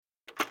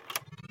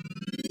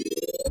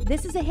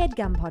This is a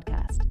HeadGum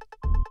podcast.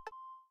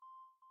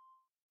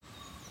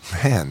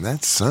 Man,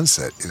 that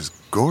sunset is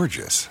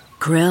gorgeous.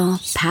 Grill,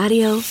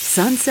 patio,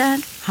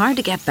 sunset. Hard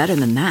to get better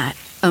than that.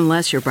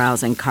 Unless you're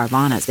browsing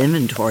Carvana's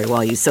inventory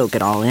while you soak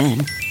it all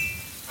in.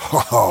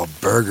 Oh,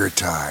 burger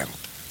time.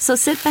 So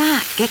sit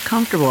back, get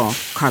comfortable.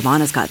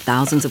 Carvana's got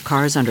thousands of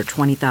cars under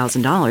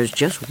 $20,000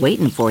 just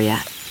waiting for you.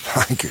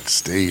 I could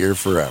stay here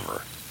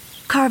forever.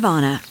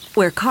 Carvana,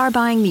 where car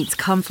buying meets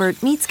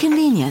comfort meets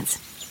convenience.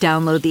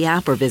 Download the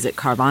app or visit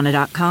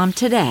Carvana.com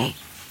today.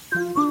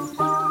 2,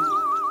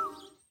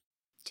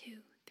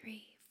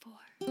 3, 4.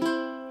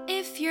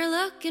 If you're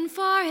looking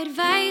for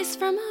advice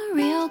from a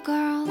real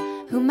girl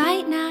who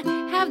might not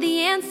have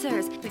the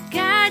answers, but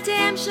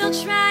goddamn she'll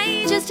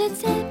try, just a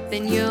tip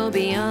and you'll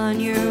be on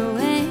your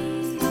way.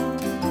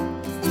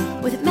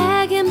 With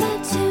Meg and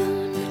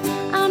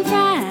Batoon on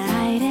Friday.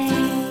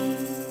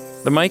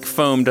 The mic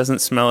foam doesn't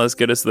smell as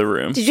good as the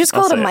room. Did you just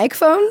call it a mic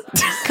phone?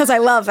 Because I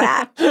love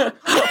that.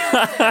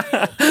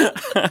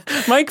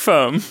 Mic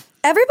foam.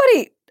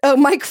 Everybody,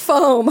 mic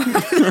foam. I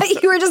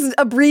thought you were just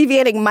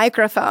abbreviating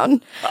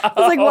microphone. I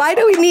was like, why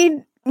do we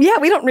need,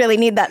 we don't really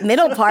need that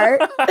middle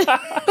part.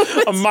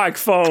 A mic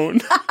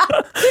phone.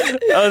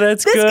 Oh,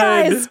 that's this good. This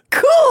guy is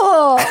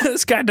cool.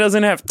 This guy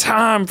doesn't have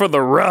time for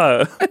the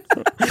ruh.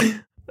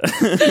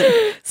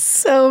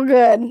 So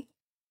good.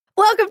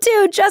 Welcome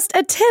to Just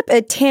a Tip,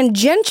 a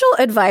tangential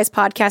advice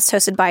podcast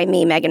hosted by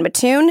me, Megan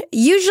Batoon.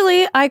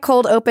 Usually I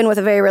cold open with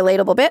a very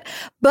relatable bit,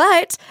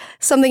 but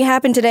something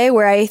happened today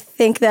where I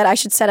think that I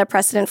should set a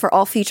precedent for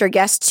all future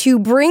guests to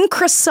bring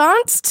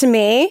croissants to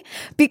me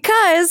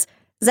because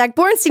Zack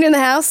Bornstein in the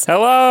house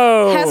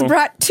Hello. has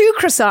brought 2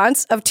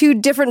 croissants of 2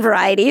 different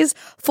varieties.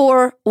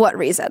 For what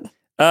reason?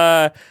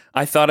 I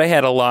thought I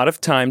had a lot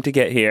of time to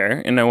get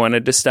here, and I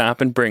wanted to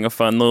stop and bring a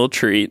fun little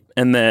treat,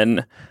 and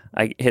then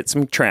I hit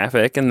some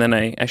traffic, and then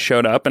I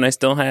showed up, and I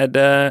still had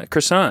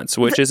croissants,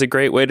 which is a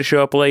great way to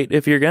show up late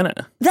if you're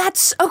gonna.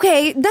 That's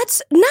okay.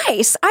 That's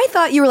nice. I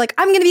thought you were like,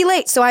 I'm going to be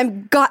late, so I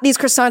got these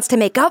croissants to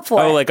make up for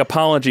it. Oh, like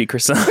apology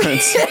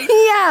croissants.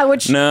 Yeah,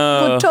 which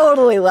would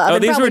totally love. Oh,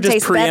 It'd these were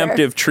just preemptive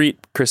better.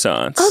 treat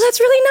croissants. Oh, that's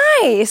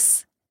really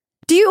nice.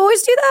 Do you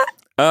always do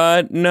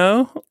that?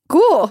 No.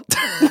 Cool.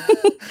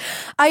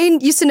 I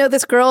used to know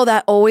this girl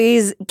that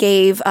always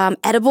gave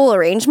edible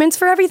arrangements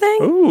for everything.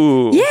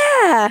 Ooh.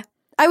 Yeah.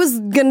 I was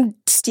going to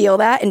steal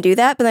that and do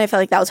that, but then I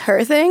felt like that was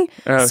her thing.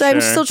 Oh, so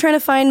I'm still trying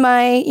to find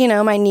my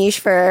niche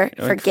for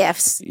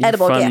gifts,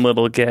 edible fun gift.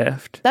 little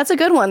gift. That's a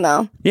good one,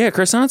 though. Yeah,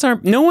 croissants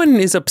aren't... No one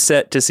is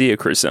upset to see a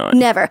croissant.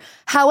 Never.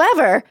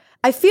 However,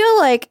 I feel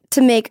like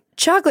to make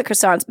chocolate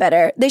croissants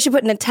better, they should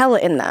put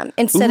Nutella in them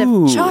instead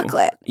of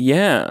chocolate.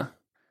 Yeah.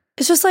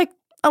 It's just like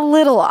a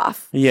little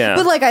off. Yeah.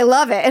 But like I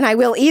love it and I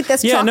will eat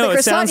this chocolate croissant. Yeah, no,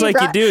 it sounds like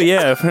you do,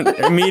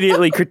 yeah.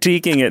 Immediately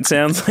critiquing it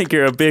sounds like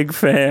you're a big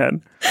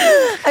fan.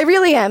 I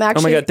really am, actually.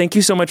 Oh my God, thank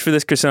you so much for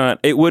this croissant.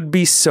 It would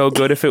be so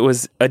good if it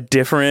was a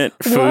different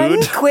food.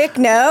 One quick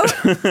note.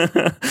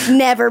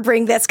 Never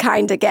bring this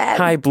kind again.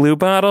 Hi, Blue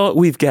Bottle.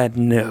 We've got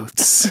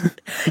notes.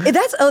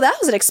 That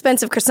was an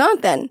expensive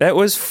croissant then. That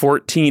was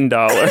 $14.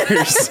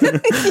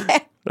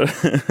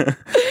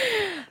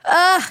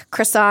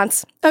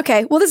 Croissants.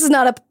 Okay, well, this is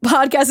not a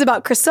podcast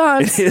about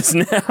croissants. It is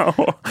now.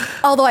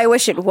 Although I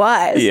wish it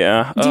was.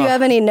 Yeah. Do you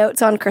have any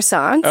notes on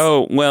croissants?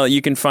 Oh, well,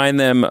 you can find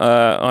them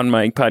on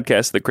my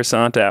podcast, The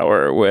Croissant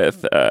Hour,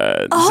 with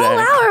a whole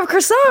hour of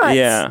croissants.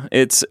 Yeah,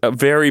 it's a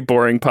very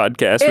boring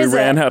podcast. Is we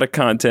ran out of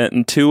content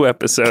in 2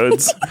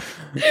 episodes.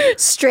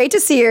 Straight to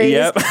series.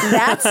 Yep.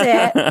 That's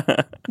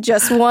it.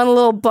 Just one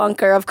little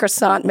bunker of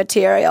croissant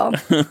material.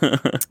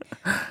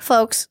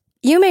 Folks,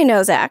 you may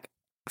know Zack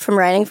from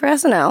writing for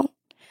SNL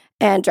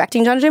and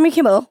directing John Jimmy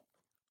Kimmel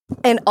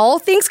and all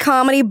things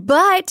comedy,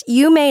 but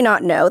you may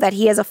not know that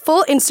he has a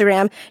full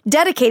Instagram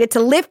dedicated to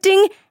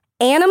lifting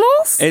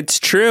animals. It's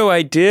true,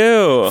 I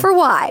do. For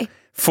why?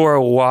 For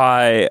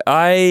why?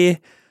 I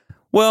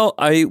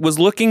was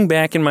looking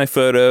back in my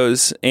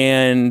photos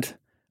and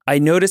I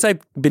noticed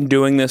I've been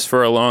doing this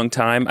for a long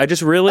time. I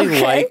just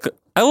really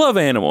I love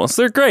animals.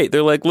 They're great.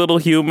 They're like little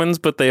humans,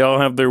 but they all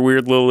have their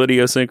weird little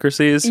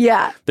idiosyncrasies.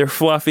 Yeah. They're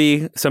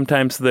fluffy.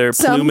 Sometimes they're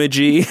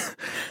plumagey.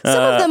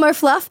 Some of them are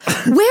fluff.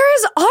 Where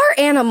is our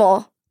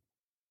animal?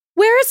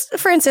 Where is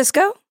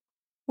Francisco?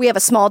 We have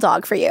a small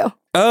dog for you.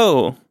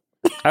 Oh,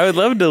 I would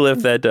love to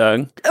lift that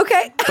dog.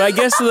 Okay. But I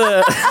guess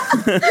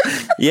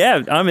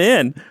yeah, I'm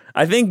in.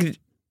 I think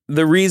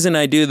the reason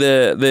I do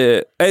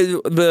the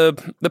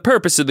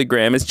purpose of the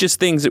gram is just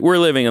things that we're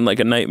living in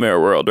like a nightmare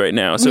world right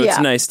now. So it's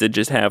nice to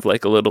just have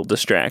like a little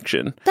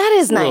distraction. That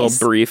is nice. A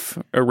little brief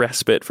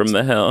respite from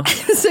the hell.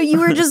 So you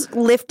were just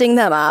lifting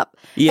them up.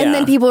 Yeah. And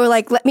then people were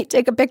like, let me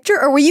take a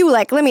picture? Or were you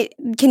like,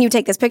 can you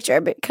take this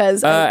picture?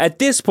 Because at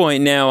this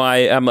point now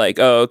I'm like,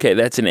 oh, okay,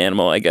 that's an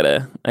animal. I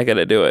gotta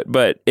do it.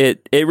 But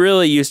it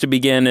really used to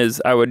begin as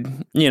I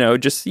would,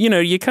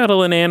 you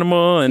cuddle an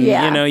animal and,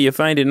 you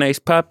find a nice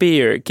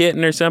puppy or a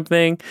kitten or something.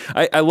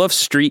 I love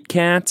street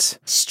cats.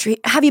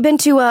 Have you been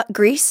to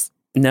Greece?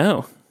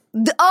 No.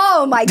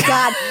 Oh my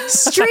God.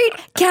 Street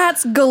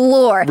cats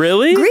galore.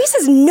 Really? Greece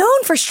is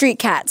known for street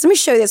cats. Let me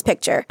show you this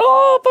picture.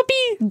 Oh,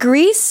 puppy.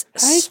 Greece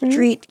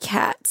street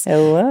cats.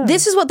 Hello.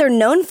 This is what they're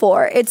known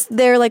for.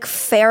 They're like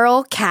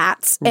feral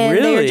cats. And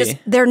Really?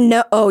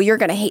 oh, you're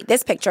going to hate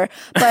this picture.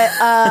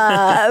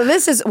 But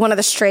this is one of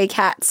the stray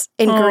cats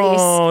in Greece.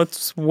 Oh,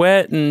 it's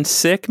wet and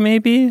sick,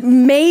 maybe?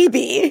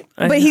 Maybe.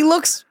 But he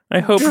looks I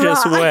hope dry.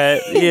 just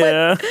wet.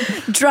 Yeah.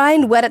 Dry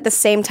and wet at the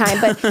same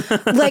time,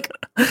 but like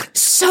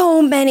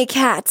so many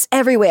cats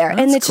everywhere.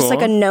 And it's just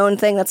like a cool. known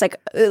thing that's like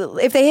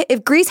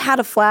if Greece had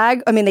a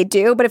flag, I mean they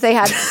do, but if they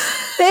had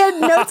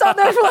notes on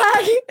their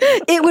flag,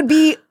 it would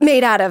be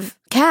made out of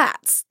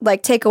cats.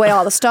 Like take away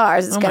all the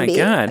stars, it's going to be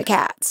the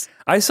cats.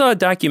 I saw a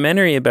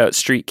documentary about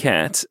street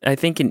cats, I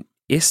think in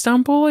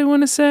Istanbul, I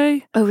want to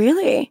say. Oh,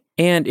 really?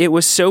 And it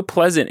was so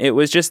pleasant. It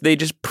was just, they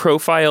just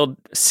profiled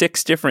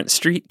 6 different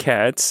street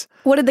cats.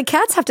 What did the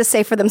cats have to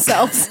say for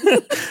themselves?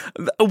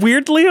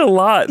 Weirdly, a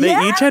lot. They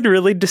Yeah? each had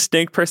really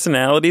distinct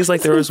personalities.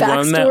 Like there was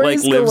one that like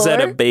Backstories lives at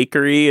a galore.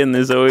 bakery and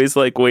is always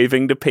like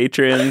waving to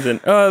patrons.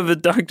 And the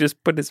dog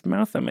just put his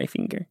mouth on my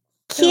finger.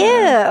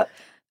 Cute.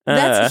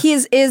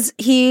 Is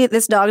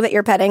this dog that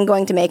you're petting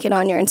going to make it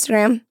on your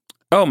Instagram?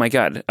 Oh my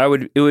God.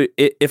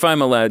 If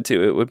I'm allowed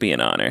to, it would be an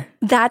honor.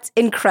 That's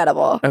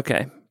incredible.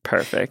 Okay.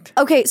 Perfect.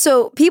 Okay,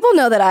 so people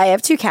know that I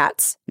have 2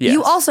 cats. Yes.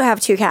 You also have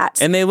 2 cats.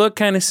 And they look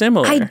kind of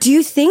similar. I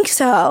do think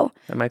so.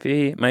 That might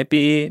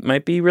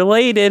be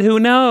related. Who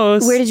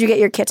knows? Where did you get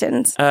your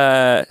kittens?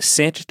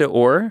 Santa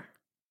d'Or.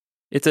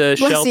 It's a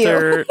Bless you.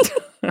 shelter.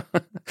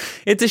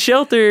 It's a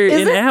shelter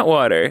in it?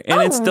 Atwater, and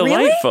Oh, it's really?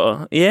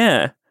 delightful.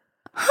 Yeah.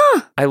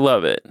 Huh. I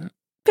love it.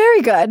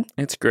 Very good.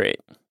 It's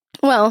great.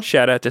 Well,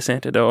 Shout out to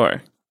Santa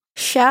d'Or.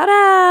 shout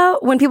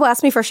out. When people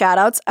ask me for shout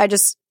outs, I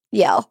just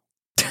yell.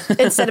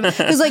 Instead of,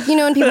 because like, you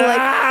know, when people are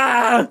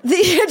like,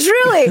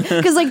 truly,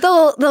 because like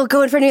they'll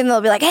go in front of you and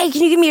they'll be like, hey,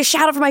 can you give me a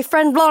shout out for my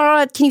friend, blah,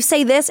 blah, blah. Can you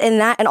say this and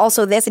that and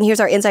also this and here's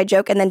our inside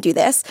joke and then do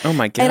this. Oh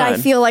my God. And I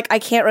feel like I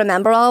can't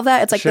remember all of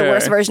that. It's like the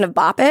worst version of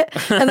Bop It.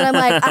 And then I'm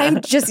like,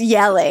 I'm just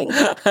yelling.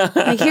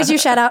 Like, here's your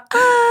shout out.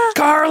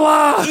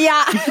 Carla!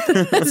 Yeah,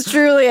 that's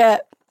truly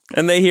it.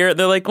 And they hear it,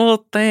 they're like,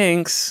 well,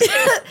 thanks.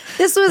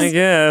 This I was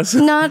guess.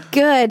 not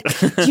good.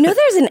 Do you know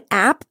there's an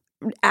app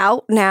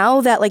out now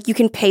that like you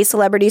can pay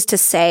celebrities to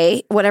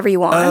say whatever you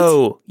want?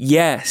 Oh,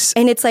 yes.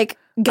 And it's like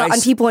gotten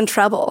people in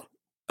trouble.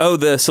 Oh,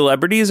 the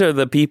celebrities or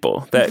the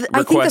people that request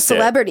I think the it?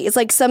 celebrities,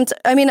 like They'll say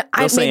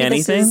maybe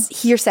anything? this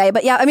is hearsay,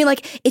 but yeah, I mean,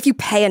 like if you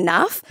pay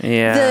enough,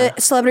 Yeah.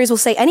 the celebrities will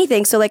say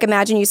anything. So like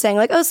imagine you saying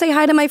like, oh, say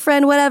hi to my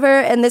friend, whatever,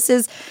 and this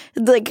is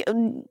like,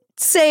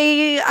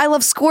 say I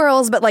love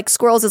squirrels, but like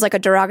squirrels is like a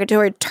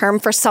derogatory term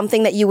for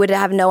something that you would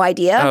have no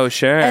idea. Oh,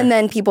 sure. And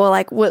then people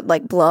like would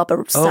like blow up a Oh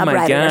my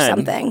subreddit God. or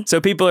something. So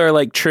people are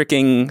like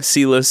tricking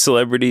C-list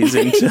celebrities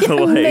into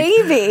like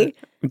Maybe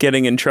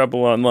getting in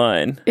trouble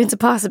online. it's a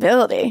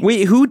possibility.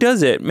 Wait, who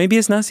does it? Maybe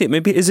it's not.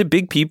 Maybe is it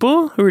big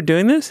people who are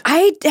doing this?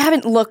 I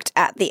haven't looked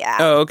at the app.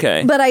 Oh,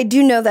 okay. But I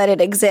do know that it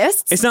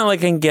exists. It's not like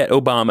I can get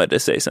Obama to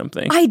say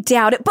something. I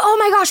doubt it. But oh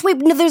my gosh, wait,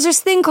 no, there's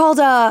this thing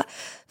called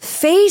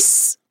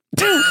face.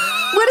 What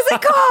is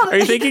it called? Are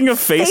you thinking of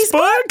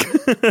Facebook?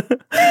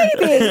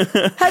 Maybe.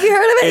 Have you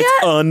heard of it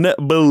It's yet?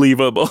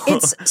 unbelievable.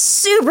 It's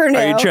super new.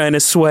 Are you trying to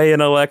sway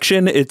an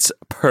election? It's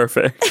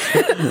perfect.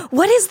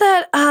 What is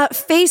that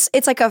face?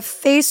 It's like a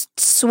face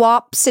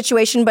swap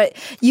situation, but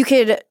you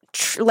could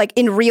like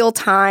in real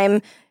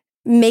time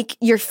make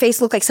your face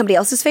look like somebody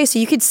else's face. So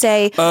you could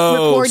say,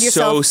 record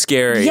yourself. So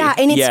scary. Yeah,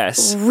 and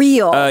it's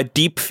real.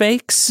 Deep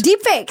fakes?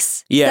 Deep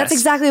fakes. Yes. That's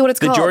exactly what it's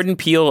called. The Jordan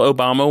Peele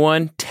Obama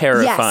one,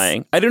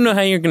 terrifying. Yes. I don't know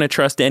how you're going to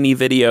trust any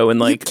video in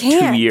like 2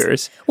 can't.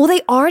 years. Well, they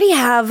already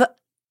have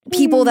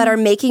people that are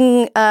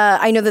making,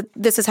 I know that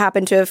this has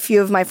happened to a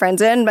few of my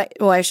friends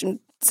I shouldn't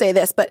say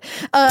this, but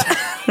it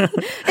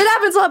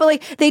happens a lot, but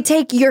like they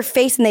take your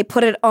face and they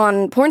put it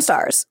on porn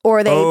stars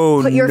or they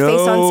put your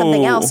face on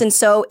something else. And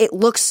so it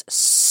looks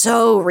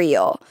so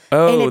real.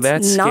 Oh, and it's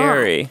that's not.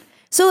 scary.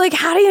 So like,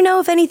 how do you know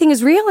if anything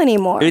is real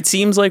anymore? It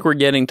seems like we're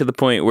getting to the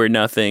point where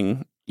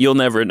you'll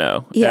never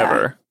know,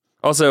 ever.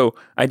 Also,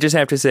 I just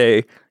have to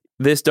say,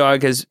 this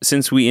dog has,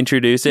 since we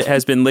introduced it,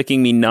 has been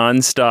licking me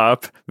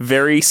nonstop,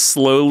 very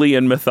slowly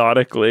and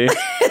methodically.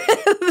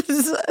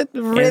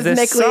 Rhythmically and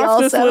the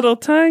softest also. little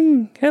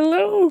tongue.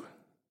 Hello.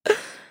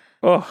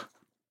 Oh,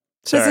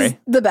 sorry. This is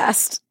the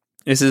best.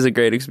 This is a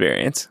great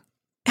experience.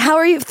 How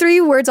are you?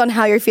 3 words on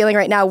how you're feeling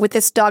right now with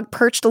this dog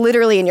perched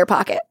literally in your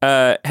pocket.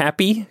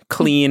 Happy,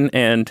 clean,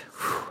 and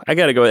I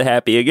got to go with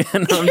happy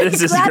again.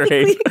 This is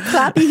great.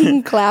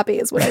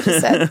 Clappy is what I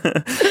just said.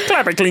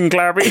 Clappy, clean,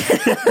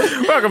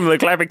 clappy. Welcome to the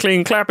Clappy,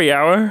 clean, clappy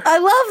hour. I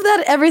love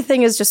that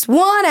everything is just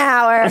 1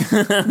 hour.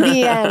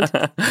 The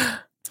end.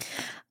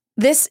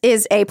 This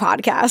is a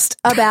podcast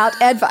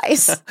about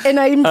advice, and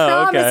I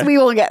promise we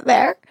will get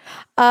there.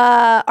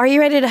 Are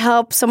you ready to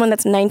help someone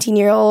that's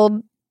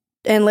 19-year-old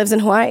and lives in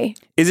Hawaii?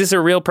 Is this a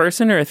real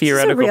person or a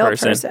theoretical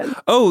person?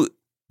 Oh,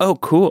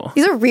 cool.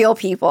 These are real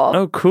people.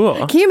 Oh,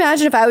 cool. Can you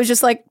imagine if I was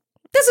just like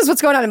this is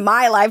what's going on in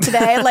my life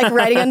today, like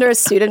writing under a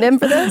pseudonym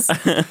for this.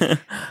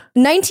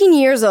 19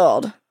 years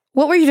old.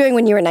 What were you doing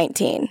when you were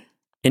 19?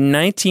 In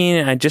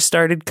 19, I just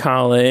started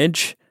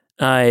college.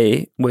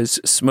 I was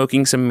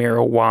smoking some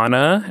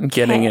marijuana and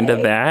getting into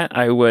that.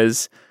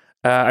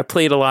 I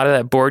played a lot of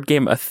that board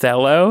game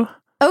Othello.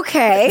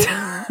 Okay.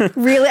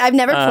 Really? I've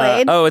never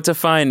played. It's a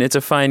fine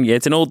game.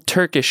 It's an old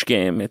Turkish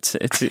game. It's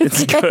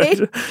Okay.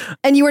 good.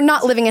 And you were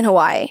not living in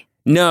Hawaii?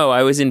 No,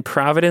 I was in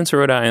Providence,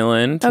 Rhode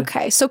Island.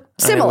 Okay, so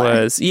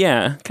similar.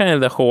 Kind of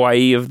the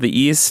Hawaii of the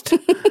East.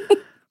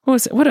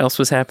 What else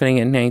was happening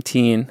in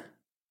 19?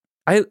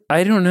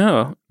 I don't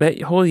know. That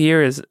whole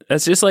year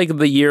that's just like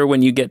the year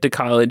when you get to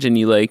college and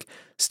you like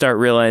start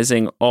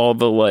realizing all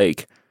the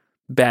like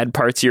bad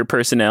parts of your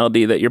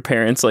personality that your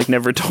parents like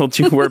never told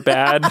you were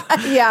bad.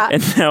 Yeah.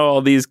 And now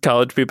all these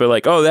college people are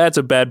like, oh, that's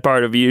a bad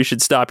part of you. You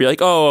should stop. You're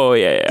like, oh,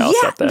 yeah, I'll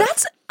stop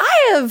that.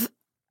 I have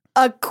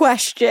a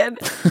question.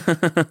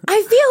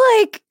 I feel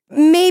like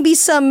maybe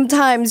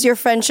sometimes your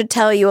friend should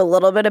tell you a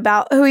little bit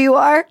about who you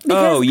are.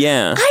 Oh,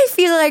 yeah. I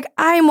feel like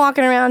I'm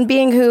walking around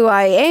being who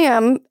I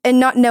am and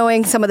not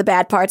knowing some of the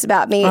bad parts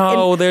about me.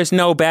 Oh, there's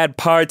no bad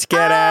parts.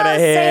 Get out of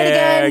here. Say it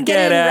again.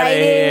 Get out of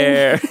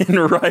here. In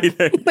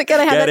writing.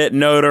 Get it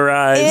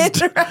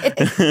notarized.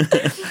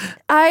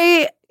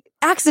 I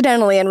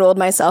accidentally enrolled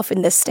myself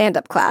in this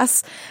stand-up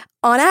class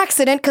on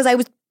accident because I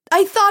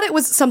thought it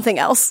was something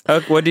else.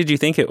 What did you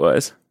think it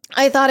was?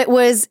 I thought it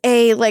was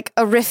a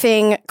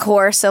riffing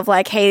course of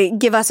like, hey,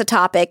 give us a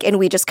topic and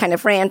we just kind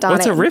of rant on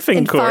What's it. What's a riffing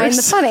and course? Find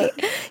the funny.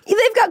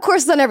 They've got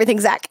courses on everything,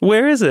 Zach.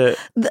 Where is it?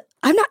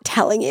 I'm not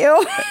telling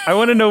you. I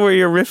want to know where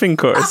your riffing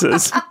course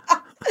is.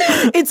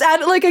 It's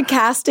at like a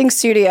casting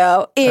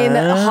studio in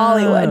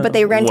Hollywood, but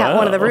they rent out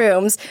one of the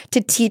rooms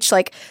to teach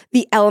like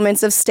the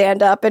elements of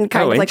stand up and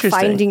kind of like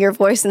finding your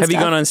voice and stuff. Have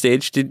you gone on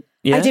stage?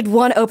 I did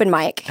one open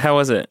mic. How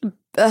was it?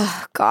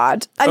 Oh,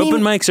 God.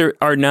 Open mics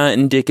are not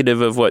indicative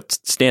of what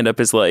stand-up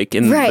is like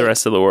in the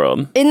rest of the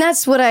world. And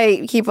that's what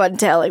I keep on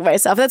telling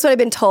myself. That's what I've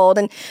been told.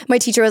 And my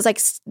teacher was like,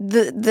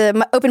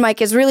 the open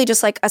mic is really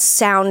just like a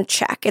sound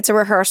check. It's a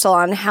rehearsal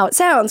on how it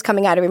sounds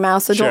coming out of your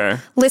mouth. So don't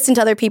listen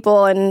to other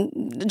people.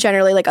 And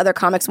generally, like other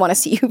comics want to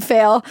see you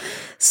fail.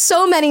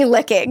 So many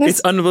lickings. It's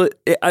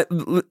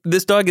unbelievable.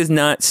 This dog has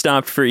not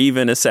stopped for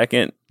even a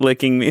second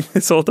licking me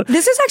this whole time.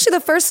 This is actually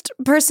the first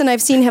person I've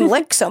seen him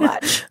lick so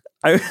much.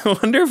 I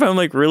wonder if I'm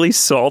like really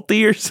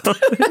salty or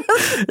something.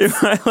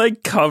 If I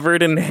like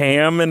covered in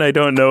ham and I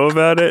don't know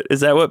about it. Is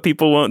that what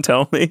people won't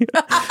tell me?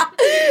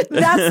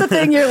 That's the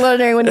thing you're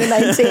learning when you're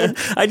 19.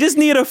 I just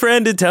need a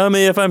friend to tell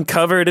me if I'm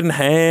covered in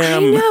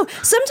ham. I know.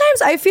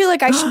 Sometimes I feel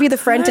like I should be the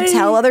friend to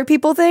tell other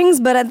people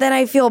things, but then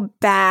I feel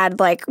bad.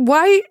 Like,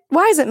 why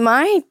is it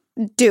my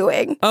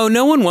doing? Oh,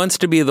 no one wants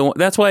to be the one.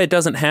 That's why it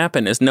doesn't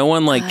happen, is no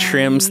one like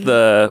trims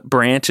the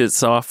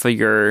branches off of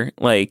your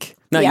like...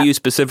 Not you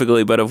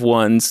specifically, but of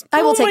ones.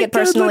 I will take it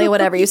personally,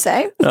 whatever you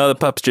say. Oh, the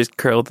pups just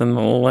curled in the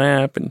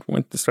lap and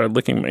went to start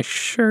licking my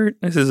shirt.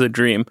 This is a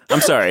dream.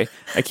 I'm sorry.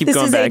 I keep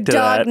going back to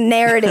that. This is a dog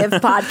narrative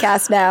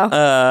podcast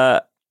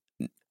now.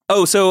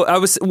 So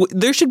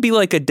there should be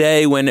like a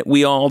day when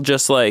we all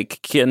just like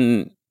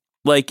can...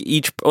 Like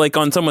like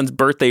on someone's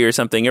birthday or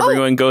something,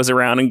 everyone goes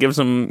around and gives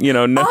them,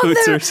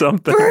 notes or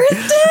something. Birthday?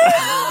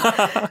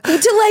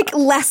 To like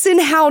lessen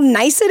how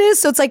nice it is.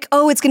 So it's like,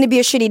 it's going to be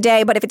a shitty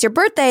day, but if it's your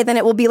birthday, then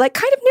it will be like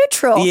kind of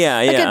neutral. Yeah,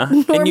 like yeah.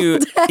 And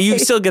you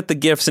still get the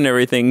gifts and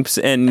everything,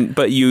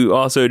 but you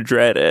also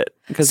dread it.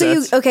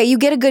 So you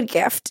get a good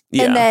gift,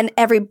 and then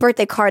every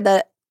birthday card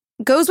that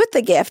goes with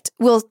the gift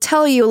will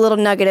tell you a little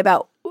nugget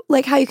about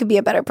like how you could be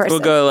a better person.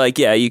 We'll go like,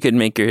 you could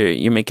make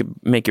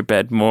your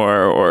bed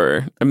more,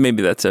 or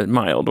maybe that's a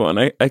mild one.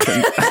 I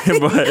can,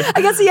 but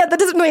I guess that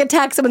doesn't really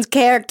attack someone's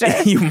character.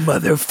 You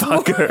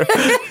motherfucker!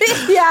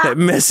 Yeah, that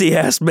messy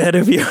ass bed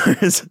of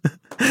yours,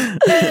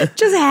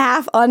 just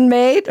half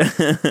unmade.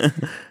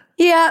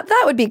 Yeah,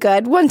 that would be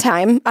good. One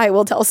time I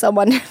will tell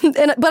someone,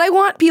 but I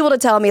want people to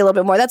tell me a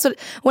little bit more. That's what,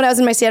 when I was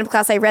in my stand-up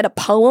class, I read a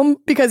poem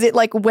because it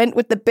like went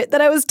with the bit that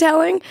I was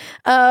telling.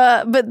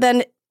 But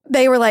then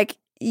they were like,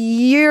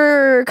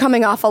 you're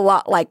coming off a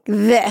lot like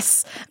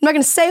this. I'm not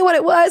going to say what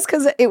it was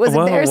because it was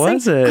embarrassing. What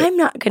was it? I'm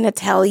not going to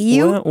tell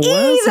you what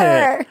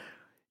either. Was it?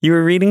 You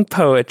were reading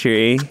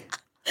poetry,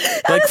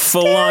 like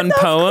full-on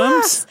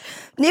poems? Class.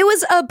 It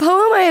was a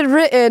poem I had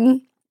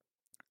written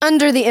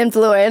under the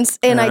influence,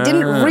 and I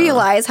didn't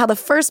realize how the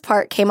first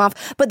part came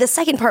off, but the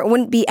second part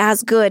wouldn't be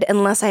as good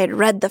unless I had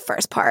read the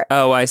first part.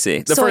 Oh, I see.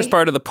 The first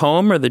part of the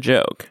poem or the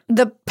joke?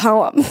 The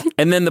poem.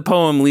 And then the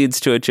poem leads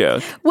to a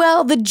joke.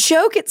 Well, the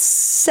joke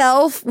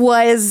itself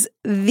was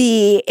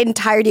the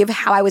entirety of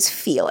how I was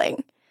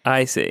feeling.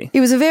 I see.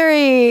 It was a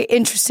very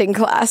interesting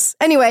class.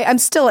 Anyway, I'm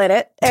still in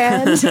it,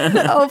 and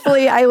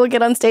hopefully I will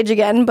get on stage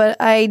again, but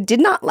I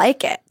did not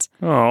like it.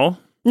 Oh.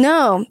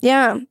 No,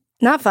 yeah,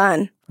 not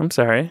fun. I'm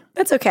sorry.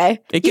 That's okay.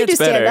 It gets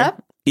better. Stand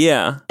up.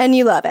 Yeah. And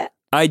you love it.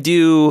 I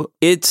do.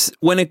 It's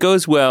when it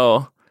goes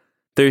well,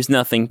 there's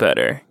nothing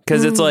better.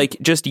 Because it's like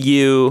just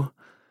you're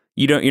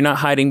not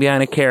hiding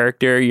behind a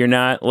character. You're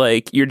not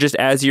like, you're just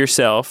as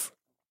yourself.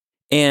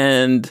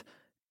 And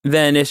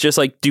then it's just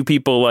like, do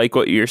people like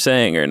what you're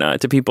saying or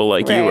not? Do people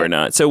like you or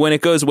not? So when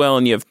it goes well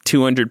and you have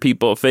 200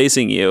 people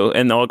facing you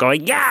and they're all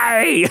going,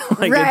 yay!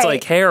 Like it's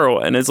like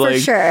heroin. It's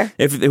like,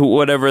 if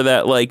whatever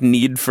that like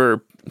need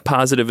for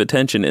positive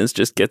attention is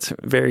just gets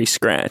very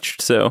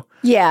scratched. So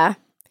yeah.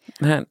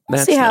 That's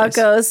we'll see how it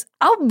goes.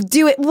 I'll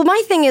do it. Well,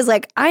 my thing is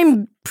like,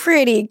 I'm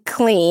pretty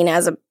clean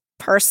as a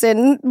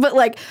person, but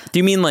like, do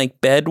you mean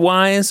like bed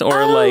wise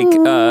or like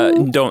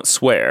don't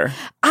swear?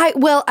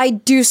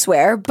 I do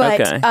swear,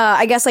 but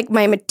I guess like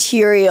my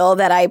material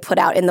that I put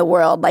out in the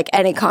world, like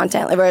any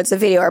content, whether it's a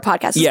video or a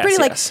podcast, it's pretty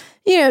like,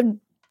 you know,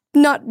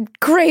 not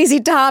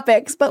crazy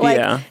topics, but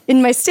like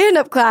in my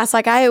stand-up class,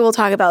 like I will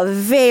talk about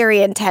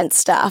very intense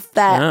stuff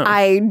that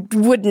I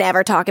would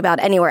never talk about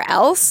anywhere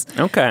else.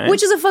 Okay.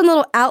 Which is a fun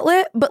little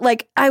outlet, but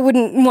like I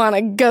wouldn't want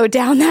to go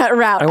down that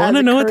route. I want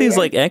to know what these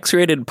like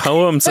X-rated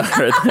poems are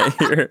that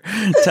you're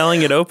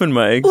telling at open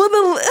mic. Well,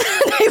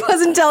 I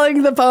wasn't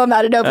telling the poem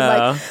at an open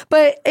mic,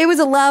 but it was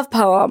a love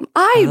poem.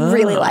 I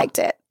really liked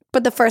it.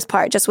 But the first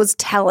part just was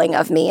telling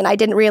of me, and I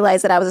didn't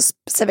realize that I was a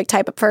specific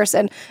type of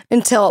person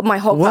until my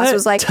whole class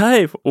was like, "What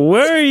type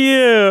were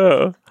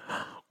you?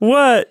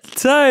 What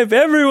type?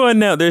 Everyone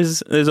now.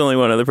 There's only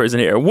one other person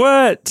here.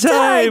 What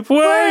type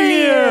were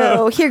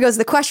you?" Here goes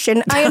the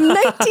question. I am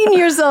 19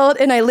 years old,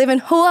 and I live in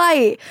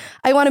Hawaii.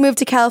 I want to move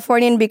to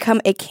California and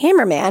become a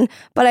cameraman,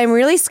 but I'm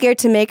really scared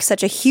to make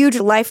such a huge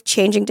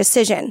life-changing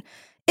decision.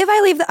 If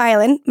I leave the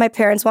island, my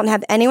parents won't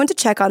have anyone to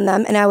check on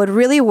them, and I would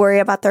really worry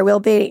about their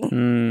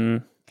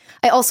well-being.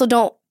 I also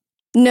don't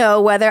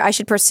know whether I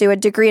should pursue a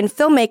degree in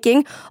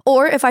filmmaking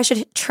or if I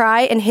should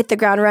try and hit the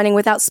ground running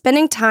without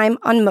spending time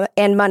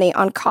and money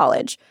on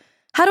college.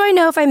 How do I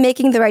know if I'm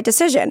making the right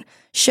decision?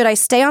 Should I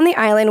stay on the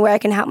island where I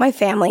can help my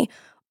family,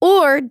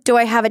 or do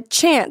I have a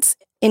chance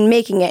in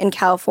making it in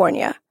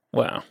California?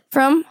 Wow.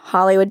 From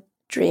Hollywood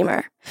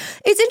Dreamer.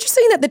 It's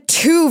interesting that the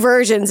two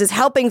versions is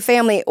helping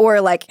family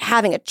or like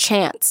having a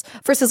chance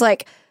versus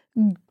like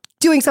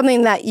doing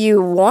something that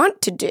you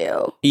want to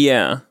do.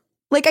 Yeah.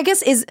 Like, I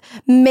guess is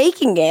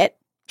making it,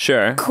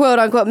 quote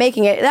unquote,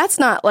 making it. That's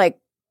not like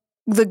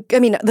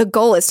the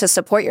goal is to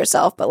support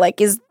yourself, but like,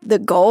 is the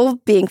goal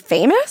being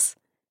famous?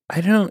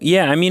 I don't.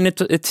 Yeah, I mean,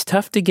 it's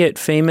tough to get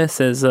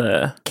famous as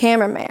a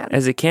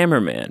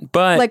cameraman,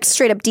 but like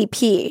straight up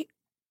DP.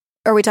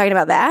 Are we talking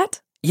about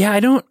that? Yeah, I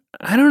don't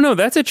know.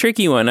 That's a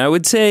tricky one. I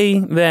would say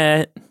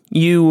that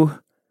you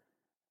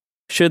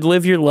should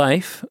live your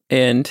life,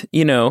 and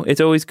you know,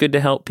 it's always good to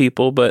help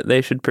people, but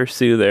they should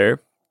pursue their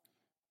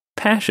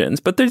passions.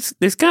 But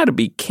there's got to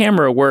be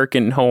camera work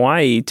in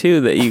Hawaii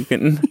too that you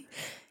can.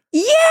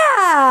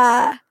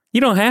 Yeah. You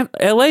don't have.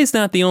 LA's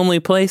not the only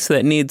place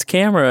that needs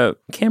camera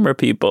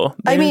people.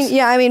 I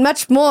mean,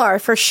 much more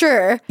for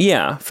sure.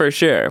 Yeah, for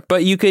sure.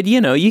 But you could,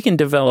 you can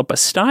develop a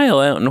style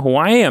out in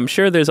Hawaii. I'm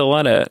sure there's a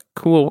lot of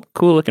cool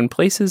looking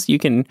places you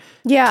can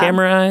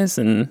camerize.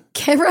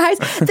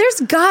 There's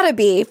gotta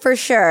be for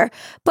sure.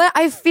 But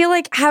I feel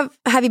like have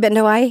you been to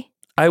Hawaii?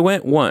 I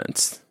went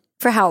once.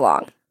 For how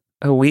long?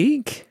 A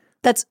week.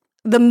 That's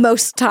the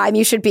most time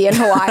you should be in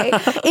Hawaii.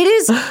 It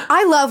is.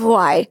 I love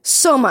Hawaii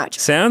so much.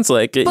 Sounds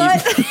like it.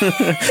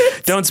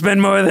 But don't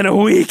spend more than a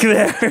week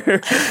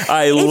there.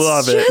 I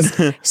love it.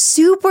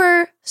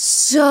 Just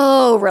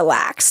so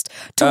relaxed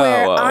to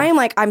where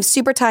I'm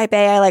super type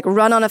A. I like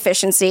run on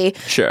efficiency.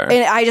 Sure.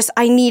 And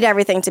I need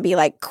everything to be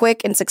like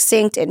quick and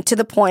succinct and to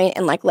the point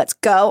and like let's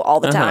go all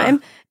the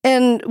time.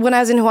 And when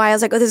I was in Hawaii, I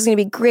was like, oh, this is going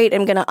to be great.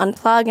 I'm going to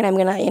unplug and I'm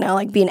going to,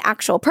 like be an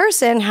actual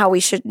person, how we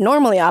should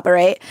normally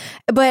operate.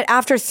 But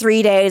after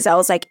 3 days, I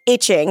was like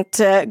itching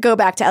to go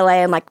back to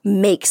LA and like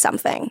make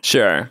something.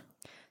 Sure.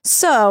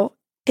 So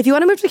if you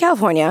want to move to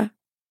California,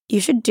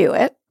 you should do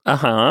it.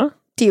 Uh-huh.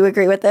 Do you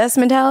agree with this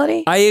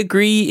mentality? I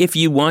agree. If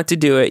you want to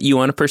do it, you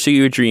want to pursue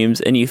your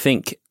dreams and you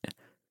think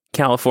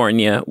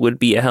California would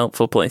be a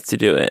helpful place to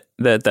do it,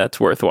 that's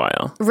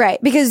worthwhile.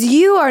 Right. Because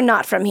you are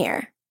not from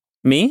here.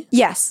 Me?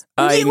 Yes.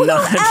 I'm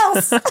not. Who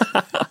else?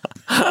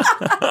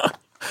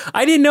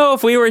 I didn't know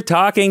if we were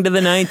talking to the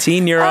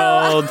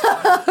 19-year-old.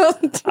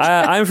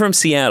 I'm from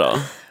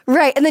Seattle.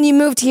 Right. And then you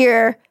moved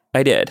here.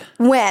 I did.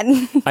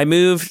 When? I've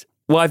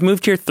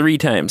moved here 3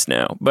 times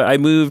now. But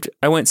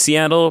I went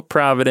Seattle,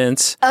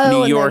 Providence,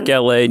 New York,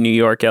 LA, New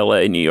York,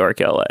 LA, New York,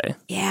 LA.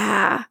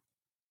 Yeah.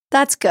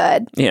 That's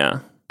good.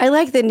 Yeah. I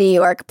like the New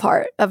York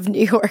part of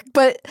New York,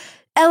 but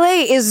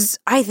LA is,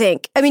 I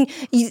think, I mean,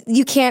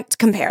 you can't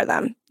compare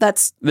them.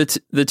 That's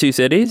the two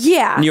cities?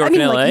 Yeah. New York and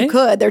LA? Like you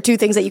could. They're two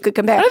things that you could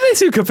compare. I think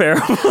they're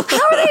comparable. How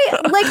are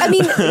they? Like, I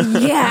mean,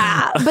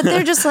 yeah. But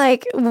they're just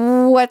like,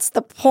 what's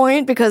the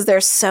point? Because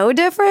they're so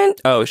different.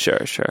 Oh,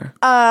 sure.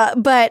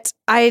 But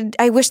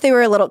I wish they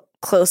were a little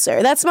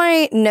closer. That's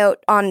my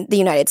note on the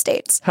United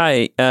States.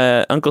 Hi,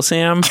 Uncle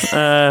Sam.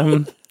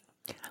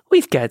 We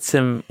got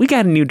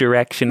a new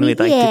direction we'd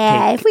like to take.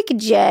 Yeah, if we could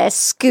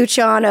just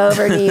scooch on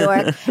over New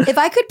York. If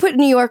I could put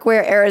New York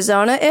where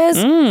Arizona is,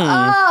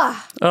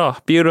 oh,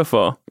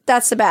 beautiful.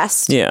 That's the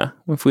best. Yeah,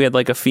 if we had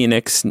like a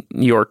Phoenix,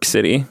 New York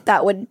City.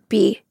 That would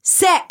be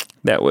sick.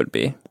 That would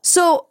be.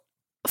 So,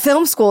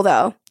 film school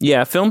though.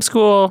 Yeah, film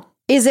school.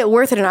 is it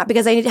worth it or not?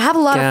 Because I have a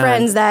lot of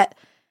friends that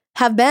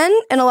have been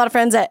and a lot of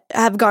friends that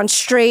have gone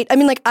straight. I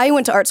mean, like I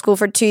went to art school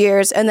for 2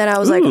 years and then I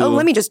was like, oh,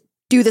 let me just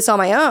do this on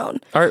my own.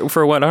 Art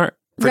for what art?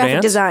 For graphic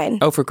dance? design.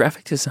 Oh, for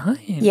graphic design.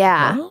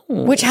 Yeah.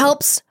 Oh. Which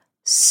helps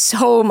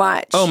so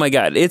much. Oh my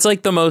God. It's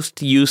like the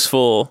most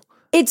useful.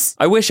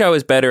 I wish I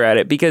was better at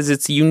it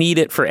because you need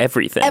it for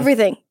everything.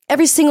 Everything.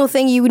 Every single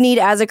thing you need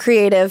as a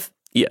creative.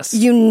 Yes.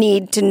 You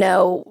need to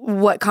know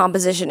what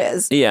composition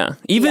is. Yeah.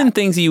 Even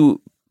things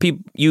you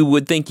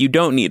would think you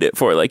don't need it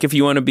for. Like if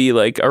you want to be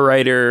like a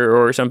writer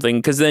or something,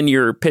 because then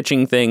you're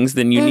pitching things,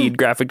 then you need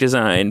graphic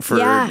design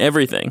for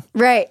everything.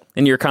 Right.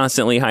 And you're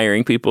constantly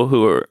hiring people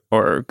who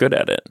are good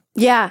at it.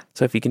 Yeah.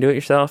 So if you can do it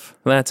yourself,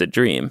 that's a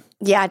dream.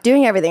 Yeah.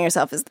 Doing everything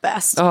yourself is the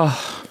best.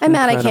 Oh, I'm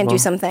mad I can't do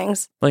some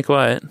things. Like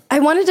what? I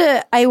want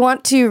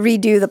to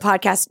redo the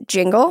podcast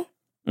jingle.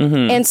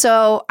 Mm-hmm. And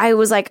so I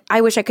was like, I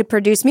wish I could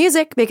produce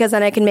music because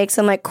then I can make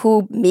some like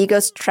cool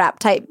Migos trap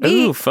type beat.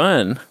 Ooh,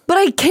 fun. But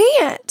I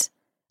can't.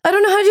 I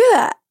don't know how to do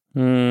that.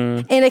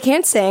 And I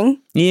can't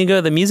sing. You can go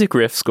to the music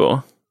riff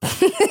school.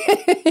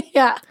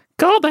 Yeah.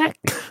 Call back.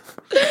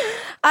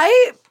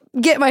 I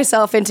get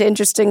myself into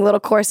interesting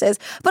little courses.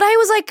 But I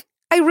was like,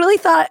 I really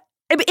thought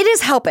it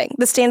is helping.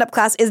 The stand-up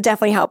class is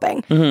definitely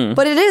helping. Mm-hmm.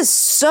 But it is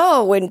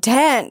so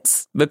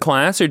intense. The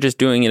class or just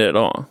doing it at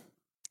all?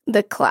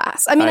 The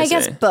class. I mean, I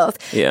guess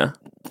both. Yeah.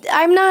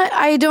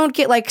 I don't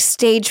get like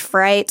stage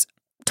fright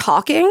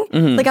talking.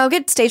 Mm-hmm. Like I'll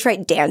get stage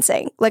fright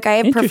dancing. Like I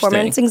have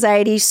performance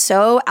anxiety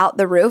so out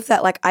the roof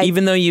that like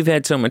even though you've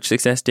had so much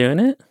success doing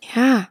it?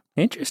 Yeah.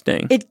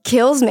 Interesting. It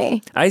kills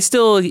me. I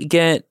still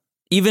get,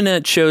 even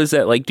at shows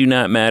that like do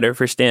not matter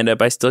for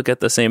stand-up, I still get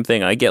the same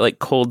thing. I get like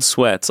cold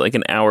sweats like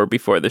an hour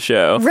before the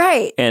show.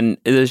 Right. And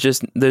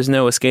there's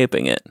no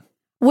escaping it.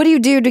 What do you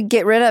do to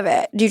get rid of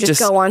it? Do you just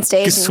go on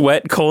stage? Just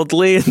sweat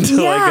coldly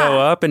until I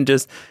go up and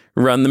just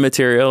run the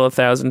material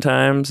 1,000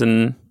 times.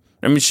 And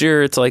I'm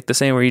sure it's like the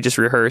same where you just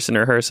rehearse and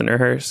rehearse and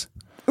rehearse.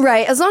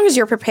 Right. As long as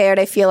you're prepared,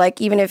 I feel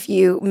like even if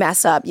you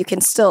mess up, you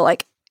can still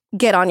like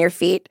get on your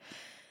feet.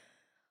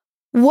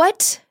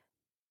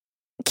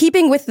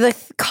 Keeping with the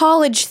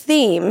college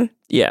theme.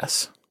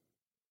 Yes.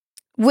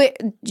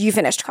 You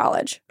finished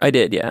college. I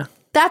did, yeah.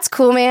 That's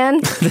cool, man.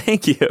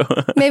 Thank you.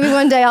 Maybe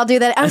one day I'll do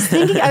that.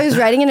 I was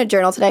writing in a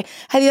journal today.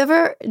 Have you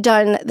ever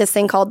done this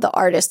thing called the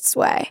artist's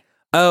way?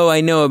 Oh,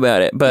 I know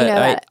about it, but you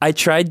know I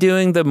tried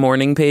doing the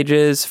morning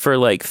pages for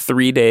like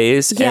 3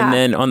 days, and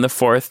then on the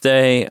 4th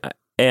day,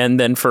 and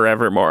then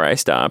forevermore, I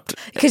stopped.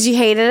 Because you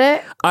hated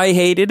it? I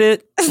hated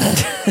it.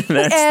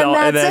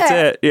 That's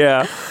it.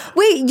 Yeah.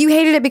 Wait, you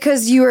hated it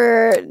because you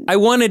were... I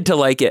wanted to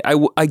like it.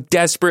 I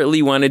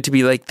desperately wanted to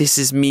be like, this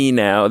is me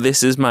now.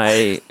 This is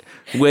my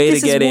way to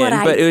get in.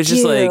 But it was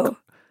just like,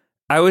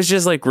 I was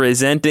just like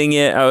resenting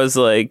it. I was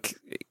like,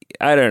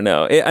 I don't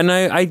know. And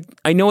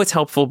I know it's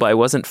helpful, but I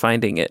wasn't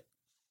finding it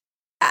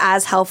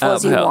as helpful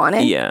as you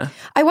wanted. Yeah.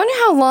 I wonder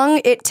how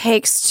long it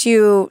takes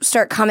to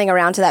start coming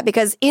around to that,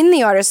 because in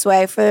The Artist's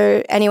Way,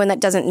 for anyone that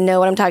doesn't know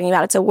what I'm talking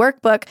about, it's a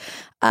workbook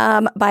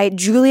by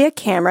Julia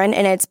Cameron,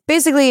 and it's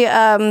basically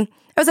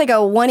it was like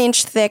a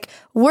 1-inch thick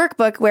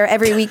workbook where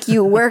every week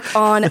you work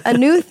on a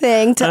new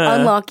thing to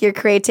unlock your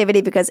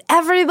creativity, because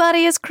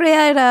everybody is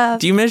creative.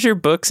 Do you measure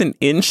books in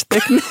inch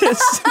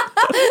thickness?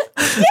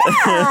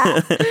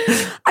 Yeah.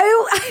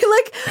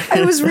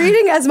 I was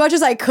reading as much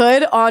as I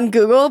could on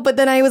Google, but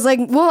then I was like,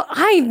 well,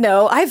 I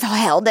know I've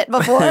held it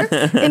before.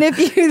 And if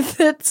you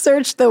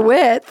search the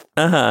width.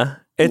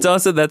 That's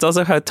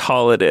also how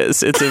tall it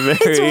is. It's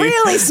it's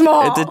really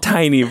small. It's a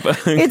tiny book.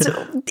 It's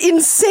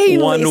insanely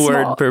small. One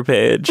word per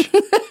page.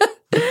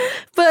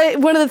 But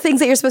one of the things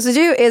that you're supposed to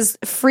do is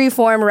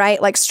freeform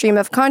write, like stream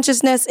of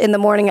consciousness in the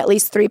morning, at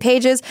least 3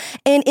 pages.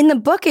 And in the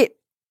book, it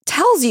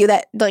tells you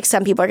that like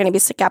some people are going to be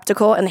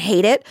skeptical and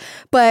hate it,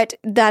 but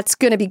that's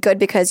going to be good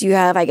because you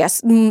have, I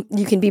guess,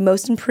 you can be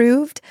most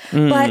improved.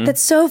 But that's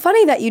so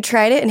funny that you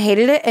tried it and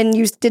hated it and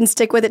you didn't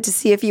stick with it to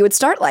see if you would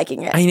start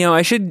liking it. I know.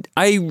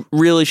 I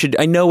really should.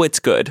 I know it's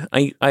good.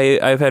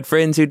 I've had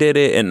friends who did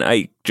it, and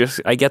I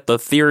get the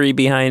theory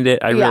behind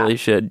it. I really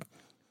should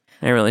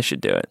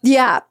do it.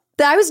 Yeah.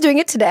 I was doing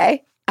it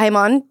today. I'm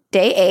on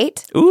day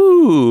 8.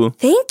 Ooh.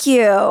 Thank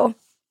you.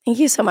 Thank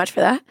you so much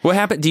for that. What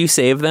happened? Do you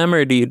save them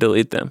or do you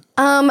delete them?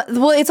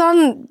 Well, it's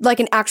on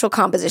like an actual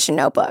composition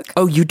notebook.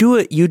 Oh, you do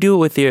it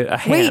with a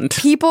hand.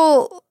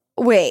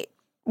 Wait,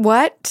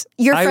 what?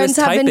 Your friends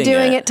have been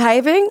doing it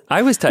typing?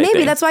 I was typing.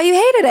 Maybe that's why you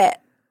hated it.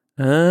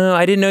 Oh,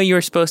 I didn't know you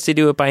were supposed to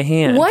do it by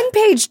hand. 1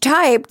 page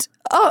typed.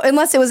 Oh,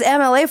 unless it was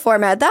MLA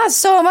format. That's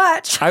so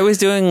much. I was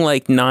doing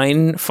like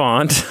 9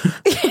 font.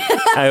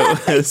 I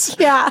was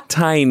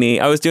tiny.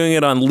 I was doing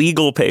it on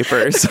legal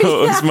paper,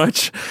 so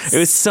it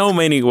was so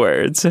many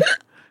words. It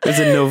was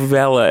a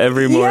novella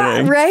every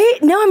morning. Yeah, right?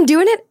 No, I'm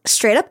doing it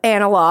straight up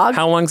analog.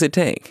 How long does it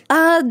take?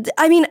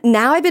 I mean,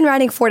 now I've been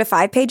writing 4 to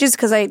 5 pages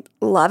because I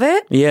love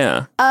it.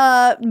 Yeah.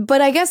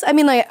 But I guess, I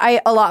mean, like,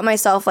 I allot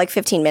myself like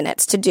 15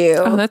 minutes to do.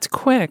 Oh, that's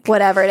quick.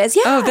 Whatever it is.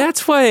 Yeah. Oh,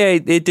 that's why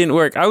it didn't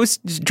work. I was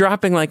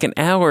dropping like an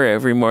hour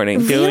every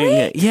morning doing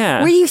it.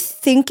 Yeah. Were you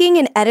thinking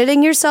and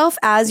editing yourself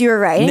as you were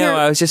writing? No,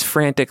 I was just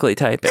frantically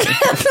typing.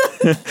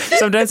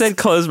 Sometimes I'd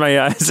close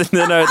my eyes and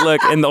then I'd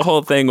look and the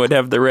whole thing would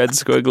have the red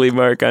squiggly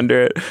mark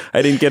under it.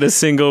 I didn't get a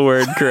single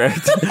word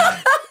correct.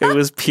 It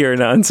was pure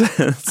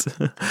nonsense.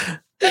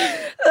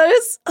 That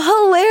is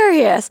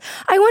hilarious.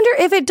 I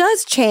wonder if it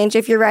does change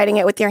if you're writing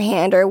it with your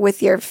hand or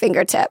with your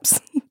fingertips.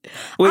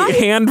 Wait,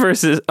 hand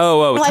versus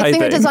typing.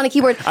 Fingertips on a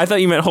keyboard. I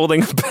thought you meant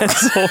holding a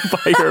pencil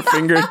by your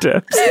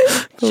fingertips.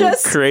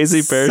 Just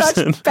crazy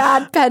person. Such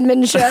bad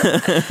penmanship.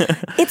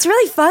 It's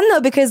really fun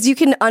though because you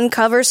can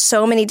uncover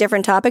so many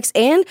different topics,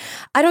 and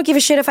I don't give a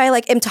shit if I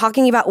am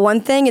talking about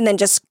one thing and then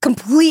just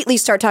completely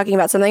start talking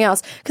about something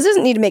else because it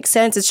doesn't need to make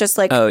sense. It's just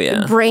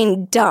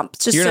brain dump.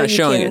 Just you're not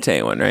showing it to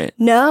anyone, right?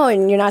 No,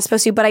 and you're not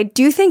supposed to. But I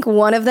do think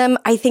one of them.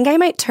 I think I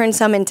might turn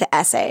some into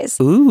essays.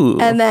 Ooh,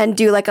 and then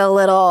do a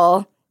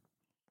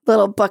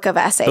little book of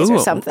essays or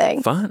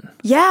something. Fun.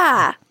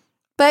 Yeah.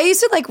 But I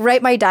used to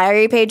write my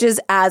diary pages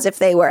as if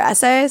they were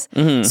essays.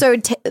 Mm-hmm. So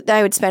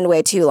I would spend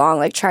way too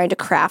long trying to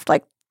craft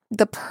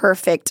the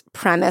perfect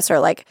premise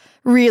or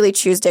really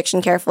choose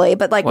diction carefully.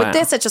 But with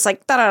this, it's just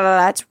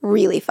da-da-da-da. It's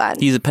really fun.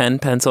 Use a pen,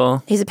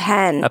 pencil? He's a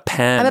pen. A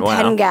pen. I'm a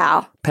pen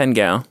gal. Pen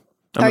gal.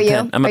 Are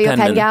you? Are you a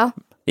pen gal?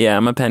 Yeah,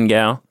 I'm a pen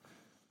gal.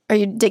 Are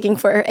you digging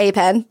for a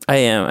pen? I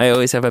am. I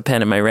always have a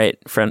pen in my right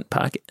front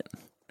pocket.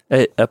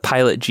 A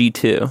Pilot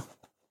G2.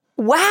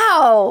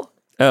 Wow.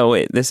 Oh,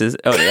 wait. This is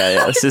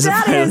This is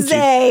that is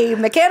a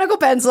mechanical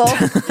pencil.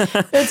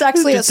 It's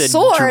actually a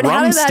sword.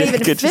 How did that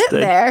even fit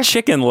there?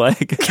 Chicken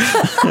leg.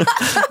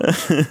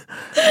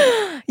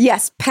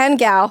 Yes, pen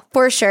gal,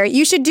 for sure.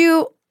 You should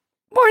do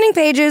morning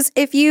pages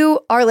if you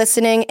are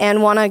listening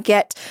and want to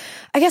get,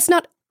 I guess,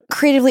 not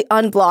creatively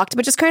unblocked,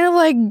 but just kind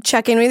of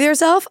check in with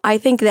yourself. I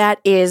think that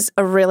is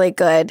a really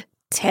good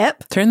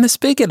tip. Turn the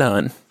spigot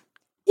on.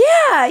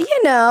 Yeah,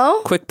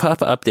 Quick pup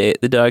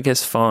update. The dog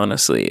has fallen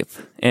asleep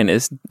and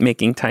is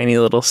making tiny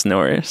little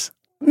snores.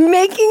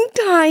 Making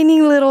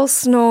tiny little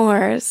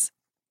snores.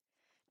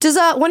 Does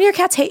one of your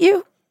cats hate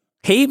you?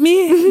 Hate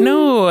me?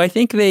 No, I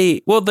think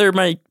they're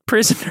my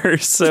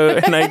prisoners,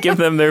 and I give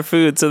them their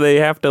food, so they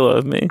have to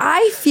love me.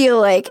 I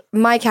feel like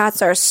my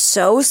cats are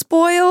so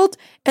spoiled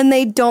and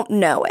they don't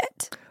know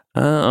it.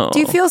 Oh. Do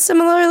you feel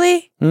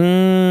similarly?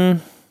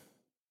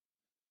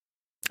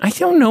 I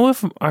don't know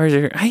if ours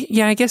are.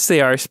 I guess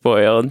they are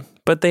spoiled,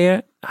 but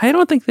I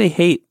don't think they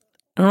hate.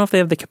 I don't know if they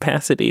have the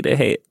capacity to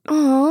hate.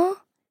 Aw.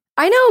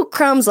 I know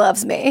Crumbs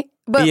loves me,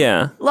 but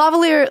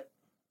Lavalier,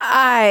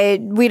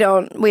 we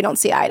don't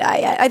see eye to eye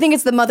yet. I think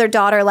it's the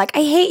mother-daughter, I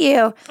hate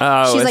you.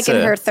 Oh, she's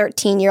in her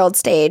 13-year-old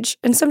stage,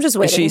 and so I'm just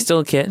waiting. Is she still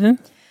a kitten?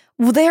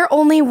 Well, they're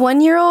only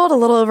 1 year old, a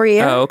little over a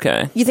year. Oh,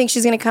 okay. You think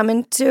she's going to come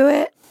into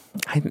it?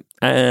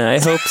 I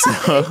hope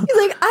so.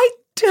 He's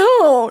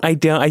I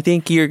don't. I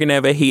think you're going to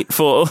have a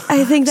hateful,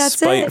 I think that's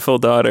spiteful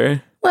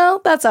daughter.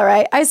 Well, that's all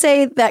right. I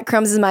say that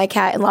Crumbs is my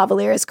cat and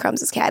Lavalier is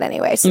Crumbs' cat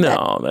anyway. So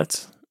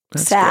that's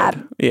sad.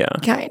 Good. Yeah.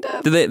 Kind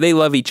of. They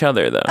love each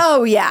other, though.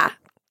 Oh, yeah.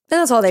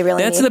 That's all they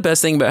really need. That's the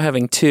best thing about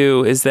having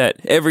two is that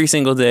every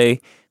single day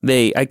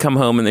I come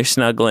home and they're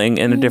snuggling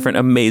in a different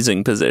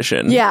amazing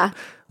position. Yeah.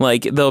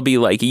 They'll be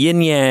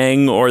yin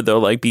yang, or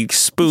they'll be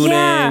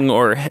spooning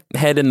or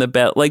head in the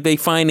belt. They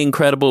find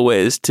incredible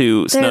ways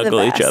to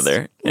snuggle each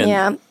other.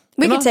 And,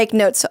 we could take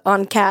notes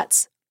on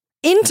cats.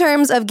 In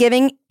terms of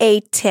giving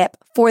a tip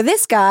for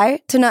this guy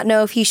to not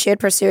know if he should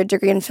pursue a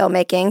degree in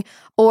filmmaking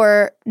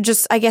or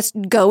just, I guess,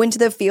 go into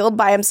the field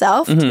by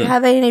himself. Do you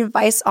have any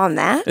advice on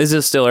that? Is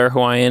this still our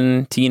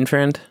Hawaiian teen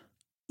friend?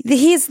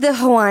 He's the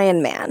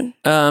Hawaiian man.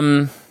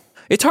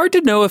 It's hard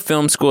to know if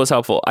film school is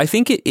helpful. I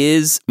think it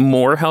is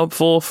more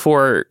helpful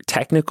for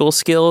technical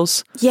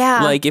skills.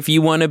 Yeah. If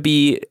you want to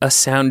be a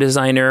sound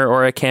designer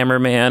or a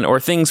cameraman or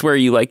things where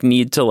you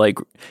need to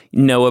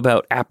know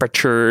about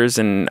apertures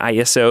and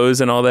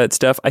ISOs and all that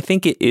stuff. I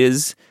think it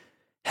is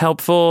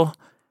helpful.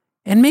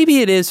 And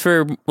maybe it is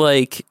for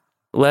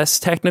less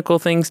technical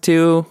things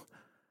too.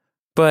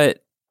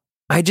 But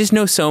I just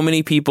know so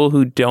many people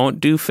who don't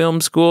do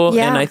film school.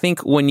 Yeah. And I think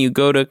when you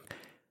go to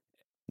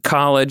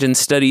college and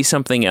study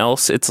something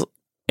else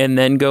and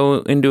then go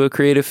into a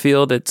creative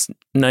field, it's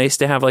nice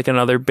to have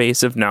another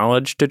base of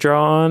knowledge to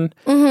draw on.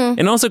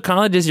 And also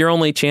college is your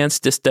only chance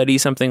to study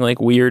something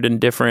weird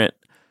and different.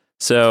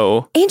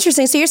 So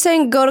interesting. So you're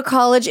saying go to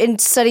college and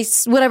study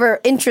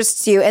whatever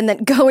interests you and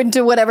then go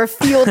into whatever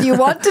field you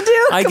want to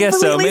do? I guess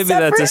so. Maybe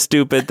separate? That's a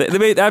stupid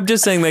thing. I'm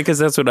just saying that because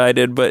that's what I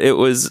did, but it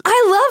was...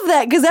 I love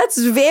that because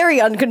that's very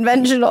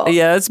unconventional.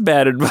 Yeah, that's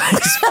bad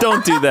advice.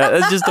 Don't do that.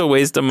 That's just a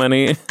waste of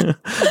money.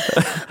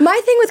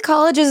 My thing with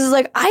college is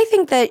I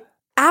think that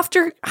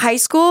after high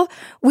school,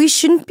 we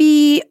shouldn't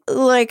be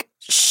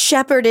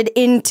shepherded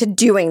into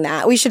doing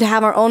that. We should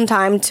have our own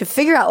time to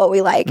figure out what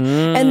we like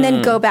and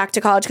then go back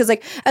to college. Because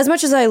as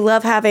much as I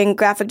love having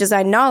graphic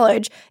design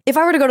knowledge, if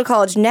I were to go to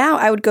college now,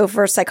 I would go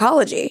for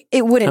psychology.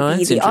 It wouldn't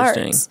be the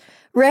arts.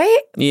 Right?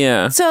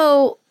 Yeah.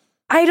 So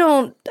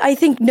I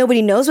think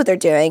nobody knows what they're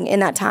doing in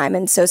that time.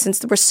 And so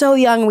since we're so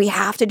young, we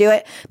have to do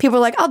it. People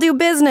are like, I'll do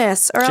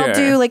business or I'll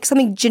do like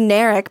something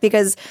generic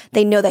because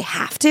they know they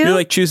have to. You're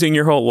like choosing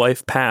your whole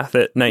life path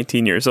at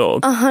 19 years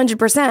old.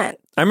 100%.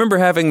 I remember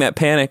having that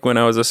panic when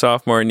I was a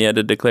sophomore and you had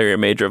to declare your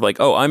major of like,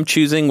 oh, I'm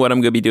choosing what I'm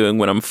going to be doing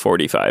when I'm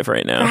 45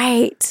 right now.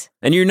 Right.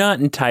 And you're not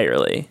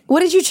entirely.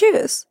 What did you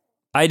choose?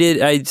 I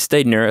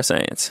studied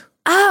neuroscience.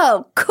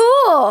 Oh,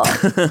 cool.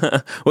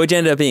 Which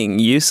ended up being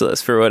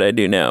useless for what I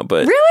do now.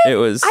 But really? It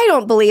was. I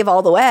don't believe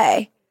all the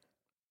way.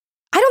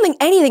 I don't think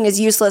anything is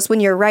useless when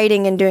you're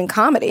writing and doing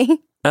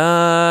comedy.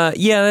 Yeah,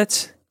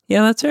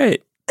 that's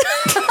right.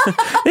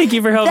 Thank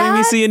you for helping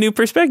me see a new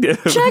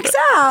perspective. Checks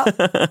out.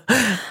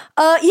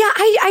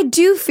 I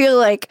do feel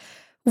like,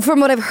 from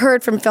what I've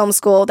heard from film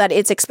school, that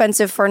it's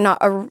expensive for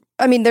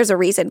there's a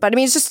reason, but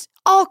it's just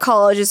all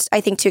college is, I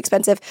think, too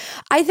expensive.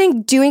 I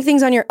think doing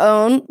things on your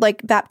own,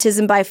 like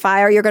baptism by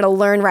fire, you're going to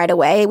learn right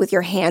away with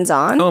your hands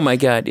on. Oh my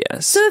God,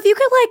 yes. So if you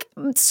could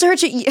like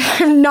search it,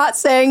 I'm not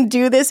saying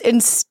do this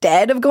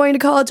instead of going to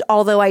college,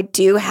 although I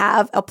do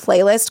have a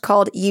playlist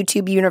called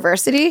YouTube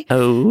University.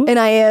 Oh. And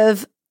I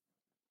have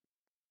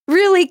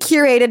really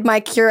curated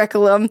my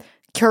curriculums.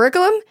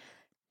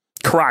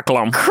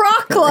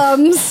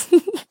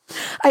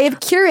 I have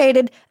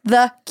curated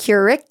the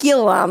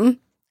curriculum.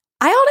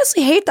 I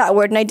honestly hate that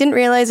word, and I didn't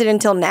realize it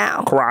until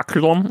now.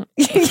 Curriculum?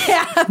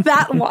 Yeah,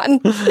 that one.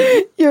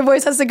 Your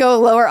voice has to go a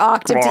lower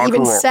octave to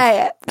even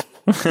say it.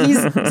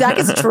 Zack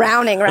is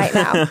drowning right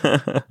now.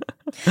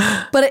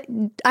 But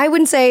I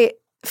wouldn't say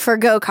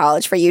forgo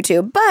college for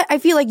YouTube, but I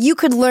feel like you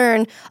could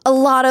learn a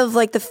lot of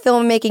like the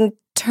filmmaking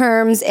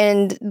terms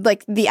and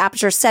like the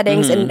aperture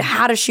settings and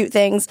how to shoot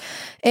things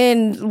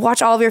and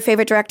watch all of your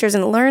favorite directors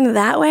and learn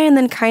that way and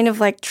then kind of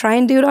like try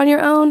and do it on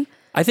your own.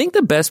 I think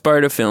the best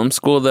part of film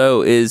school,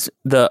 though, is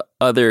the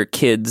other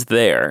kids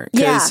there.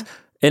 Yeah.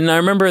 And I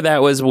remember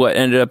that was what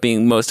ended up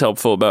being most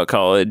helpful about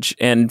college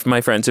and my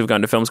friends who've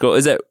gone to film school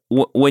is that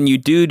when you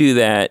do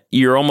that,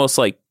 you're almost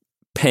like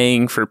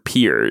paying for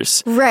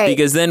peers. Right.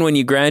 Because then when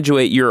you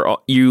graduate,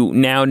 you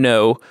now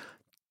know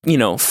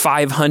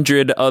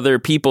 500 other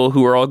people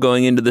who are all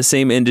going into the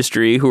same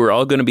industry, who are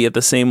all going to be at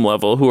the same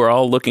level, who are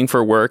all looking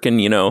for work,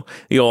 and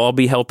you'll all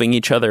be helping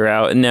each other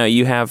out. And now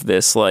you have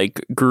this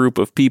like group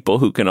of people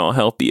who can all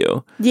help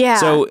you. Yeah.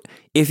 So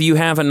if you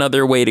have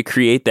another way to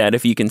create that,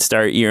 if you can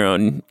start your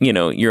own,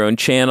 your own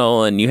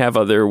channel and you have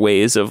other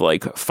ways of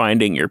like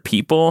finding your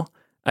people,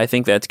 I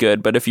think that's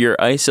good. But if you're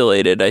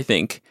isolated, I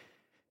think,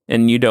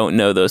 and you don't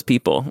know those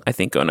people, I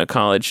think going to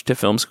college to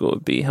film school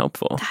would be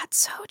helpful. That's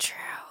so true.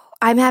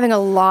 I'm having a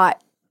lot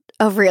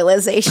of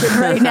realization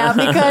right now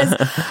because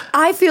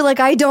I feel like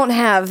I don't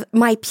have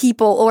my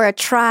people or a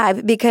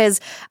tribe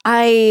because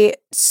I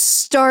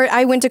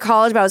went to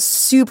college, but I was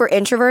super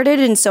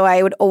introverted. And so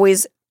I would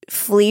always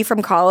flee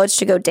from college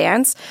to go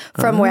dance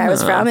from where I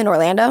was from in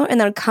Orlando and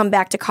then come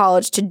back to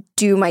college to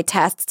do my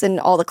tests and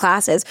all the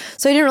classes.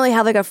 So I didn't really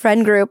have like a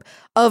friend group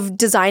of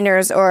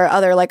designers or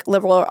other like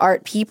liberal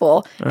art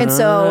people. And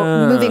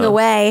so moving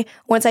away,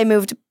 once I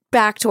moved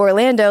back to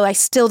Orlando, I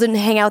still didn't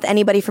hang out with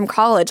anybody from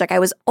college. Like I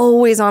was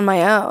always on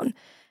my own.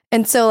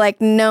 And so like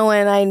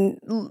I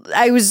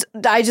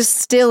just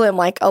still am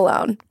like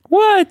alone.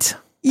 What?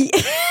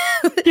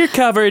 You're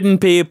covered in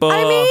people.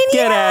 I mean,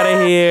 get out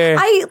of here.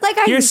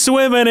 You're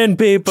swimming in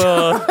people.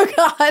 Oh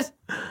God.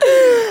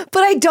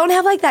 But I don't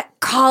have like that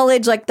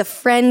college, like the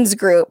friends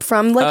group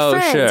from like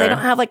friends. Sure. I don't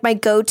have like my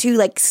go-to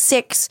like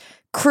 6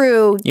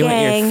 crew You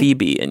gang. want your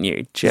Phoebe and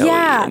your Joey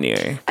and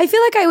your... I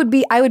feel like I would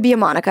be a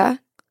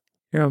Monica.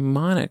 You're a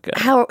Monica.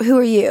 Who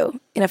are you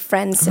in a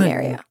friend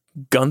scenario?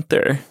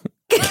 Gunther.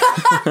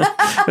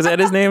 Was that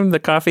his name? The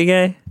coffee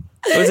guy?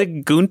 Was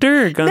it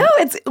Gunter or Gunther?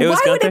 No,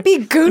 why would it be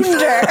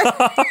Gunter?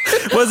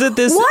 Was it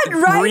this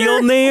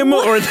real name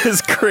or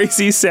this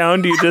crazy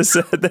sound you just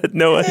said that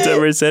no one's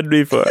ever said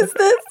before? Is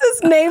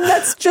this name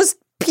that's just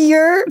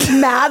pure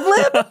Mad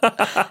Lib?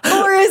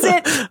 Or is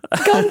it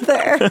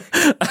Gunther?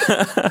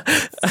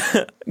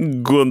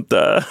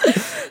 Gunther.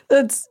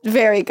 That's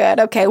very good.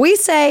 Okay, we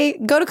say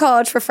go to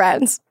college for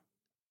friends.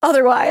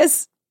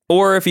 Otherwise.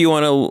 Or if you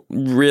want to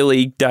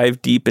really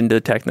dive deep into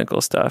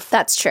technical stuff.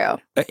 That's true.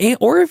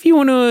 Or if you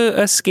want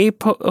to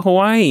escape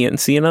Hawaii and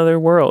see another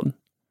world.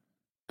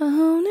 Oh,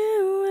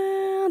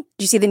 no.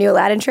 Did you see the new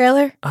Aladdin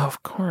trailer? Oh,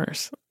 of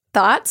course.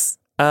 Thoughts?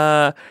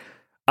 I'm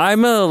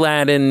a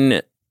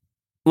Aladdin.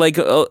 Like,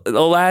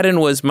 Aladdin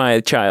was my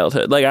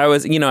childhood. Like, I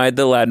was, I had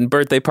the Aladdin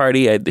birthday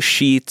party. I had the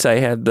sheets. I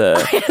had the...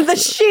 the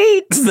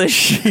sheets. The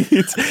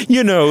sheets.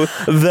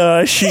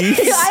 The sheets.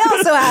 I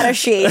also had a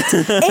sheet.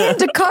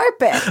 And a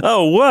carpet.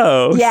 Oh,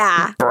 whoa.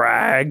 Yeah.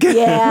 Brag.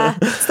 Yeah.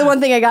 It's the one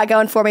thing I got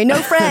going for me. No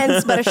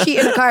friends, but a sheet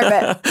and a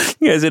carpet.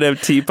 You guys would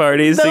have tea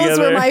parties together. Those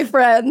were my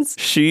friends.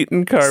 Sheet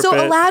and carpet. So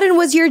Aladdin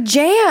was your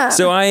jam.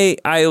 So I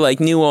like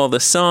knew all the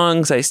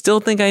songs. I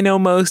still think I know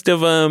most of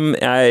them.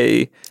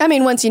 I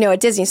mean, once you know a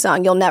Disney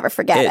song, you'll never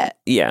forget it.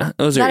 Yeah,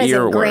 those are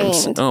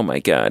earworms. Ingrained. Oh my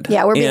God.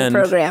 Yeah, we're being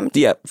programmed.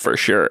 Yeah, for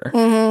sure.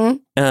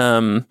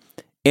 Mm-hmm.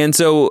 And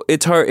so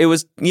it's hard. It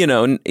was,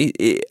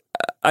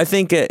 I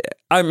think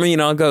I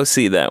mean, I'll go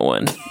see that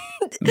one.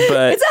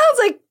 But It sounds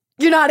like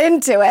you're not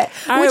into it,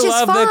 I which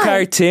love is fine. the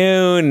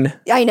cartoon.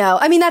 I know.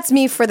 I mean, that's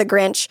me for the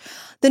Grinch.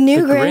 The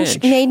new The Grinch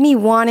Grinch. made me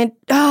wanted.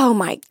 Oh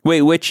my!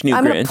 Wait, which new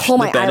I'm Grinch? gonna pull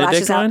my the Benedict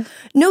eyelashes one? out.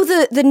 No,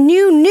 the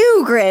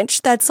new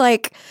Grinch. That's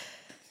like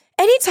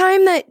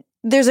anytime that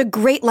there's a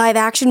great live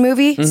action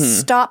movie,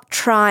 stop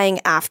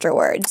trying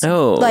afterwards.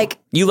 Oh, like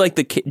you like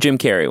the Jim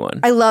Carrey one?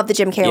 I love the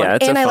Jim Carrey Yeah, one,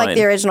 it's and a I like fine-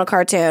 the original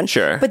cartoon.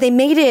 Sure. But they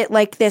made it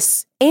like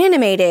this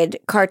animated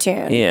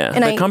cartoon. Yeah,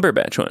 and the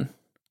Cumberbatch one.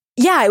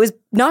 Yeah, it was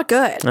not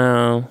good.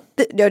 Oh,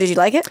 No, did you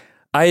like it?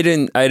 I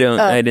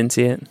didn't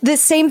see it. The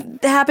same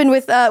happened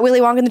with Willy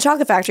Wonka and the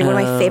Chocolate Factory, one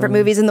of my favorite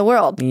movies in the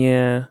world.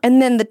 Yeah.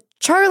 And then the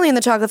Charlie and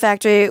the Chocolate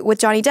Factory with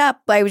Johnny Depp,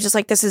 I was just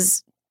like, this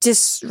is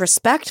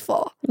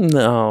disrespectful.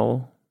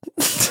 No.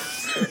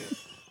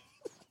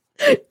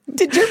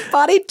 Did your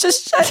body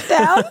just shut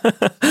down?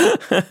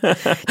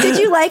 Did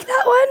you like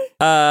that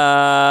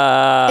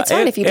one? It's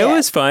fine if you did. It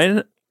was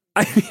fun.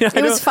 I mean,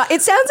 It was fun.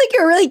 It sounds like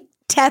you're really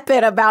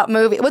tepid about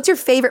movie. What's your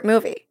favorite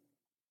movie?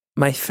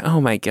 Oh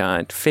my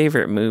God,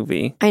 favorite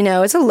movie. I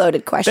know, it's a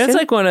loaded question. That's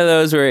like one of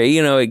those where,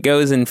 it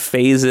goes in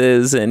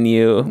phases and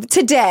you...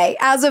 Today,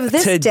 as of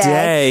this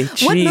day,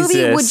 what movie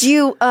Jesus. would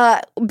you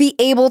be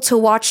able to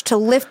watch to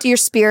lift your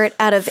spirit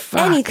out of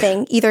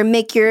anything? Either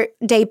make your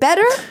day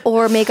better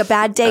or make a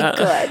bad day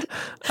good.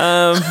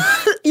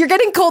 You're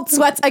getting cold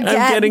sweats again.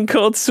 I'm getting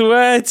cold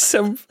sweats.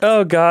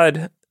 Oh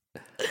God.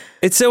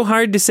 It's so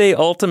hard to say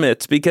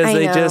ultimates because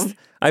I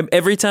know.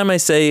 every time I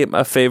say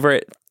a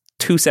favorite,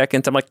 2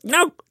 seconds, I'm like,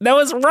 no, that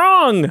was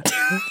wrong.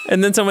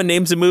 And then someone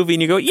names a movie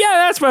and you go, yeah,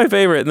 that's my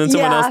favorite. And then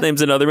someone else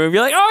names another movie.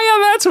 You're like, oh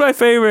yeah, that's my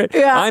favorite.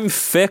 Yeah. I'm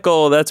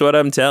fickle. That's what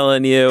I'm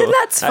telling you. And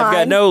that's I've got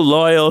fine. no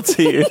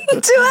loyalty.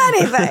 to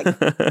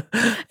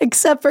anything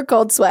except for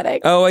cold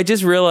sweating. Oh, I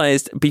just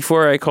realized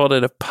before I called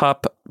it a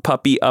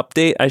puppy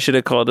update, I should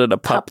have called it a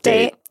pup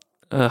date.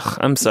 Ugh,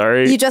 I'm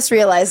sorry. You just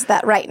realized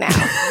that right now.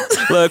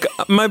 Look,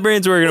 my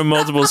brain's working on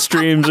multiple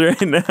streams right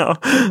now.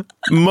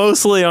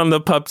 Mostly on the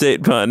pup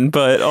date pun,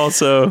 but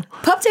also...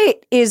 Pup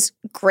date is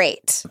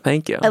great.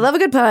 Thank you. I love a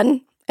good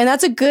pun. And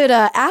that's a good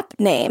app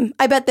name.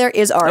 I bet there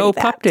is already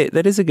that. pup date.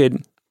 That is a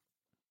good...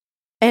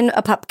 And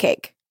a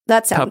pupcake.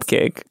 That sounds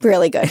Cupcake.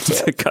 really good It's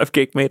too. a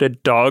cupcake made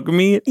of dog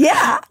meat?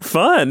 Yeah.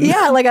 Fun.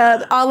 Yeah, like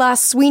a la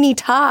Sweeney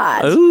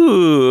Todd.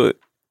 Ooh.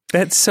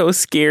 That's so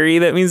scary.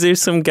 That means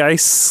there's some guy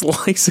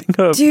slicing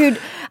up. Dude,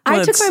 I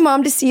took Let's- my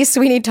mom to see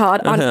Sweeney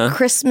Todd on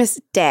Christmas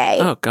Day.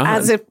 Oh, God.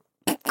 As a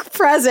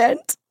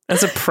present.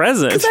 As a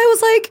present. Because I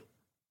was like,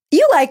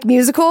 you like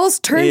musicals?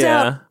 Turns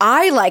Yeah. out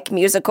I like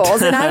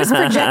musicals. And I was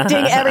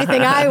projecting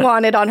everything I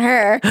wanted on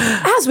her,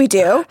 as we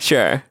do.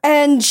 Sure.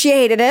 And she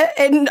hated it.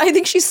 And I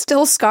think she's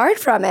still scarred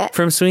from it.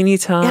 From Sweeney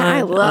Todd. Yeah,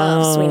 I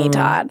love Sweeney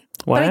Todd.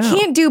 But I wow.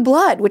 can't do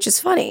blood, which is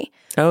funny.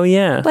 Oh,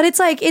 yeah. But it's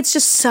like, it's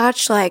just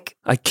such like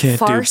I can't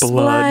farce do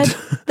blood.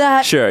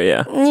 that, Sure,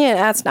 yeah. yeah,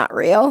 that's not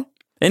real.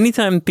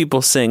 Anytime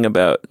people sing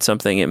about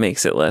something, it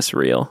makes it less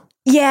real.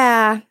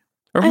 Yeah.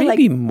 Or I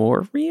maybe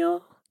more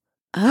real?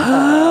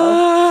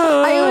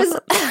 Oh.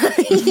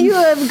 You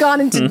have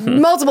gone into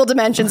multiple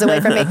dimensions away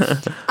from me.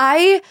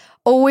 I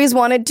always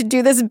wanted to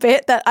do this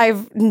bit that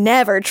I've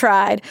never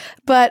tried,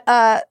 but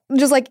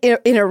just like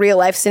in a real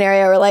life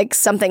scenario where like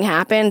something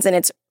happens and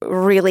it's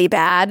really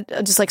bad,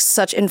 just like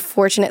such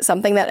unfortunate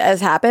something that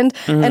has happened,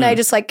 and I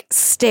just like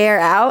stare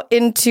out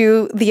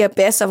into the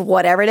abyss of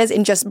whatever it is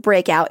and just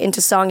break out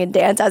into song and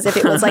dance as if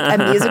it was like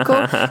a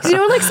musical. 'Cause you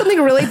know when like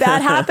something really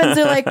bad happens,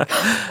 they're like,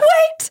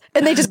 wait,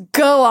 and they just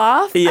go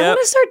off. I want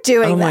to start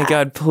doing that. Oh my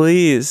God,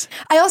 please.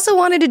 I also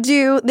wanted to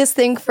do this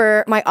thing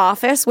for my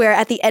office where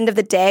at the end of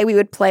the day we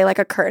would play like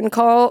a curtain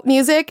call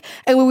music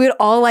and we would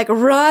all like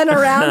run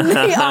around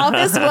the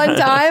office one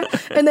time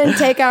and then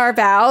take our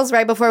bows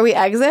right before we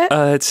exit.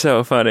 That's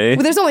so funny.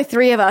 Well, there's only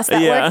 3 of us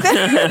that work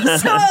there.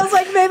 So I was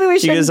like, maybe we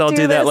should You guys all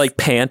do that this. like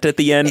pant at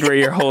the end where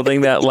you're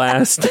holding that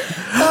last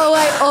Oh,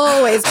 I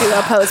always do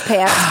a pose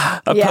pant.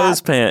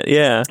 pose pant.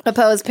 Yeah. A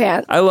pose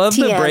pant. I love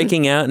the TM.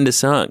 breaking out into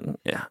song.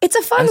 Yeah. It's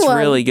a fun That's one.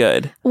 really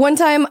good. One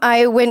time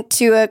I went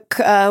to what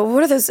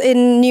are those?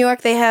 In New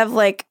York, they have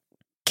like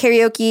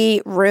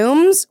karaoke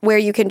rooms where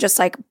you can just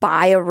like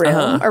buy a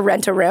room or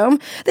rent a room.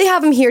 They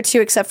have them here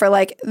too, except for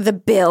like the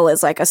bill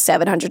is like a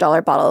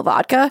 $700 bottle of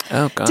vodka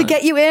to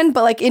get you in.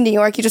 But like in New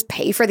York, you just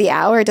pay for the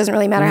hour. It doesn't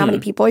really matter how many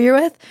people you're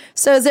with.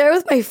 So I was there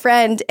with my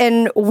friend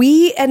and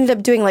we ended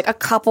up doing like a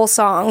couple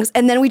songs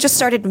and then we just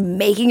started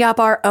making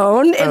up our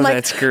own and like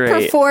that's great.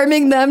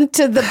 performing them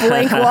to the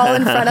blank wall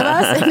in front of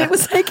us. And it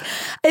was like,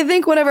 I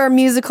think one of our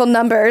musical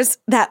numbers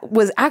that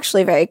was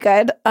actually very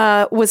good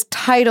was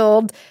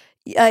titled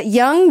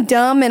Young,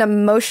 Dumb, and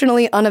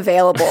Emotionally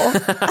Unavailable.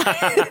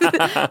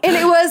 And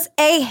it was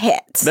a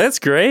hit. That's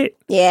great.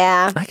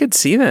 Yeah, I could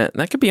see that.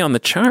 That could be on the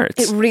charts.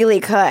 it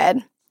really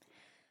could.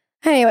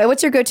 Anyway,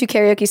 what's your go-to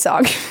karaoke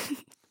song?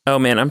 Oh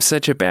man, I'm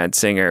such a bad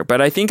singer,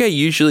 but I think I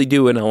usually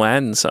do an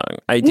Aladdin song.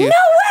 I do No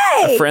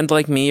way! A Friend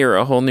Like Me or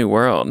A Whole New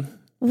World.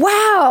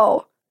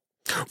 Wow.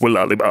 Well,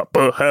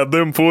 Alibaba had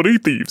them 40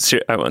 thieves.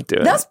 Shit, I won't do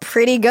it. That's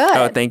pretty good.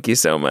 Oh, thank you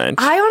so much.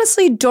 I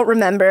honestly don't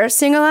remember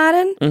seeing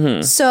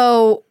Aladdin.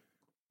 So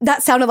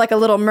that sounded like a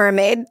Little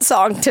Mermaid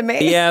song to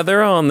me. Yeah,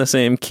 they're all in the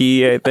same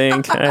key, I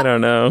think. I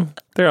don't know.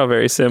 They're all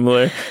very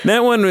similar.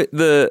 That one,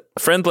 the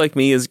Friend Like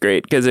Me, is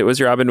great because it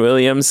was Robin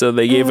Williams, so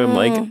they gave him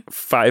like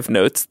 5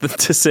 notes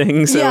to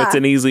sing, so it's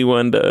an easy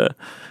one to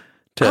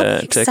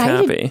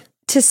copy.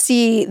 To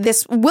see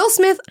this. Will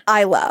Smith,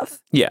 I love.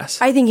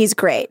 Yes. I think he's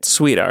great.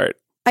 Sweetheart.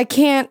 I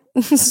can't,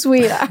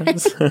 sweetheart.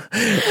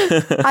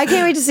 I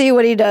can't wait to see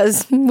what he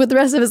does with the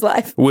rest of his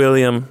life.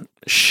 William,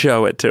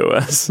 show it to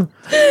us.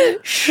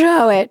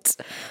 Show it.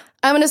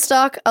 I'm going to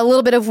stalk a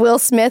little bit of Will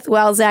Smith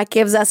while Zach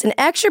gives us an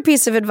extra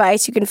piece of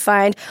advice you can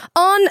find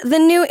on the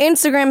new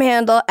Instagram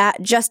handle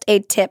at Just a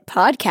Tip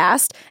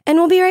Podcast, and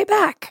we'll be right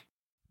back.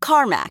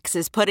 CarMax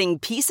is putting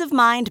peace of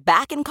mind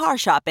back in car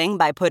shopping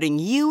by putting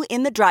you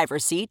in the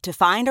driver's seat to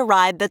find a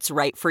ride that's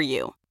right for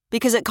you.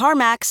 Because at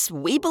CarMax,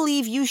 we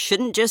believe you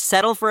shouldn't just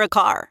settle for a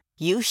car.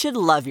 You should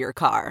love your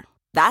car.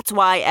 That's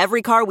why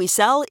every car we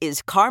sell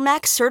is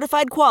CarMax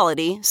certified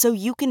quality, so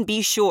you can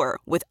be sure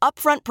with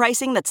upfront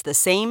pricing that's the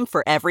same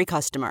for every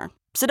customer.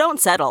 So don't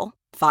settle.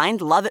 Find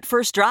love at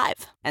first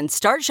drive and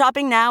start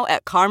shopping now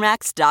at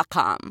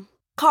CarMax.com.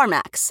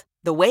 CarMax,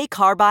 the way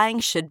car buying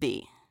should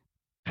be.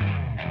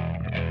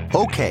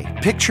 Okay,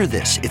 picture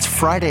this. It's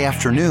Friday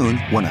afternoon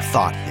when a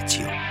thought hits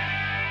you.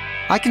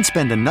 I can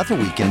spend another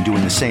weekend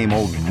doing the same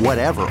old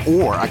whatever,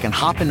 or I can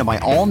hop into my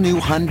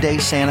all-new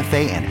Hyundai Santa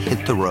Fe and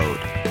hit the road.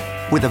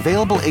 With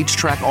available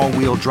H-Track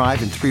all-wheel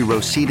drive and 3-row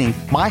seating,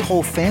 my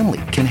whole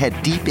family can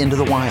head deep into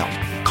the wild.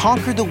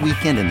 Conquer the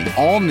weekend in the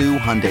all-new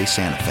Hyundai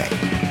Santa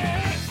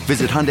Fe.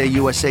 Visit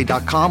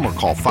HyundaiUSA.com or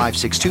call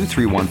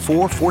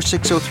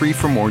 562-314-4603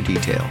 for more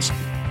details.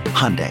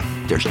 Hyundai,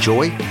 there's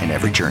joy in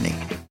every journey.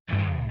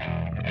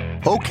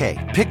 Okay,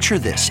 picture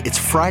this. It's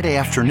Friday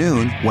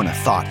afternoon when a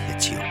thought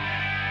hits you.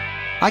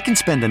 I can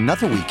spend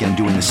another weekend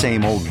doing the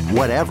same old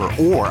whatever,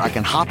 or I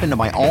can hop into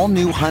my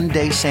all-new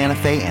Hyundai Santa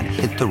Fe and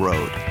hit the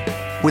road.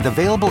 With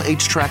available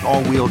H-Track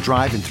all-wheel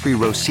drive and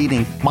 3-row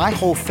seating, my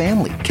whole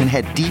family can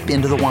head deep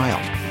into the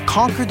wild.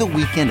 Conquer the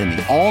weekend in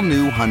the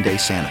all-new Hyundai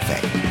Santa Fe.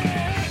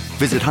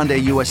 Visit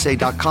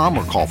HyundaiUSA.com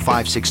or call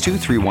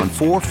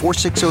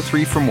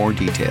 562-314-4603 for more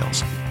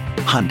details.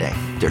 Hyundai,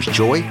 there's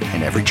joy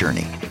in every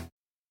journey.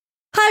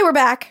 Hi, we're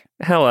back.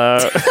 Hello.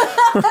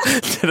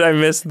 Did I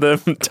miss the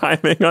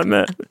timing on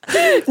that?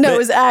 No, it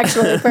was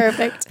actually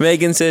perfect.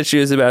 Megan said she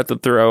was about to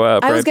throw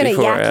up. I was going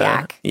to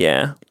yak.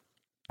 Yeah.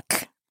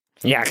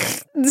 Yak.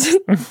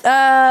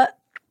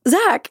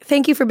 Zach,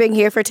 thank you for being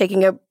here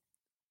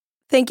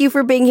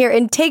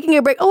and taking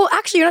a break. Oh,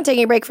 actually, you're not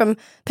taking a break from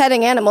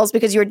petting animals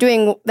because you're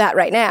doing that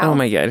right now. Oh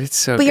my God, it's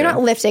so But good. you're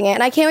not lifting it.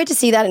 And I can't wait to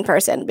see that in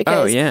person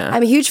because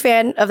I'm a huge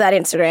fan of that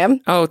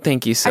Instagram. Oh,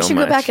 thank you so much. I should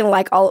go back and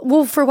like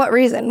for what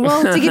reason?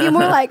 Well, to give you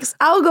more likes.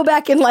 I'll go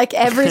back and like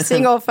every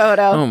single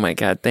photo. Oh my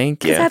God,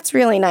 thank you. That's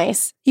really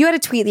nice. You had a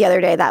tweet the other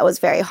day that was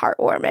very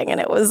heartwarming and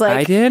it was like...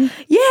 I did?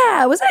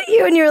 Yeah, was that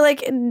you? And you're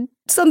like...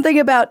 Something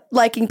about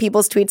liking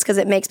people's tweets because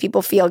it makes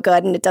people feel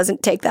good and it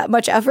doesn't take that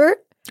much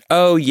effort.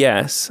 Oh,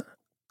 yes.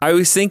 I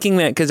was thinking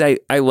that because I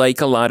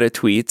like a lot of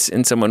tweets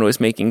and someone was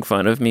making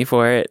fun of me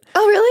for it.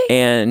 Oh, really?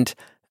 And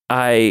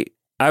I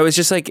was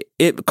just like,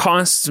 it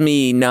costs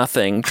me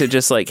nothing to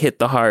just like hit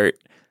the heart.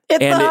 Hit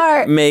that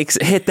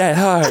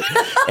heart.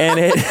 And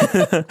it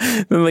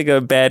like a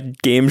bad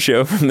game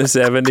show from the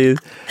 70s.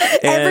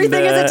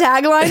 Everything is a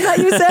tagline that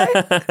you say.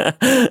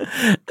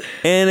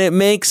 And it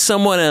makes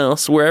someone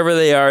else, wherever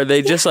they are,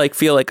 they just like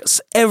feel like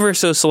ever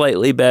so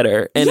slightly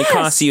better. And it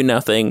costs you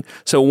nothing.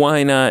 So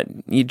why not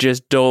you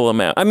just dole them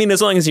out? I mean,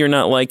 as long as you're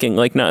not liking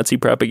like Nazi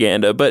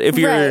propaganda. But if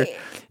you're,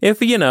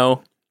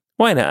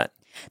 why not?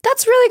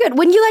 That's really good.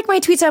 When you like my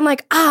tweets, I'm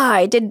like,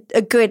 I did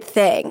a good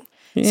thing.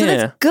 Yeah. So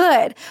that's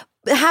good.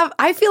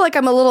 I feel like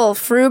I'm a little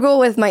frugal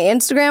with my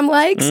Instagram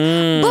likes,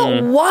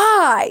 but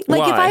why?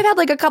 Like if I've had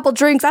like a couple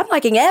drinks, I'm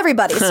liking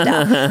everybody's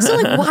stuff. So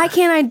like, why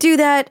can't I do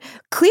that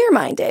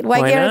clear-minded?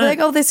 Why can't I be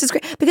like, oh, this is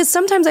great? Because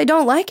sometimes I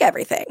don't like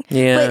everything.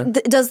 Yeah.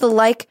 But does the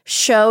like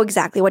show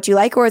exactly what you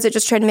like, or is it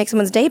just trying to make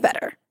someone's day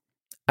better?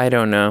 I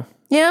don't know.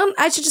 You know,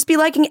 I should just be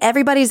liking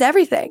everybody's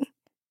everything.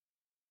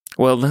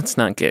 Well, let's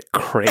not get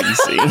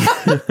crazy.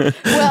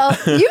 Well,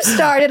 you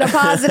started a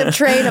positive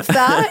train of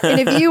thought, and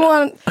if you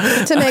want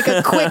to make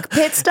a quick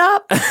pit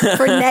stop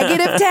for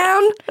Negative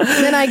Town,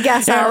 then I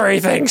guess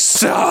everything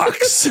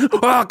sucks.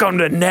 Welcome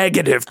to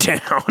Negative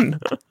Town.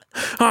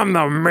 I'm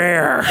the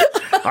mayor,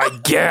 I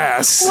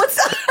guess.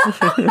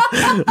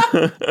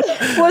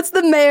 What's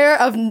the mayor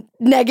of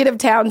Negative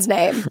Town's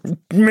name?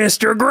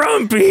 Mr.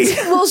 Grumpy.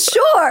 Well,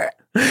 sure.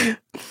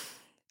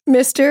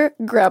 Mr.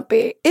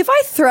 Grumpy. If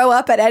I throw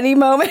up at any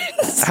moment...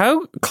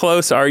 How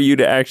close are you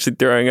to actually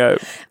throwing up?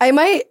 I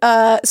might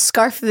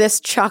scarf this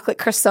chocolate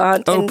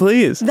croissant. Oh,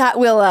 please. That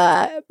will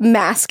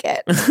mask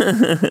it.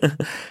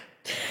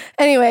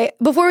 Anyway,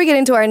 before we get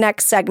into our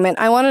next segment,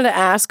 I wanted to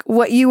ask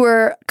what you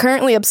were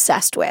currently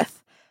obsessed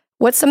with.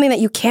 What's something that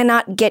you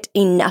cannot get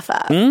enough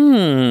of?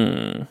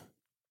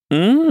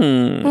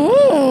 Do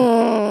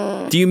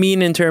you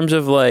mean in terms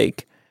of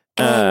like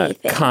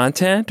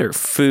content or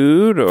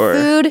food or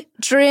food,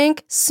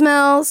 drink,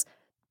 smells,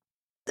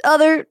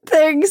 other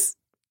things,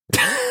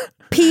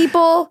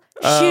 people,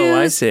 shoes,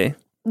 I see.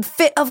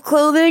 fit of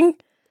clothing,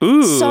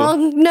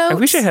 song notes. I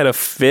wish I had a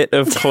fit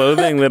of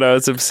clothing that I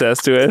was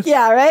obsessed with.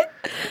 Yeah, right?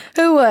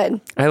 Who would?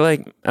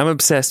 I'm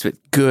obsessed with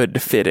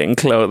good fitting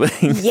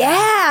clothing.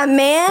 Yeah,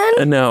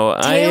 man. No,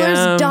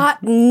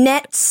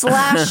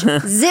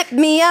 Tailors.net/zip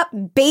me up,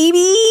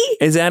 baby.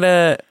 Is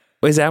that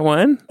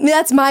one?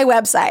 That's my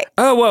website.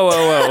 Oh,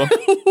 whoa.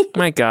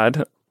 My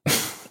God.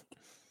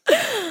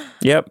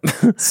 Yep.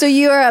 So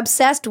you are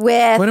obsessed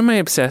with... What am I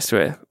obsessed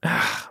with?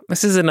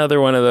 This is another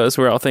one of those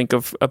where I'll think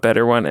of a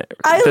better one.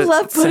 I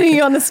love putting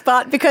you on the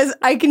spot because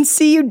I can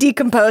see you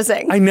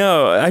decomposing. I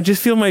know. I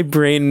just feel my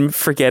brain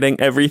forgetting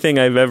everything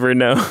I've ever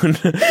known.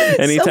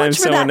 Anytime so much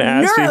someone for that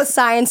asks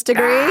neuroscience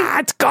degree.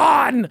 It's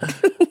gone.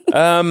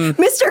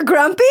 Mr.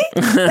 Grumpy,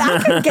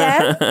 back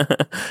again.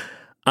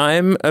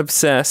 I'm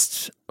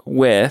obsessed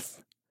with...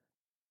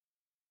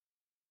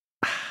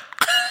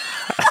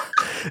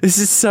 This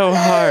is so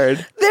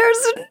hard. There's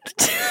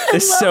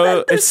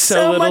so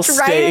little much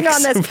writing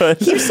on stakes, this. but-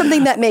 Here's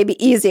something that may be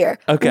easier.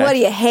 Okay. What do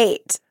you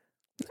hate?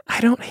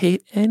 I don't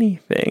hate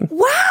anything.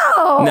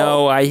 Wow.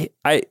 No, I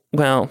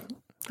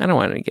don't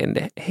want to get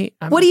into hate.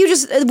 What do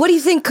you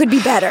think could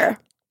be better?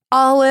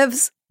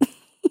 Olives.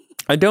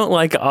 I don't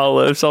like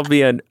olives.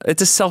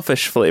 It's a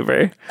selfish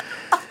flavor.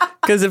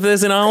 Because if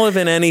there's an olive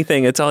in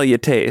anything, it's all you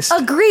taste.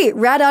 Agree.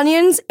 Red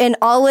onions and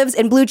olives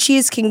and blue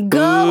cheese can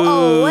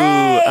go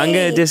away. I'm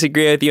going to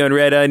disagree with you on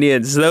red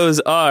onions. Those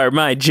are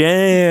my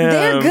jam.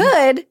 They're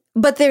good,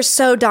 but they're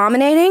so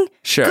dominating.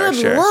 Sure.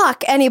 Good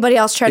luck anybody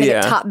else trying to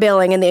get top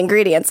billing in the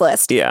ingredients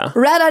list. Yeah.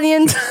 Red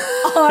onions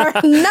are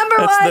number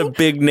That's one. the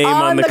big name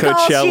on the call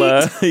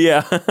Coachella. sheet.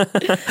 Yeah.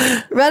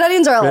 Red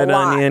onions are a Red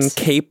lot. onion,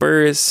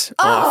 capers,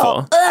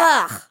 awful.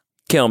 Ugh.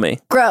 Kill me.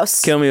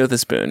 Gross. Kill me with a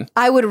spoon.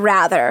 I would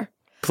rather.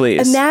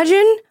 Please.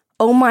 Imagine,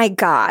 oh my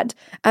God,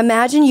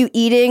 imagine you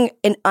eating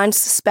an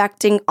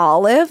unsuspecting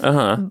olive,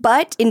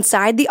 but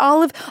inside the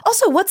olive.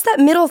 Also, what's that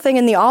middle thing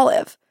in the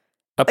olive?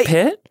 A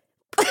pit?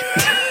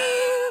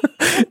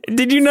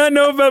 Did you not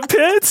know about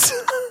pits?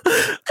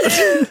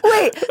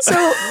 Wait, so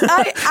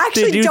I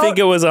actually Did you think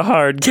it was a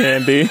hard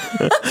candy?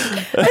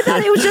 I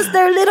thought it was just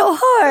their little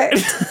heart.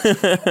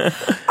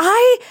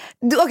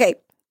 Okay,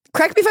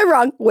 correct me if I'm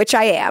wrong, which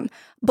I am.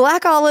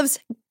 Black olives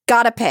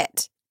got a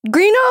pit.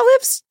 Green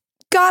olives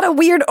got a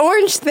weird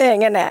orange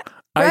thing in it.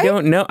 Right? I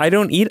don't know. I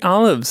don't eat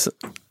olives.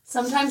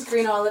 Sometimes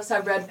green olives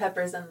have red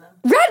peppers in them.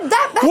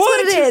 That's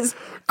what it is.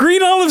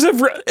 Green olives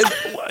have...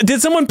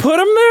 Did someone put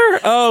them there?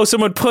 Oh,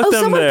 someone put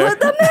them there. Someone put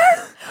them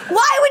there?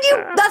 Why would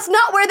you? That's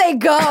not where they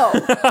go.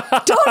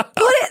 Don't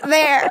put it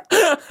there.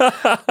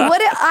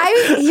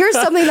 Here's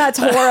something that's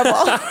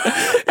horrible.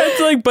 It's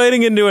like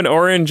biting into an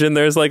orange and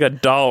there's like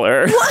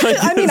 $1.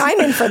 What? I mean, I'm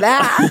in for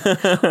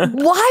that.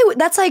 Why?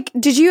 That's like,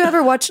 did you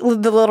ever watch The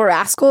Little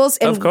Rascals?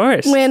 And of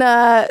course. When,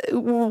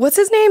 what's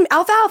his name?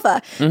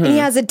 Alfalfa. And he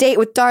has a date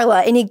with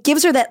Darla and he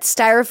gives her that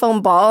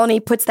styrofoam ball and he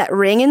puts that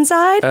ring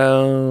inside.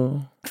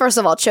 Oh. First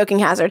of all, choking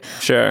hazard.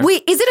 Sure.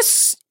 Wait, is it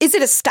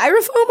a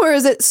styrofoam or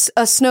is it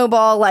a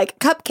snowball like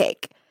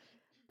cupcake?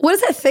 What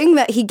is that thing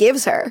that he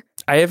gives her?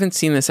 I haven't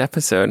seen this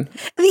episode.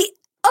 An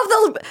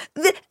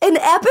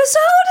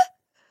episode?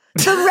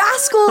 Little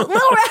Rascals.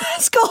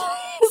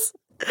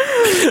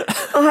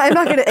 Oh, I'm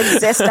not going to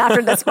exist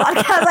after this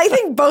podcast. I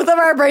think both of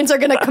our brains are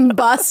going to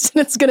combust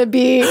and it's going to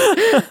be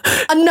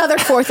another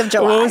 4th of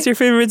July. What was your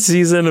favorite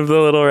season of The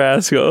Little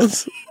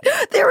Rascals?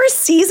 There were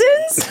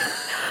seasons?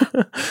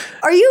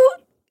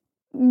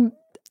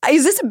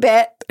 Is this a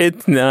bit?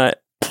 It's not.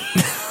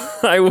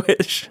 I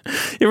wish.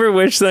 You ever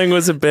wish something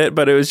was a bit,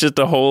 but it was just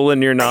a hole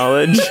in your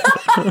knowledge?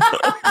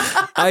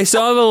 I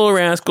saw The Little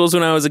Rascals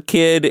when I was a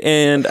kid,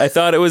 and I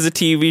thought it was a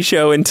TV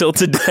show until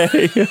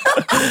today.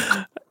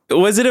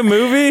 Was it a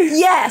movie?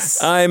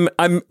 Yes. I'm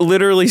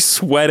literally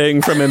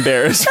sweating from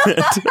embarrassment.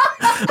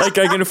 Like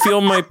I can feel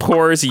my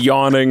pores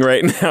yawning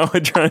right now,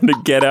 trying to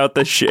get out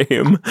the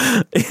shame.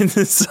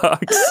 It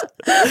sucks.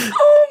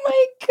 Oh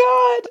my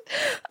God.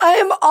 I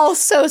am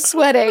also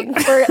sweating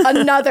for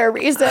another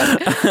reason.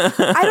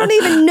 I don't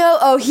even know.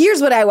 Oh,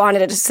 here's what I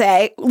wanted to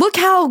say. Look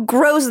how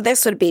gross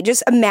this would be.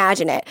 Just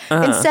imagine it.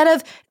 Instead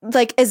of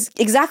like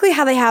exactly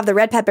how they have the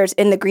red peppers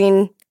in the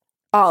green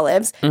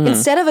olives,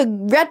 instead of a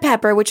red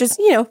pepper, which is,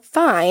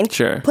 fine,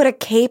 sure, put a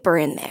caper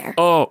in there.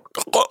 Oh.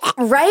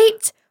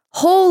 Right?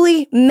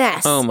 Holy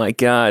mess. Oh my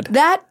God.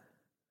 That,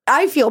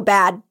 I feel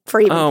bad for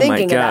even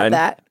thinking about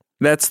that.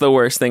 That's the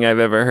worst thing I've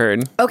ever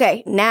heard.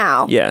 Okay,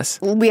 now. Yes.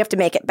 We have to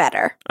make it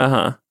better.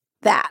 Uh-huh.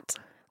 That.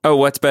 Oh,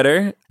 what's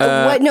better?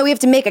 No, we have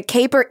to make a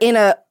caper in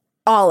a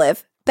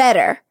olive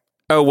better.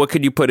 Oh, what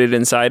could you put it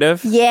inside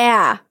of?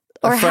 Yeah.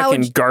 Or a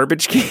fucking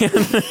garbage can?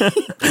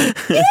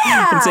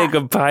 Yeah. And take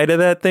a bite of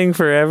that thing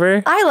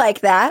forever? I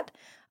like that.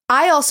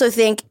 I also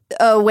think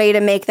a way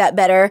to make that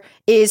better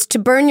is to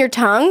burn your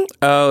tongue.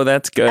 Oh,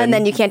 that's good. And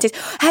then you can't taste.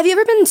 Have you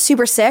ever been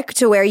super sick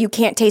to where you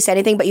can't taste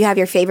anything, but you have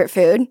your favorite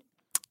food?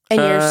 And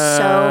you're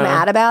so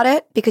mad about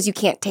it because you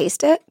can't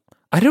taste it?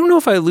 I don't know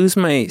if I lose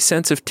my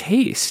sense of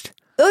taste.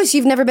 Oh, so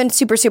you've never been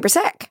super, super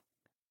sick?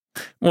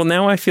 Well,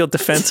 now I feel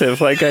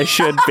defensive like I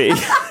should be.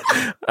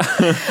 Okay,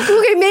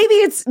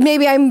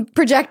 maybe I'm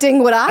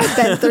projecting what I've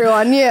been through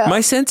on you.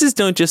 My senses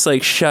don't just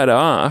like shut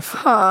off.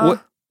 Huh.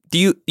 What,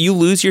 do you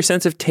lose your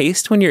sense of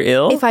taste when you're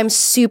ill? If I'm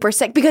super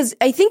sick, because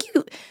I think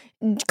you,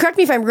 correct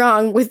me if I'm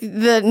wrong with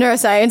the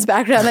neuroscience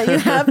background that you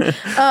have,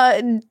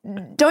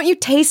 don't you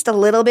taste a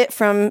little bit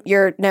from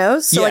your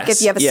nose? So like if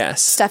you have a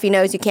stuffy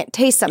nose, you can't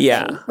taste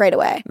something right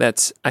away.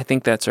 I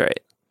think that's right.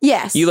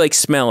 Yes. You like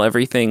smell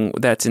everything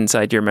that's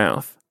inside your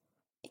mouth.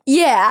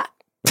 Yeah.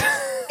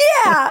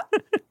 Yeah.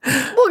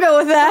 We'll go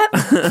with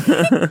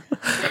that.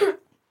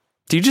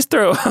 Do you just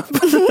throw up?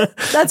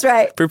 That's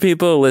right. For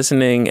people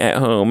listening at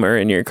home or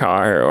in your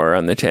car or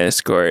on the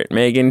tennis court,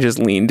 Megan just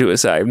leaned to a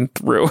side and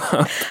threw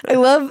up. I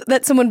love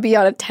that someone be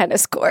on a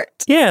tennis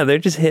court. Yeah, they're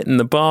just hitting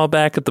the ball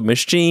back at the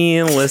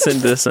machine,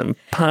 listen to some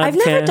podcasts. I've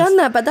never done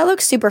that, but that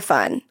looks super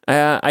fun.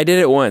 I did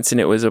it once and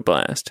it was a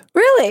blast.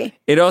 Really?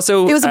 It was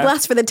a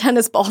blast for the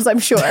tennis balls, I'm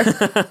sure.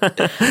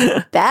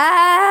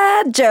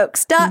 Bad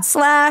jokes.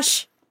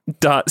 //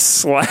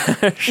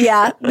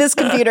 Yeah, this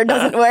computer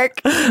doesn't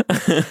work.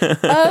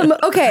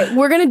 Okay,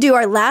 we're going to do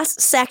our last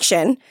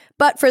section.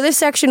 But for this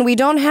section, we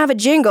don't have a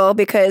jingle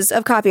because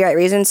of copyright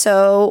reasons.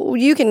 So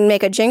you can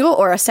make a jingle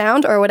or a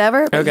sound or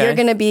whatever. But you're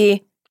going to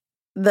be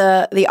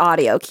the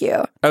audio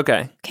cue.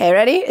 Okay. Okay,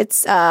 ready?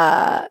 It's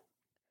now.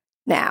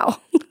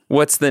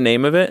 What's the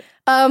name of it?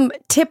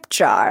 Tip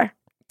jar.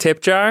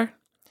 Tip jar?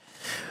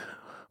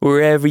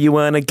 Wherever you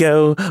want to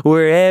go,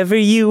 wherever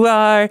you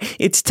are,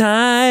 it's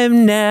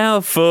time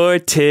now for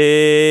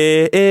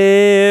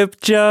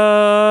Tip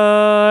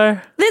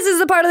Jar. This is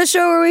the part of the show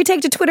where we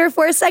take to Twitter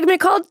for a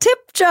segment called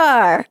Tip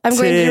Jar. I'm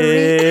going to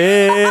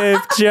read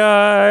Tip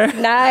Jar.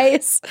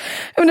 Nice.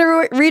 I'm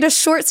going to read a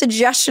short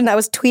suggestion that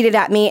was tweeted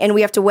at me, and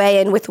we have to weigh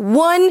in with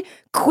one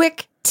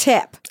quick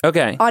tip.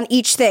 Okay. On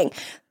each thing.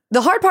 The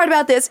hard part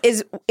about this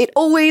is it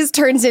always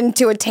turns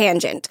into a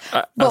tangent.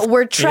 But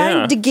we're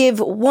trying to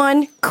give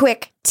one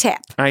quick tip.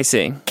 I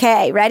see.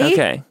 Okay, ready?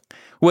 Okay.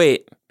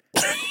 Wait.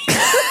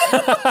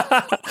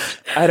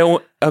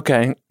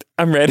 Okay,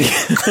 I'm ready.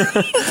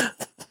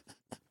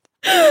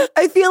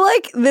 I feel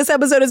like this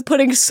episode is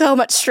putting so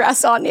much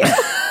stress on you.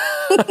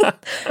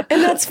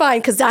 And that's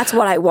fine, because that's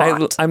what I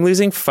want. I'm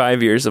losing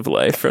 5 years of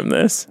life from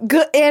this.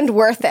 Good and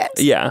worth it.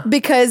 Yeah.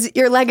 Because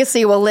your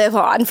legacy will live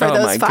on for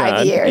those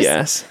 5 years.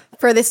 Yes.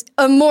 For this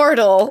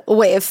immortal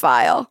wave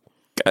file.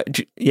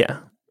 Yeah.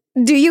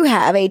 Do you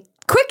have a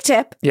quick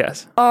tip?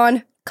 Yes.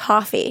 On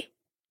coffee?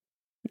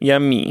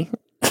 Yummy.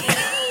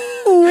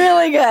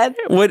 Really good.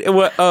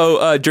 What?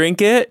 Oh,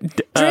 drink it?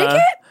 Drink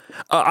it?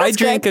 I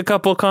drink a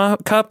couple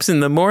cups in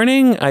the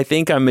morning. I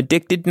think I'm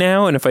addicted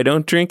now, and if I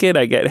don't drink it,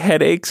 I get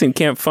headaches and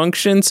can't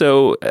function.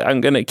 So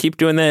I'm going to keep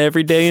doing that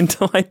every day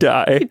until I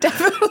die.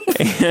 Definitely.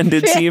 And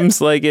it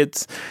seems like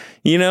it's,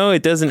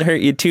 it doesn't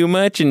hurt you too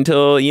much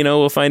until,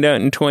 we'll find out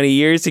in 20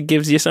 years it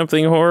gives you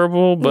something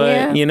horrible.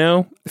 But,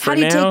 how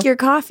do you take your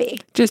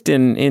coffee? Just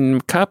in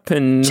cup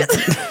and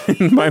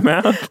in my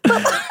mouth.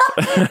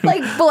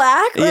 Like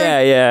black?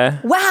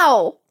 Yeah.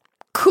 Wow.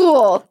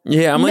 Cool.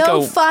 Yeah, I'm like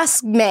no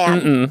fuss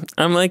man.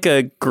 I'm like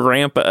a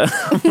grandpa.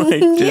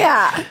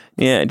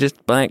 Yeah,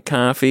 just black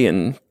coffee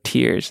and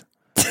tears.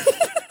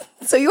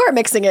 So you are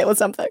mixing it with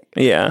something.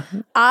 Yeah.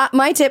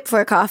 My tip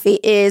for coffee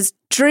is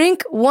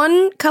drink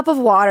 1 cup of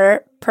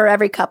water per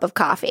every cup of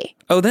coffee.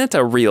 Oh, that's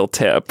a real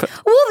tip.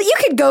 Well, you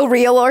could go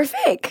real or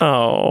fake.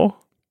 Oh.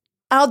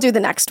 I'll do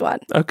the next one.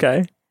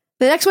 Okay.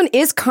 The next one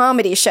is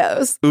comedy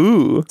shows.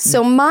 Ooh.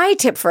 So my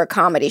tip for a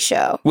comedy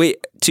show.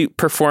 Wait, to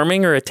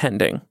performing or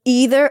attending?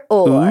 Either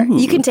or. Ooh.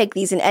 You can take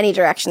these in any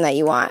direction that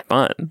you want.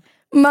 Fun.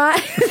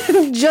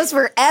 Just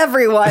for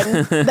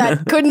everyone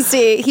that couldn't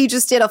see, he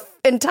just did an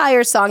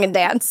entire song and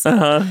dance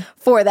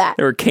for that.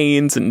 There were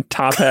canes and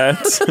top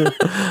hats.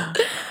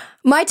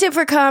 My tip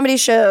for comedy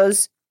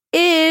shows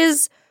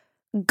is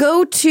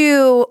go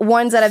to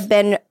ones that have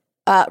been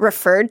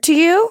referred to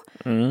you,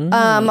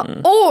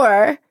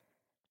 or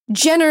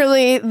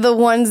generally the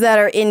ones that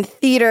are in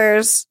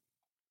theaters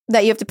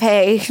that you have to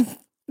pay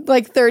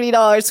like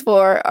 $30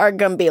 for are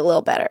going to be a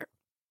little better.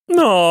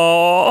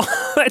 No,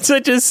 that's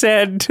such a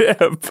sad tip.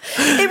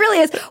 It really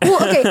is.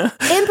 Well, okay,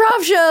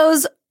 improv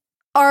shows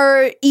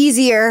are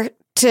easier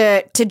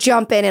to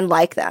jump in and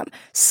like them.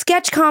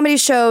 Sketch comedy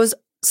shows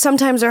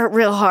sometimes are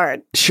real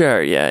hard.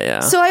 Sure, yeah.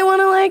 So I want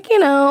to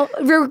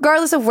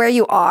regardless of where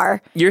you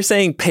are. You're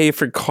saying pay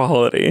for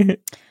quality.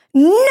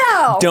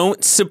 No!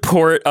 Don't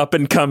support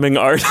up-and-coming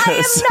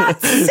artists. I am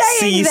not saying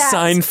See that.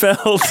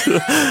 Seinfeld.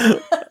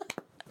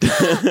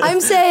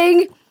 I'm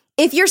saying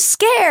if you're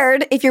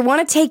scared, if you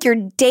want to take your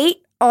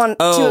date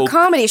to a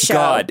comedy show.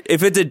 God,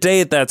 if it's a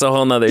date, that's a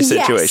whole nother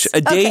situation.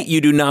 Yes. A date,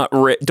 you do not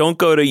don't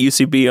go to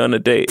UCB on a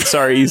date.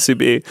 Sorry,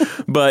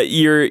 UCB, but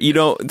you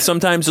don't.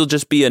 Sometimes it'll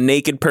just be a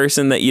naked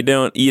person that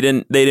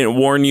they didn't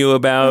warn you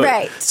about.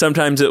 Right.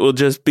 Sometimes it will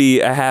just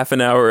be a half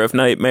an hour of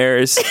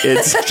nightmares.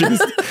 It's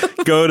just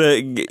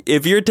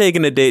if you're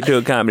taking a date to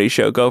a comedy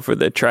show, go for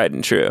the tried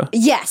and true.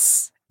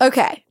 Yes.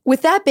 Okay.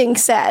 With that being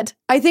said,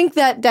 I think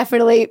that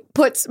definitely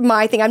puts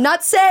my thing. I'm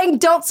not saying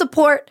don't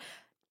support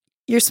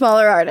your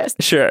smaller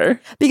artists. Sure.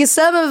 Because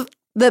some of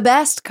the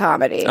best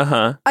comedy,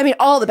 I mean,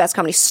 all the best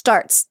comedy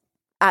starts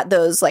at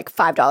those like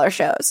 $5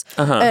 shows.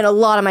 And a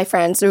lot of my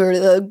friends who are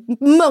the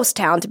most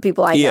talented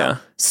people I know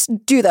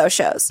do those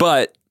shows.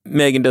 But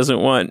Megan doesn't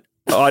want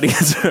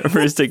audience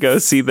members to go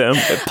see them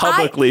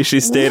publicly.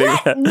 She's stating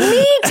that. Let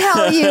me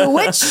tell you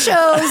which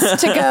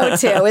shows to go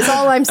to is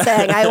all I'm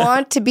saying. I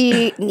want to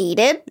be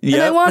needed and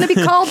I want to be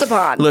called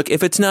upon. Look,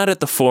 if it's not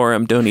at the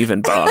Forum, don't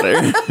even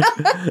bother.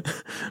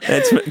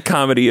 That's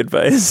comedy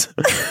advice.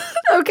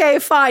 Okay,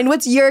 fine.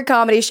 What's your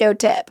comedy show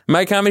tip?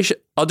 My comedy show,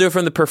 I'll do it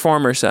from the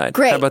performer side.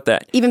 Great. How about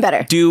that? Even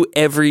better. Do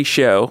every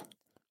show.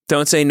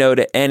 Don't say no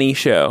to any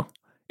show.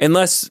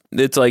 Unless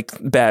it's like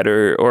bad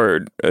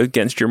or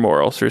against your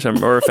morals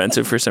or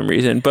offensive for some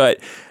reason. But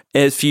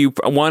if you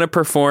want to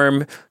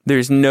perform,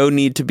 there's no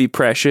need to be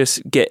precious.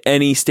 Get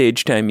any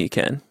stage time you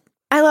can.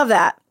 I love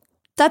that.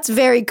 That's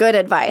very good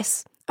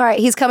advice. All right,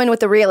 he's coming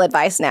with the real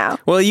advice now.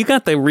 Well, you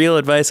got the real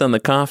advice on the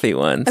coffee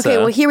one. Okay,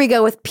 well, here we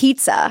go with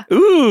pizza.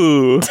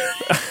 Ooh.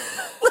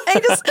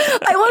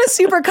 I want a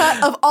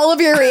supercut of all of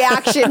your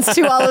reactions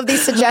to all of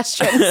these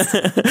suggestions.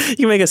 You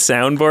can make a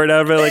soundboard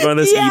out of it, like on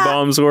this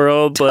E-Bombs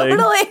world.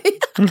 Totally.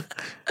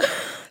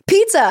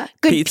 Pizza.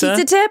 Good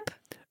pizza tip?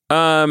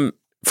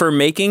 For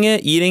making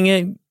it, eating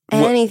it.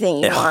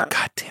 Anything you want.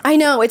 God damn it. I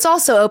know. It's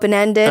also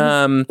open-ended.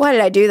 Why did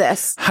I do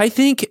this? I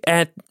think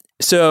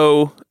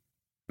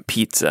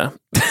pizza.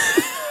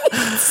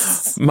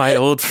 My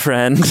old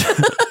friend.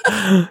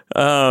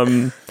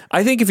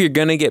 I think if you're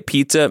gonna get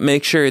pizza,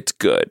 make sure it's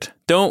good.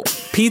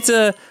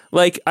 Pizza,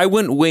 like I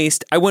wouldn't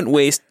waste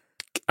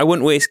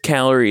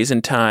calories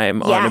and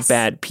time on a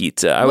bad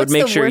pizza. I would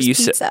make sure you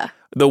pizza?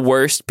 The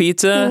worst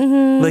pizza,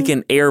 like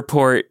an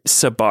airport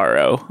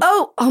Sbarro.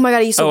 Oh my God!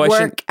 I used to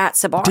work at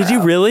Sbarro. Did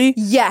you really?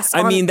 Yes.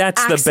 I mean, that's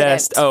accident. the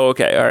best. Oh,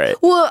 okay, all right.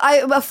 Well,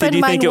 a friend Did you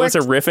of mine think it was a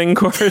riffing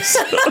course?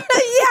 Yeah,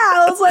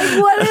 I was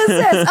like, "What is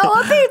this?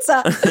 Oh, a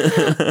pizza."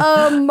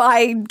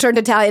 I turned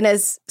Italian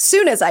as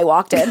soon as I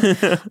walked in.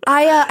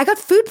 I got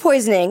food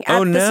poisoning at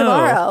the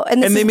Sbarro,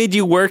 and they made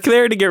you work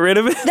there to get rid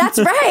of it. That's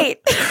right.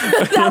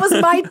 That was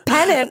my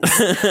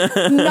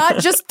penance. Not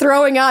just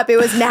throwing up. It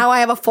was now I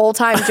have a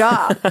full-time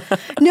job.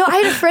 No, I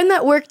had a friend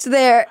that worked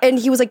there and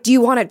he was like, do you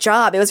want a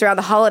job? It was around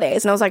the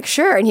holidays. And I was like,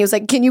 sure. And he was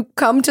like, can you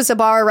come to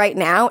Sbarro right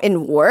now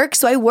and work?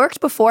 So I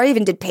worked before I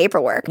even did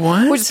paperwork.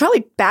 What? Which is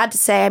probably bad to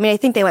say. I mean, I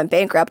think they went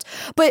bankrupt.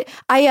 But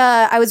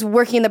I was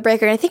working in the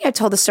breaker and I think I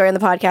told the story in the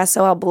podcast,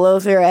 so I'll blow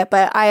through it.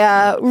 But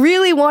I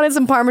really wanted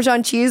some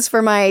Parmesan cheese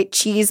for my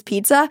cheese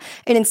pizza.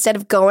 And instead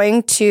of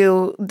going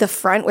to the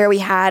front where we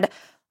had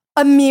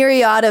a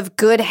myriad of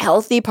good,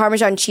 healthy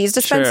Parmesan cheese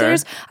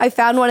dispensers, I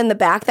found one in the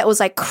back that was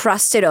like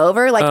crusted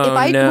over. Like if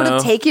I would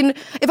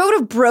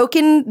have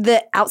broken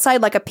the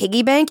outside like a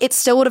piggy bank, it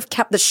still would have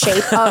kept the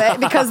shape of it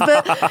because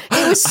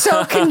it was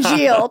so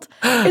congealed.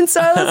 And so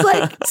I was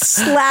like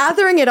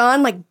slathering it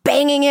on, like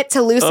banging it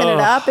to loosen it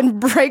up and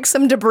break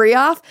some debris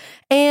off.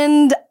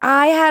 And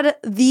I had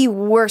the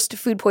worst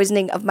food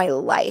poisoning of my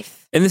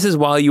life. And this is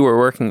while you were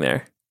working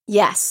there?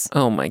 Yes.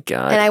 Oh my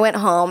God. And I went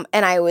home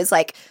and I was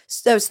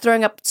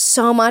throwing up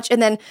so much. And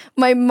then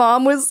my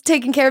mom was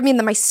taking care of me. And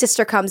then my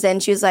sister comes in.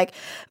 She was like,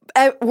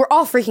 we're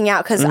all freaking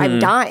out because I'm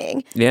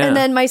dying. Yeah. And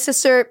then my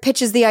sister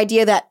pitches the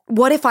idea that,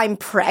 what if I'm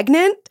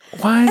pregnant?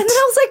 What? And then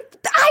I was like,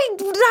 I'm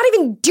not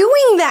even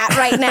doing that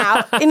right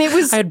now. And it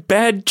was... I had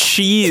bad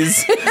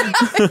cheese.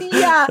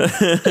 Yeah.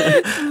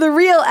 The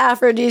real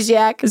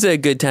aphrodisiac. This is a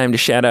good time to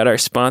shout out our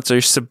sponsor,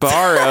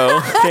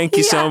 Sbarro. Thank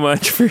you so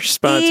much for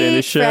sponsoring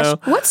the show.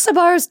 Fresh. What's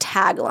Sbarro's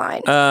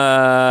tagline?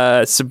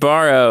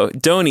 Sbarro,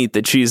 don't eat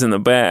the cheese in the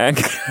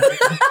bag.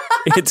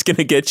 It's going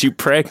to get you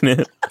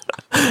pregnant.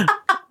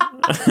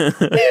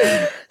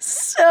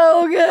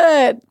 So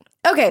good.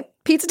 Okay,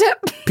 pizza tip?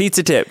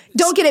 Pizza tip.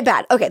 Don't get it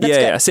bad. Okay, that's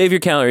good. Yeah, save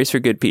your calories for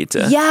good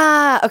pizza.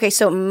 Yeah. Okay,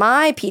 so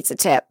my pizza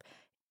tip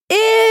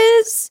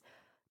is...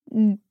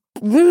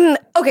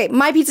 Okay,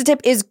 my pizza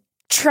tip is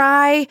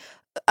try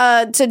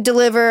to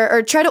deliver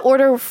or try to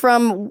order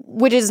from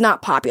which is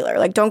not popular.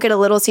 Like, don't get a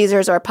Little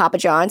Caesars or a Papa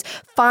John's.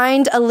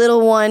 Find a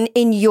little one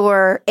in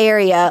your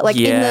area. Like,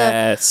 in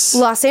the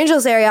Los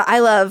Angeles area, I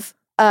love...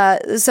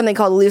 something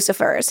called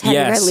Lucifer's. Have you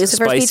heard of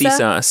Lucifer's spicy pizza?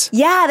 Sauce.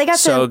 Yeah, they got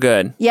so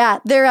good. Yeah,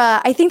 they're.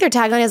 I think their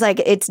tagline is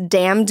like, "It's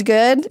damned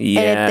good,"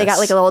 and they got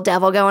like a little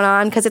devil going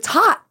on because it's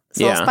hot.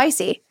 It's a little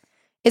spicy.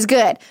 It's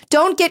good.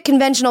 Don't get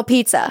conventional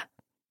pizza.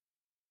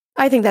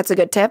 I think that's a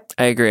good tip.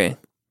 I agree. Do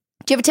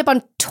you have a tip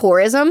on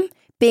tourism?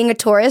 Being a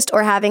tourist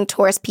or having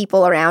tourist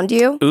people around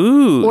you?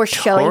 Ooh, or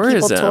showing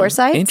people tour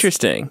sites?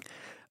 Interesting.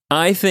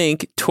 I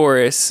think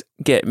tourists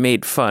get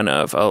made fun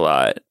of a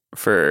lot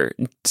for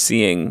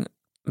seeing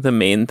the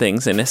main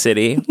things in a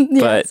city,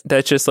 but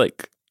that's just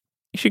like,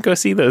 you should go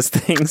see those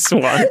things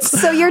once.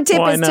 So your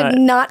tip is to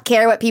not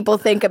care what people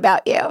think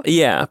about you.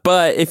 Yeah,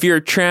 but if you're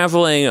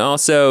traveling,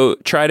 also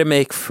try to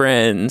make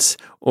friends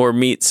or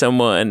meet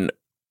someone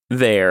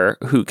there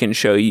who can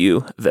show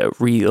you the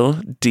real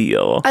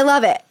deal. I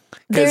love it.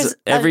 Because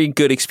every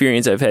good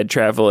experience I've had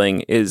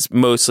traveling is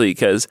mostly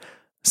because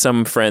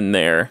some friend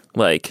there,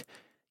 like,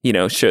 you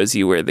know, shows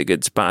you where the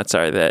good spots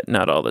are that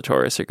not all the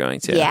tourists are going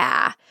to.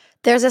 Yeah.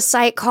 There's a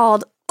site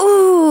called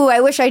Ooh,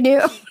 I wish I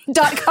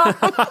knew.com.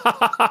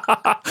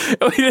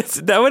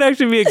 That would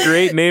actually be a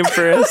great name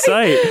for a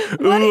site.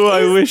 Ooh,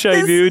 I wish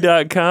I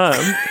knew.com.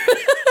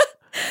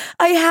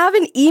 I have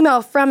an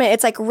email from it.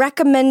 It's like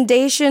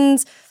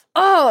recommendations.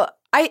 Oh,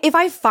 if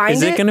I find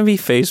Is it going to be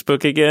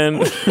Facebook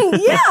again?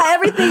 Yeah,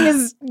 everything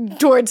is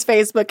towards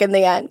Facebook in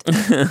the end.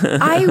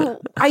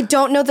 I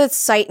don't know the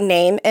site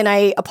name, and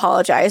I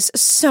apologize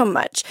so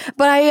much.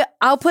 But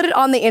I'll put it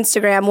on the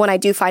Instagram when I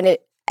do find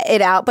it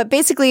out. But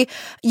basically,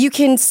 you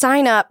can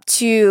sign up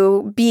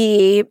to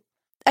be,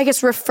 I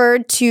guess,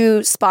 referred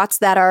to spots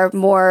that are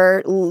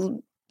more,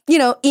 you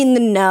know, in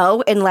the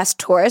know and less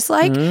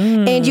tourist-like.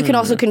 And you can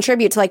also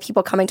contribute to, like,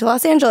 people coming to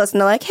Los Angeles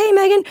and they're like, hey,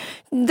 Megan,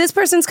 this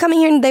person's coming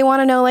here and they want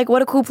to know, like,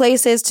 what a cool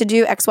place is to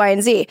do X, Y,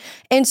 and Z.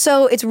 And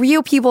so it's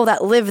real people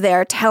that live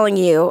there telling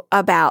you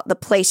about the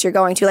place you're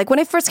going to. Like, when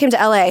I first came to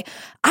LA,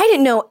 I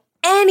didn't know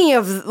any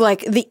of,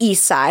 like, the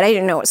east side. I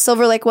didn't know what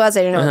Silver Lake was.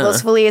 I didn't know what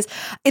Los Feliz.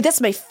 That's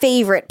my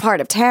favorite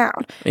part of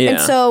town. Yeah. And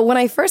so when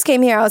I first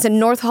came here, I was in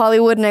North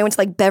Hollywood and I went to,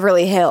 like,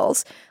 Beverly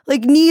Hills.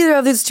 Like, neither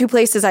of these two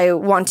places I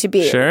want to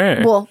be.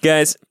 Sure. Well,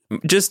 guys,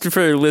 just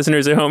for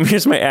listeners at home,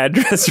 here's my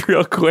address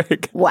real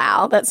quick.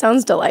 Wow, that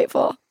sounds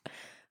delightful.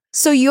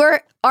 So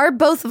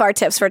both of our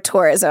tips for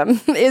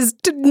tourism is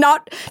to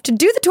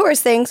do the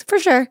tourist things, for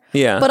sure.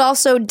 Yeah. But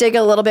also dig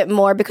a little bit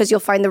more because you'll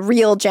find the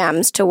real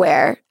gems to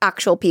where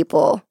actual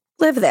people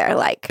live there.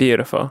 Like,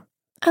 beautiful.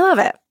 I love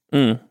it.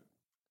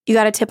 You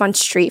got a tip on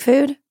street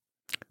food?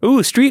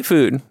 Ooh, street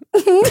food.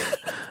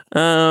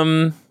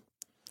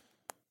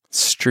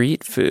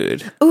 Street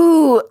food.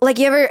 Ooh, like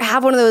you ever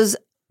have one of those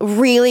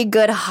really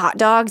good hot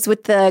dogs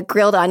with the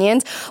grilled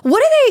onions?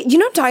 What are they? You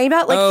know what I'm talking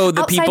about? Like,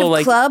 the outside people of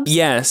like clubs?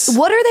 Yes.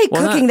 What are they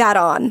cooking that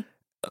on?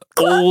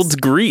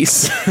 Old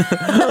grease.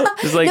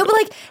 It's like, no, but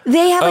like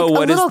they have like a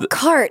little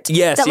cart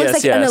that looks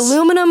like an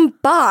aluminum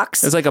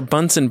box. There's like a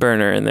Bunsen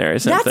burner in there or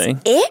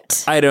something.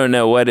 That's it? I don't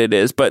know what it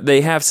is, but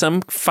they have some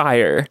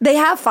fire. They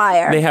have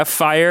fire. They have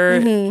fire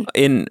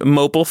in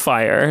mobile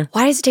fire.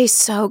 Why does it taste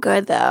so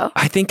good though?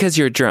 I think because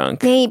you're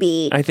drunk.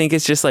 Maybe. I think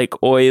it's just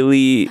like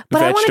oily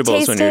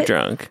vegetables when you're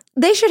drunk.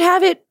 They should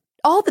have it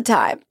all the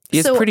time.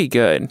 It's pretty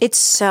good. It's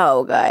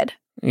so good.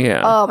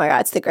 Yeah. Oh my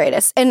God, it's the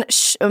greatest. And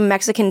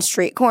Mexican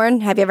street corn.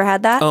 Have you ever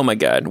had that? Oh my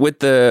God, with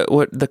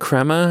the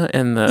crema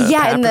and the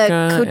and the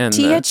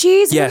cotija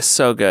cheese. Yes,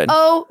 so good.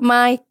 Oh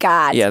my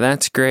God. Yeah,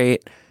 that's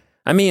great.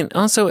 I mean,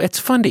 also it's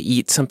fun to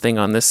eat something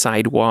on the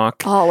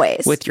sidewalk.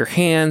 Always with your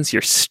hands.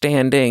 You're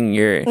standing.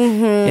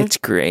 It's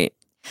great.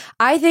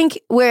 I think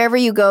wherever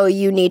you go,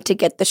 you need to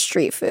get the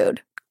street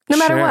food, no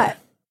matter what.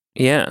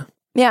 Yeah.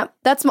 Yeah,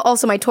 that's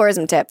also my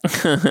tourism tip.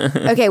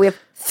 Okay, we have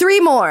 3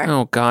 more.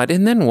 Oh God,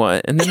 and then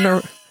what? And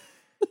then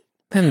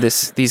then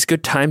these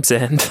good times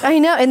end. I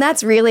know, and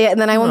that's really it. And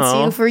then I won't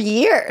see you for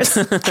years.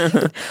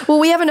 Well,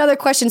 we have another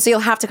question, so you'll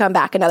have to come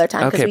back another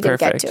time because we didn't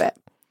get to it.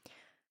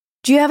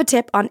 Do you have a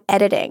tip on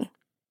editing?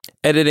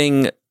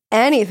 Editing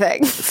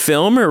anything?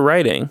 Film or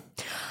writing?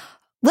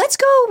 Let's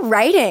go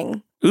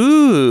writing.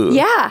 Ooh.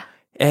 Yeah.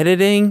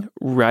 Editing,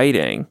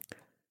 writing.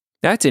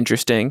 That's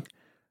interesting.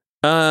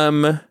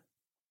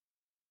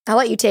 I'll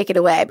let you take it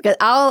away because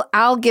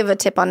I'll give a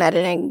tip on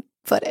editing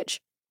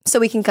footage so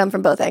we can come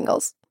from both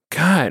angles.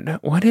 God,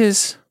 what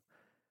is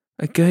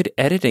a good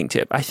editing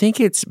tip? I think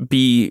it's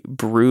be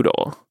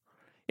brutal.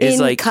 It's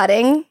in like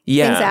cutting things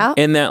out?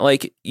 And that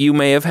like you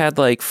may have had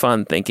like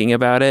fun thinking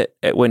about it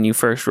when you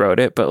first wrote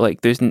it, but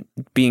like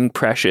being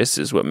precious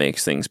is what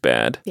makes things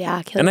bad.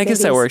 Yeah. And I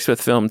guess that works with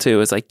film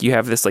too. Is like you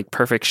have this like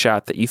perfect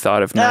shot that you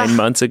thought of 9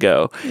 months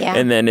ago. Yeah.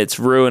 And then it's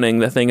ruining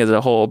the thing as a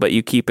whole, but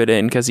you keep it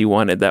in because you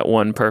wanted that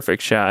one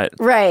perfect shot.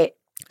 Right.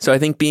 So I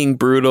think being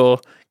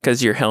brutal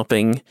because you're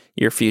helping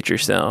your future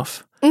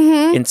self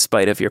in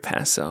spite of your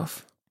past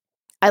self.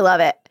 I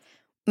love it.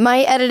 My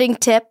editing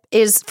tip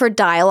is for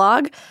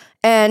dialogue.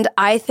 And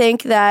I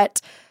think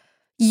that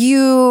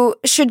you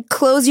should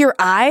close your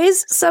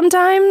eyes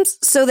sometimes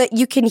so that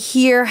you can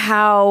hear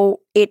how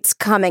it's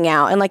coming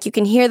out. And like you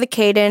can hear the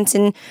cadence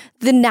and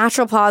the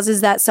natural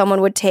pauses that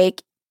someone would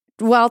take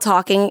while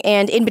talking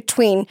and in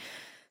between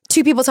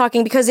 2 people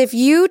talking. Because if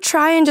you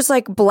try and just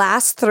like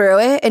blast through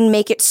it and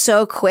make it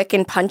so quick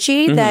and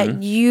punchy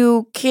that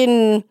you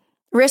can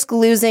risk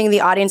losing the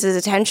audience's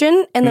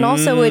attention, and then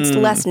also it's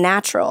less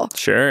natural.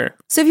 Sure.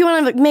 So if you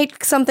want to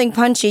make something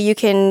punchy, you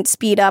can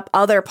speed up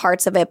other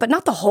parts of it, but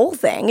not the whole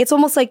thing. It's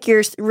almost like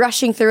you're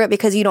rushing through it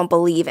because you don't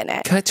believe in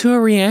it. Cut to a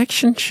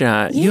reaction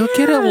shot. You'll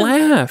get a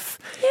laugh.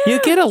 Yeah.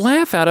 You'll get a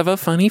laugh out of a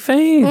funny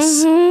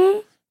face.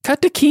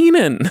 Cut to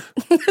Keenan.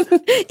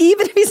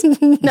 Even if he's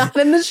not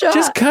in the shot.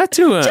 Just cut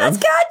to him.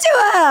 Just cut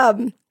to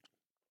him.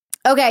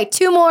 Okay,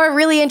 2 more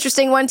really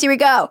interesting ones. Here we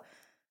go.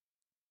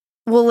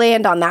 We'll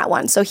land on that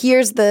one. So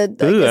here's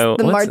the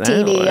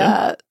martini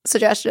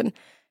suggestion.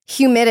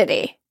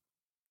 Humidity.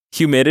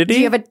 Humidity? Do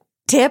you have a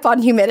tip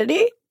on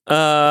humidity?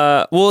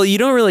 Well, you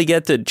don't really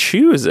get to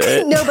choose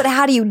it. No, but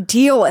how do you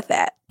deal with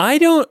it?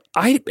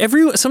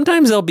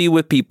 Sometimes I'll be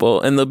with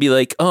people and they'll be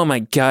like, oh my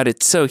God,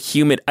 it's so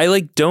humid. I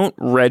don't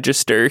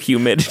register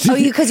humidity. Oh,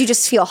 because you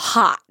just feel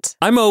hot.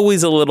 I'm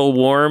always a little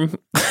warm.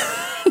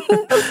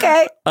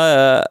 Okay.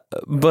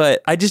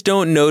 But I just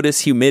don't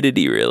notice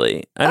humidity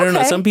really. I don't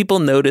know. Some people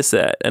notice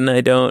that and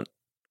I don't.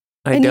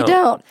 You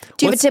don't.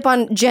 Do you have a tip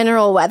on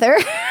general weather?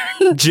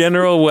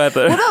 General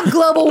weather. What about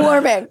global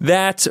warming?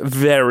 That's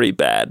very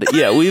bad.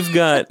 Yeah, we've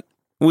got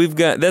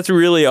that's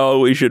really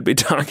all we should be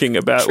talking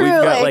about. Truly.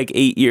 We've got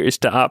 8 years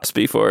tops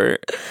before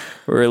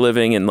we're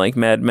living in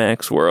Mad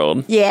Max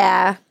world.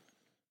 Yeah.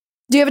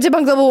 Do you have a tip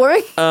on global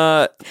warming?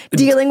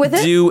 Dealing with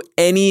it? Do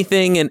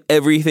anything and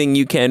everything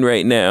you can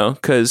right now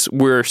because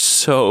we're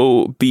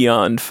so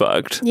beyond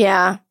fucked.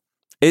 Yeah.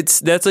 It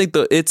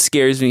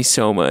scares me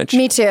so much.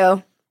 Me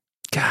too.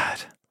 God.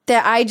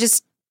 That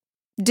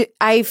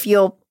I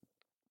feel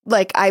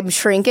like I'm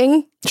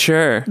shrinking.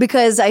 Sure.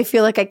 Because I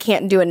feel like I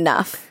can't do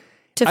enough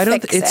to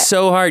fix it. It's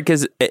so hard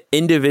because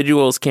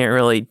individuals can't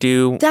really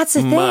do That's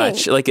the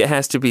much. thing. It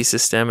has to be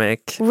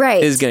systemic.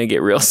 Right. It's going to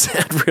get real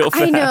sad real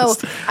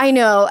fast. I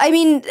know. I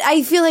mean,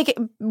 I feel like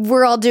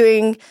we're all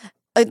doing,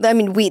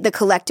 the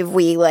collective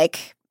we,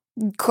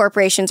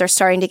 corporations are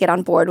starting to get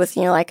on board with,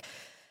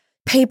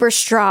 paper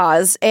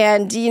straws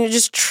and,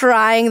 just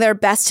trying their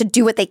best to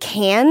do what they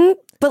can.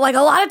 But,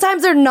 a lot of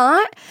times they're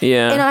not.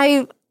 Yeah.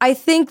 And I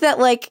think that,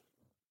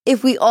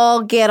 if we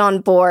all get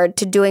on board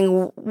to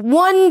doing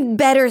one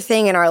better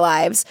thing in our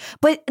lives,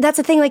 but that's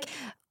the thing,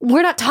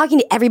 we're not talking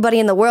to everybody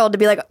in the world to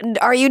be like,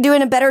 are you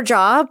doing a better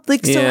job?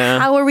 So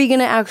how are we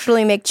going to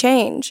actually make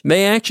change?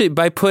 They actually,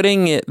 by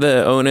putting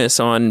the onus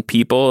on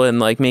people and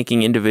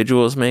making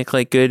individuals make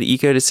good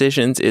eco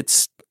decisions,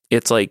 it's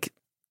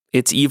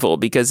evil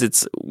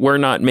because we're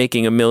not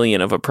making 1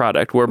 million of a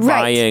product. We're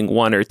buying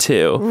 1 or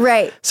 2.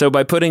 Right. So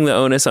by putting the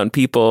onus on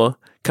people,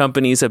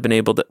 companies have been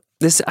able to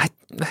It's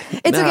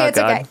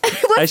okay.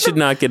 I should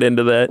not get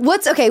into that.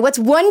 What's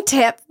one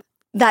tip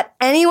that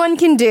anyone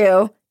can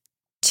do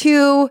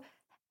to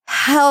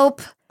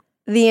help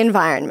the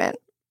environment?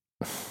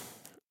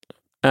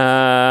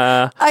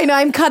 I know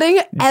I'm cutting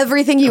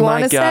everything you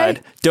want to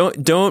say.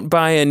 Don't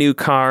buy a new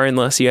car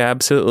unless you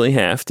absolutely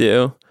have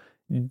to.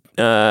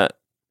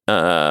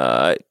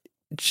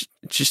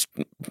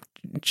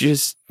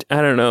 Just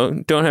I don't know.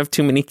 Don't have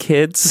too many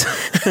kids.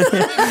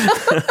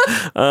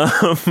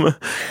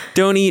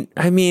 Don't eat.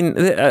 I mean,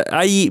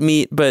 I eat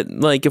meat, but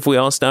if we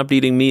all stopped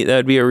eating meat, that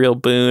would be a real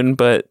boon.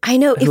 But I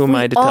know. Who am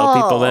I to tell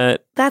people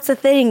that? That's the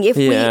thing. If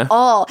we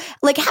all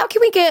how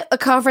can we get a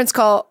conference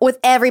call with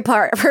every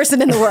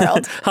person in the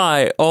world?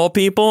 Hi, all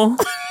people.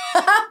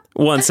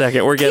 1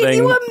 second, we're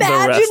getting the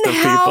rest of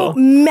people.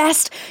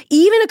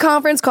 Even a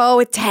conference call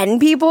with 10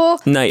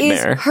 people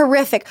Nightmare. is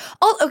horrific.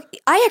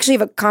 I actually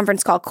have a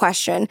conference call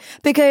question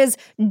because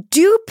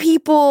do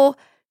people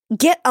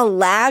get a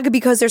lag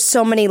because there's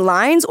so many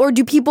lines, or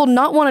do people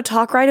not want to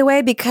talk right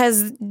away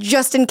because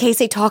just in case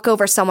they talk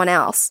over someone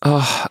else?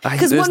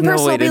 Because one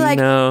person will be like,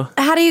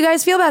 how do you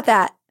guys feel about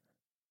that?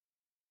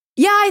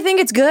 Yeah, I think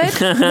it's good.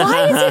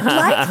 Why is it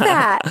like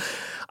that?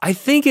 I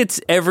think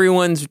it's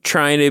everyone's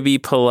trying to be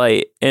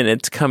polite and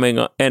it's coming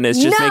and it's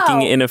just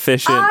making it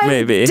inefficient.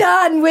 I'm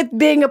done with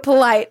being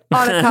polite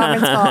on a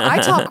conference call. I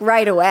talk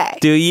right away.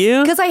 Do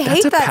you? Because I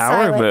hate that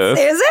power silence. Move.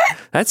 Is it?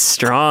 That's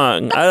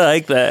strong. I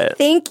like that.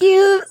 Thank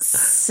you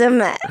so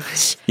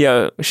much.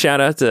 Yo,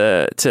 shout out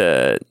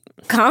to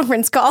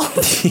conference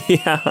calls.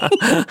 Yeah.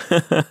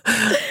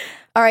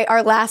 All right,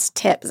 our last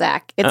tip,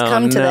 Zach. It's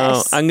come to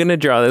this. I'm gonna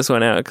draw this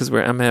one out because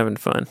I'm having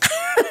fun.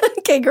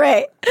 Okay,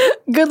 great.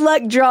 Good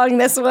luck drawing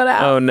this one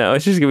out. Oh no,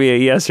 it's just gonna be a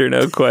yes or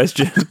no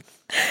question.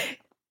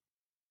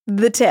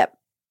 The tip.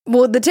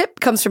 Well, the tip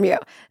comes from you.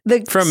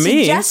 From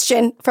me?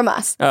 Suggestion from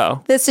us.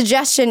 Oh. The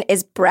suggestion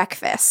is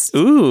breakfast.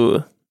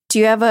 Ooh. Do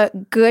you have a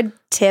good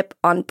tip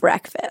on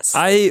breakfast?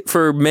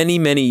 For many,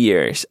 many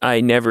years, I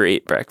never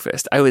ate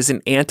breakfast. I was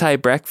an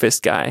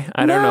anti-breakfast guy.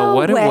 I don't know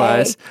what it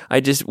was.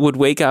 I just would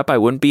wake up, I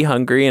wouldn't be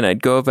hungry, and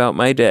I'd go about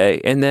my day.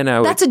 And then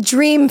That's a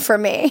dream for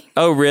me.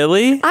 Oh,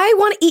 really? I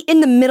want to eat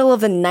in the middle of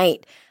the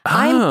night. Oh.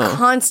 I'm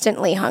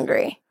constantly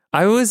hungry.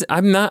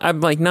 I'm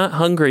not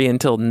hungry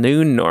until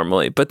noon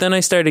normally, but then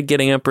I started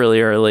getting up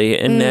really early,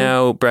 and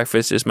now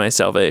breakfast is my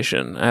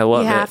salvation. I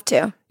love it. You have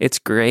to. It's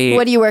great.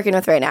 What are you working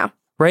with right now?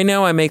 Right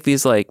now, I make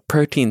these like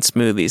protein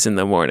smoothies in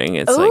the morning.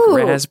 It's like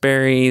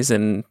raspberries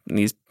and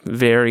these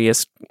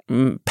various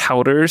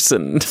powders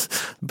and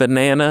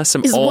banana,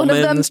 some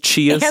almonds,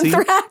 chia seeds.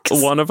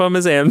 One of them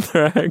is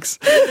anthrax.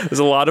 There's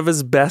a lot of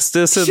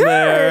asbestos in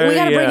there. We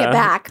got to bring it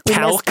back. We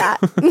Talc. missed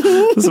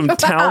that. Some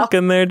talc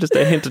in there, just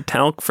a hint of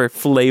talc for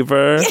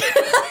flavor.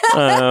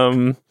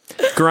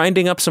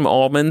 Grinding up some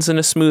almonds in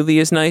a smoothie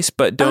is nice,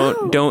 but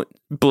don't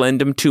blend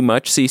them too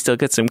much so you still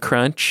get some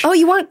crunch. Oh,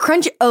 you want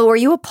crunch? Oh, are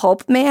you a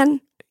pulp man?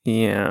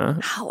 Yeah.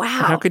 Oh, wow.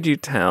 How could you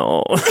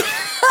tell?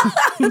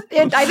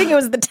 I think it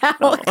was the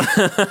talc.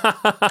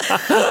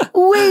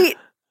 Wait,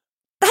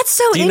 that's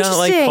so interesting. Do you not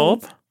like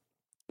pulp?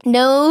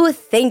 No,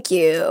 thank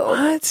you.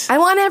 What? I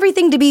want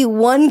everything to be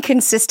one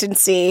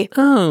consistency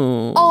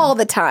all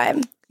the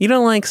time. You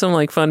don't like some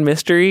like fun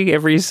mystery?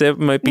 Every sip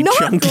might be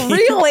chunky. Not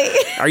really.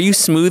 Are you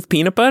smooth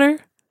peanut butter?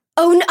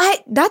 Oh, no,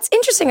 that's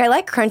interesting. I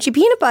like crunchy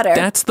peanut butter.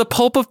 That's the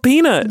pulp of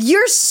peanuts.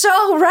 You're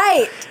so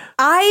right.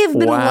 I have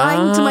been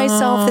lying to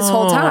myself this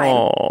whole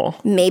time.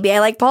 Maybe I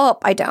like pulp.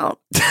 I don't,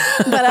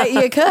 but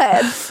you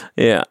could.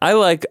 Yeah, I'm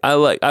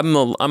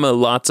a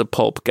lots of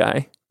pulp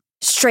guy.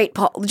 Straight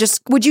pulp.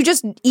 Would you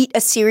just eat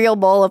a cereal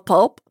bowl of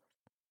pulp?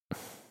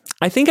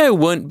 I think I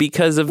wouldn't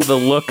because of the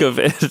look of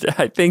it.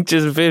 I think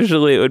just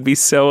visually it would be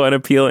so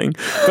unappealing.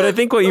 But I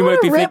think what you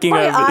might be thinking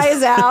of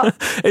eyes out.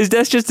 is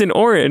that's just an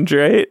orange,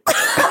 right?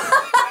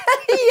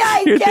 Yeah,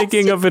 You're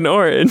thinking of an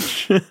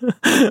orange,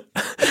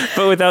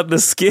 but without the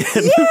skin.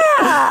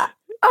 Yeah.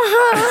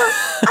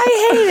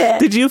 I hate it.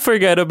 Did you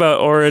forget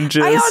about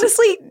oranges? I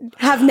honestly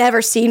have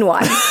never seen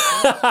one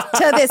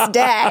to this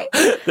day.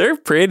 They're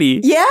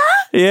pretty. Yeah?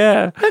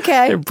 Yeah.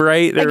 Okay. They're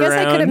bright. They're I guess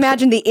round. I could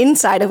imagine the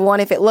inside of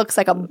one if it looks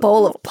like a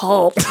bowl of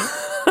pulp.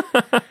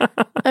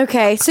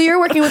 Okay, so you're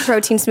working with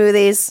protein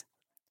smoothies.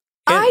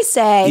 I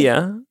say,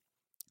 yeah.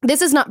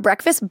 This is not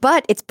breakfast,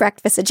 but it's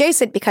breakfast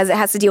adjacent because it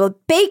has to deal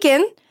with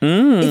bacon.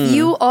 If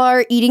you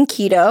are eating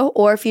keto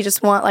or if you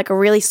just want like a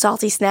really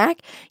salty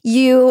snack,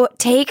 you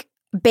take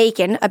a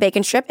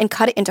bacon strip, and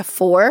cut it into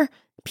 4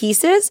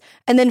 pieces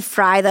and then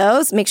fry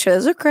those. Make sure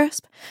those are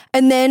crisp.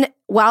 And then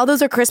while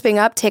those are crisping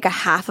up, take a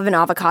half of an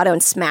avocado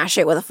and smash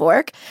it with a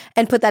fork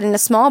and put that in a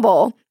small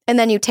bowl. And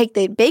then you take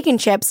the bacon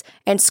chips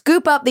and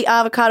scoop up the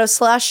avocado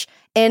slush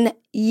and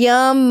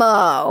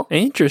yummo.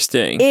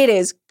 Interesting. It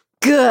is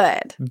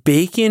good.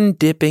 Bacon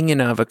dipping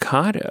in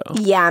avocado.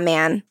 Yeah,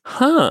 man.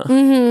 Huh.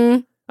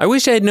 Mm-hmm. I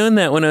wish I had known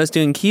that when I was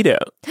doing keto.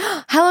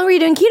 How long were you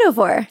doing keto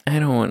for? I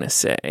don't want to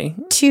say.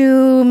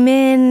 2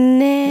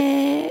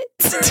 minutes.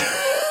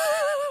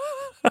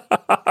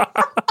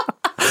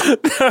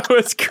 That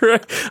was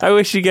great. I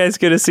wish you guys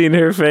could have seen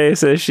her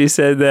face as she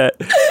said that.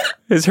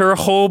 Because her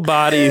whole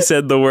body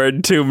said the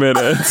word 2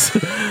 minutes.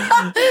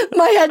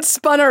 My head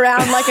spun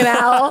around like an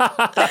owl.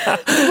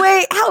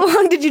 Wait, how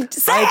long did you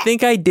say? I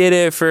think I did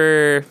it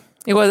for,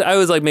 I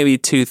was like maybe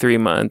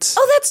 2-3 months.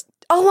 Oh, that's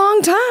a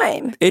long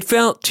time. It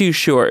felt too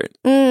short.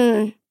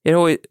 But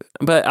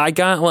I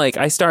got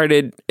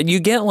you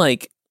get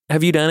like,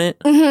 have you done it?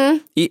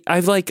 Mm-hmm.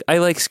 I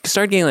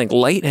started getting like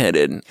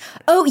lightheaded.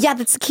 Oh yeah,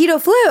 that's the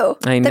keto flu.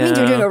 I know. That means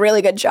you're doing a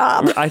really good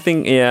job. I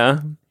think, yeah.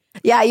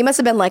 Yeah, you must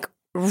have been like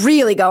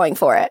really going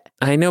for it.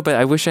 I know, but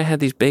I wish I had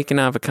these bacon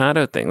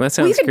avocado thing. That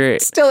sounds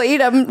great. Still eat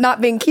them,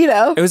 not being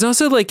keto. It was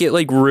also like it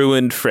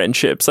ruined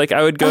friendships. Like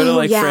I would go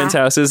to friends'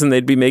 houses and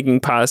they'd be making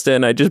pasta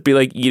and I'd just be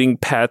like eating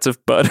pats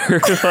of butter.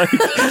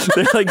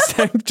 They're like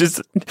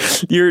just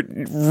you're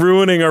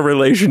ruining our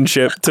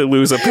relationship to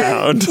lose a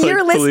pound.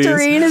 Your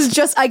Listerine is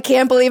just I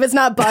can't believe it's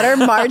not butter,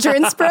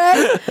 margarine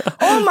spread.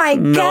 Oh my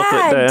god. Melt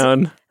it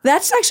down.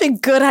 That's actually a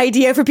good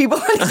idea for people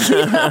on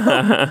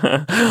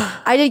keto.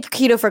 I did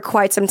keto for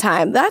quite some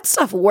time. That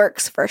stuff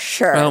works for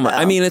sure.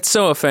 I mean, it's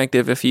so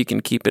effective if you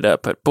can keep it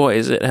up, but boy,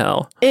 is it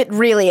hell. It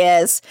really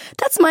is.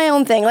 That's my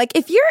own thing. Like,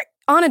 if you're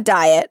on a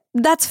diet,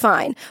 that's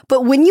fine.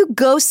 But when you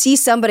go see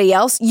somebody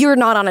else, you're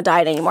not on a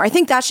diet anymore. I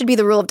think that should be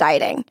the rule of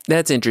dieting.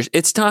 That's interesting.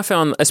 It's tough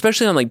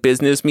especially on like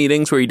business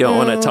meetings where you don't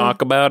want to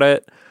talk about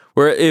it.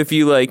 Where if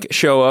you like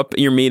show up,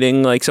 you're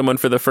meeting like someone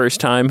for the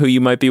first time who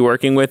you might be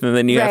working with, and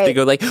then you have to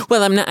go like,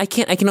 well, I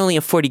can only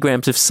have 40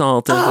 grams of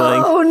salt. And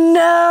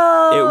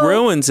no. It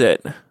ruins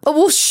it. Oh,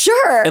 well,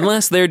 sure.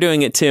 Unless they're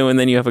doing it too, and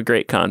then you have a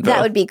great convo.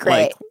 That would be great.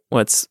 Like,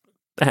 what's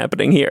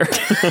happening here?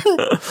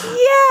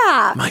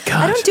 Yeah. My God.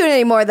 I don't do it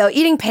anymore, though.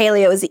 Eating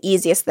paleo is the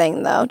easiest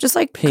thing, though. Just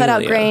like cut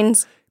out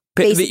grains,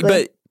 basically.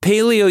 But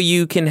paleo,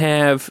 you can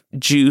have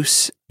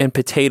juice and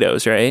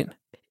potatoes, right?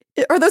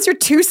 Are those your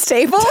 2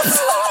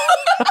 staples?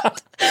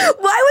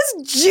 Why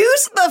was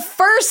juice the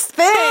first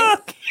thing?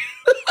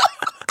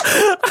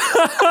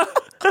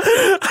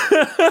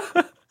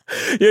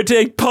 You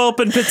take pulp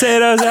and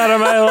potatoes out of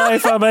my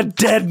life, I'm a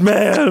dead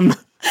man.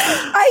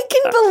 I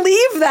can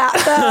believe that,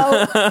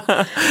 though.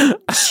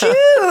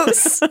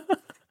 Juice. I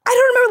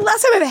don't remember the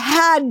last time I've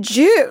had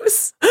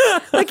juice.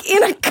 Like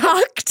in a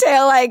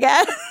cocktail, I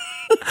guess.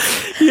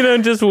 You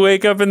don't just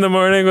wake up in the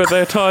morning with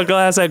a tall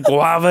glass of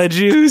guava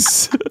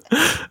juice. No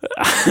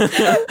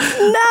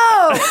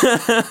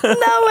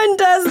one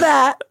does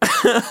that.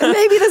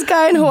 Maybe this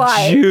guy in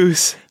Hawaii.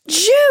 Juice.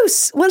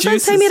 Juice. When's the last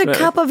Juice time you is had a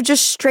cup of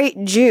just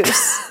straight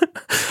juice?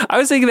 I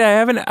was thinking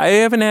that I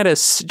haven't had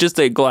just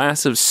a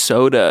glass of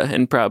soda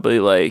and probably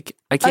like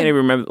I can't even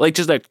remember, like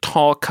just a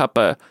tall cup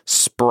of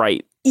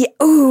Sprite. Yeah.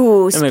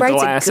 Ooh, and Sprite's a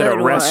glass a good at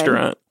a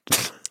restaurant.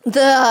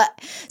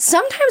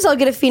 Sometimes I'll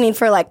get a feeling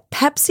for like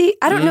Pepsi.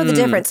 I don't know the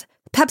difference.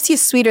 Pepsi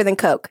is sweeter than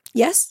Coke.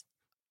 Yes?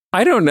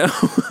 I don't know.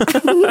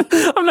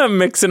 I'm not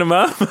mixing them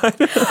up. What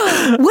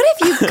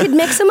if you could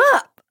mix them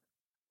up?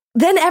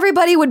 Then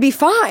everybody would be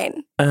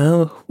fine.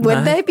 Oh,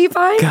 would they be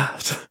fine?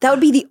 God, that would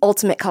be the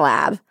ultimate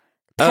collab.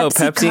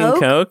 Pepsi and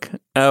Coke.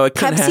 Oh, it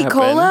couldn't happen. Pepsi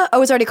Cola.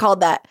 Oh, it's already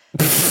called that.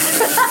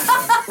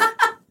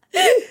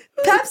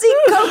 Pepsi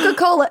Coca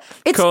Cola.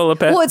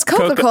 It's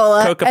Coca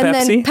Cola and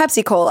then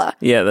Pepsi Cola.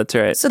 Yeah, that's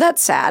right. So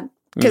that's sad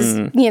because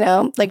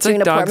like it's doing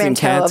like a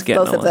portmanteau of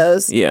both of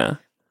those. Yeah.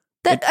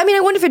 I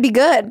wonder if it'd be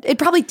good. It'd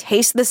probably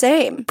taste the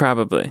same.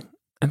 Probably.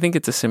 I think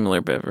it's a similar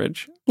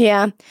beverage.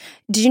 Yeah.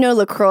 Did you know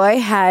LaCroix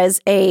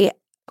has a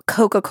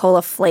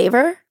Coca-Cola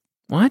flavor?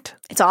 What?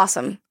 It's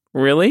awesome.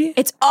 Really?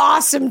 It's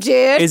awesome,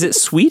 dude. Is it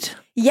sweet?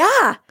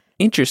 Yeah.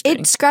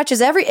 Interesting. It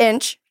scratches every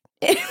inch.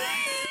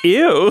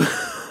 Ew.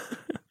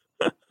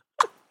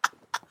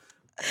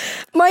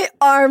 My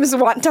arms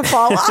want to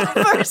fall off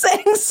for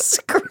saying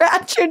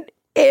scratch an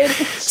inch.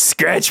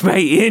 Scratch my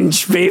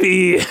inch,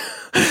 baby.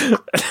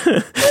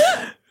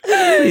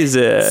 Please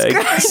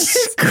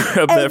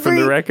scrub that from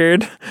the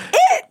record.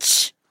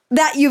 Itch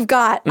that you've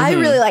got. I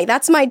really like.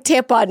 That's my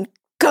tip on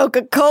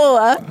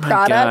Coca-Cola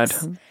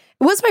products. God.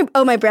 What's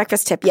my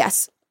breakfast tip?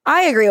 Yes,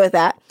 I agree with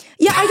that.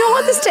 Yeah, I don't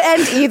want this to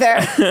end either.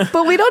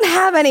 But we don't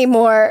have any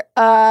more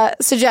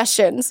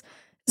suggestions.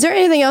 Is there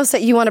anything else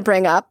that you want to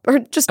bring up or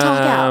just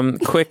talk out?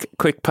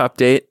 Quick pup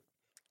date.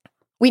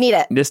 We need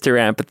it. Just to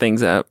wrap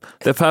things up.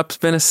 The pup's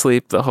been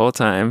asleep the whole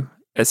time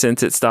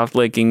since it stopped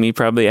licking me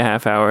probably a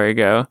half hour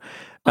ago.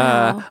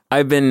 Wow.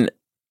 I've been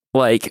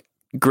like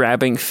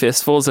grabbing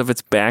fistfuls of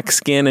its back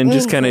skin and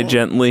just kind of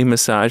gently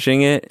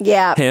massaging it.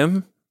 Yeah.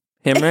 Him,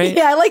 right?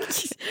 Yeah,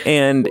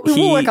 and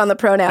we'll work on the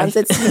pronouns.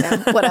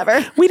 It's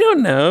whatever. We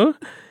don't know.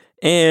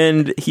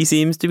 And he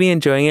seems to be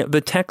enjoying it.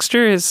 The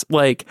texture is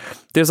like,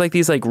 there's like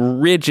these like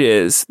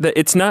ridges that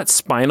it's not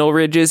spinal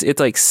ridges. It's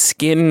like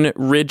skin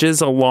ridges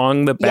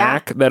along the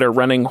back that are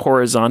running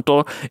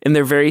horizontal. And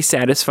they're very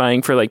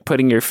satisfying for like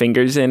putting your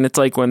fingers in. It's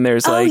like when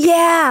there's like,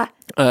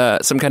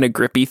 some kind of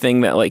grippy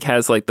thing that like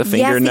has like the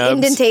finger nubs.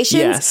 The indentations.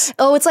 Yes.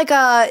 Oh, it's like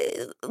a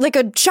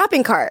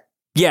shopping cart.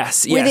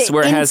 Yes, where it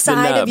has the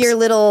nubs. Inside of your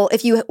little,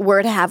 if you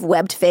were to have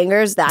webbed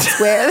fingers, that's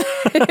where,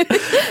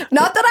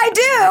 not that I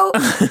do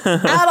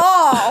at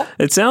all.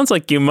 It sounds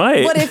like you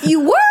might. But if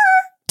you were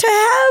to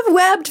have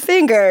webbed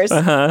fingers,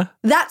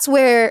 that's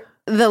where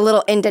the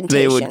little indentations.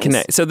 They would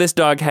connect. So this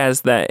dog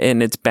has that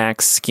in its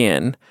back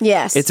skin.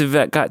 Yes. It's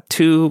got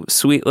two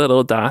sweet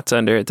little dots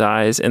under its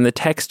eyes, and the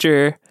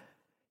texture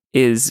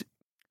is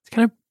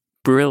kind of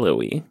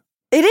Brillo-y.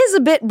 It is a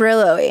bit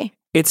Brillo-y.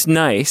 It's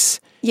nice.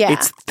 Yeah.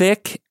 It's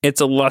thick. It's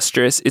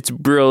illustrious. It's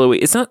Brillo-y.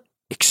 It's not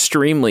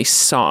extremely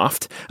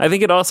soft. I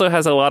think it also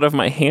has a lot of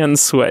my hand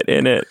sweat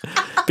in it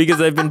because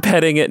I've been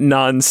petting it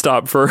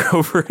nonstop for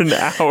over an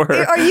hour.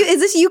 Is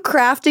this you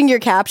crafting your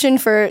caption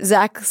for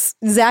Zack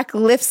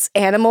lifts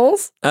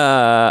animals?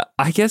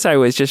 I guess I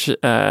was just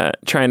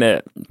trying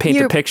to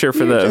paint a picture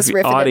for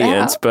the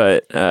audience,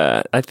 but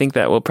I think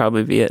that will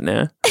probably be it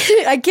now.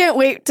 I can't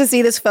wait to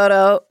see this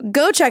photo.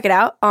 Go check it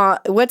out.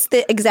 What's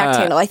the exact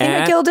handle? I think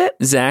I killed it.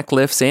 Zack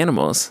lifts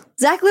animals.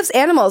 Zack lifts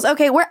animals.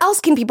 Okay, where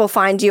else can people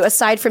find you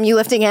aside from you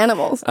lifting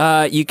animals?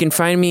 You can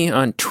find me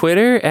on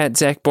Twitter at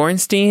Zack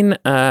Bornstein.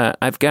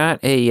 I've got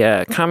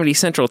a Comedy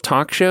Central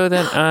talk show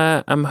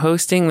that I'm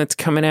hosting that's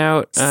coming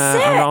out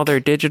on all their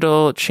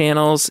digital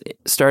channels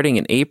starting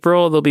in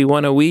April. There'll be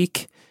one a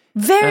week.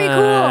 Very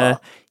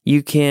cool.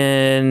 You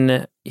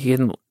can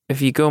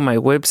if you go on my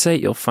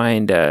website, you'll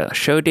find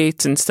show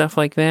dates and stuff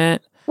like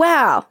that.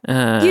 Wow,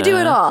 you do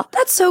it all.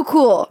 That's so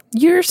cool.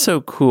 You're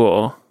so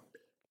cool.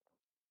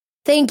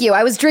 Thank you.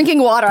 I was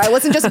drinking water. I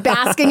wasn't just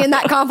basking in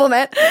that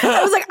compliment.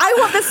 I was like, I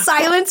want the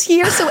silence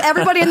here so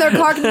everybody in their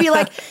car can be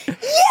like,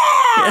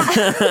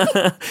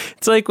 yeah!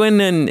 It's like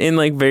when in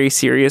like very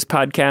serious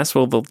podcasts,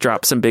 they'll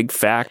drop some big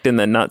fact and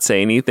then not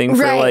say anything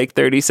for like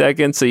 30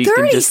 seconds. So you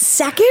 30 can just...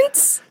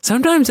 seconds?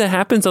 Sometimes it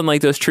happens on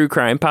like those true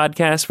crime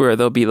podcasts where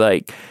they'll be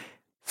like,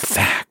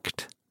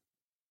 fact.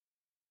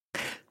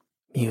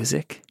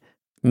 Music.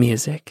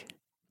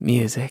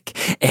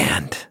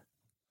 And...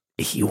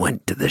 he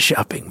went to the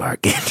shopping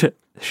market.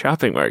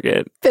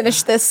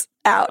 Finish this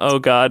out. Oh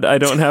God, I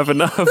don't have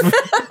enough.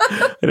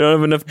 I don't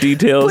have enough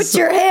details. Put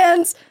your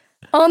hands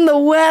on the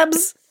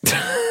webs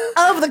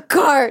of the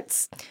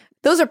carts.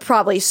 Those are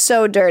probably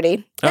so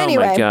dirty.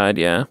 Anyway, oh my God,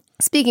 yeah.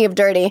 Speaking of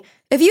dirty,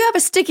 if you have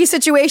a sticky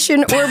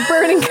situation or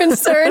burning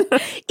concern,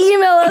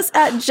 email us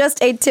at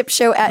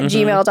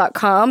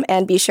justatipshow@gmail.com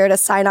and be sure to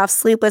sign off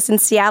Sleepless in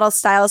Seattle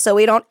style so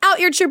we don't out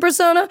your true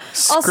persona.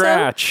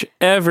 Scratch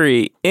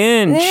every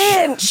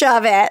inch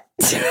of it.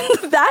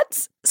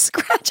 That's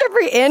scratch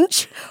every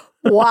inch.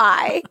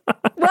 Why?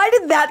 Why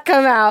did that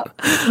come out?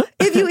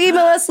 If you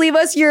email us, leave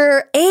us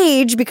your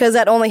age because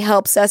that only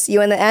helps us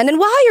you in the end. And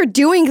while you're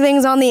doing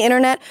things on the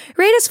internet,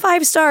 rate us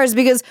 5 stars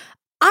because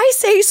I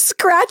say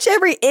scratch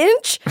every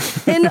inch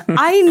and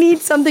I need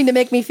something to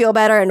make me feel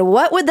better. And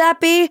what would that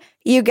be?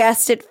 You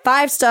guessed it,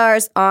 5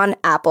 stars on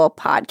Apple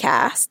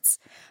Podcasts.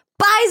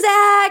 Bye,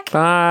 Zach.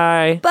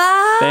 Bye.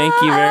 Bye. Thank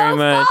you very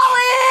much.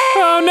 Falling.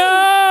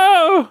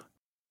 Oh, no.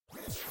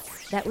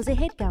 That was a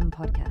HeadGum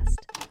podcast.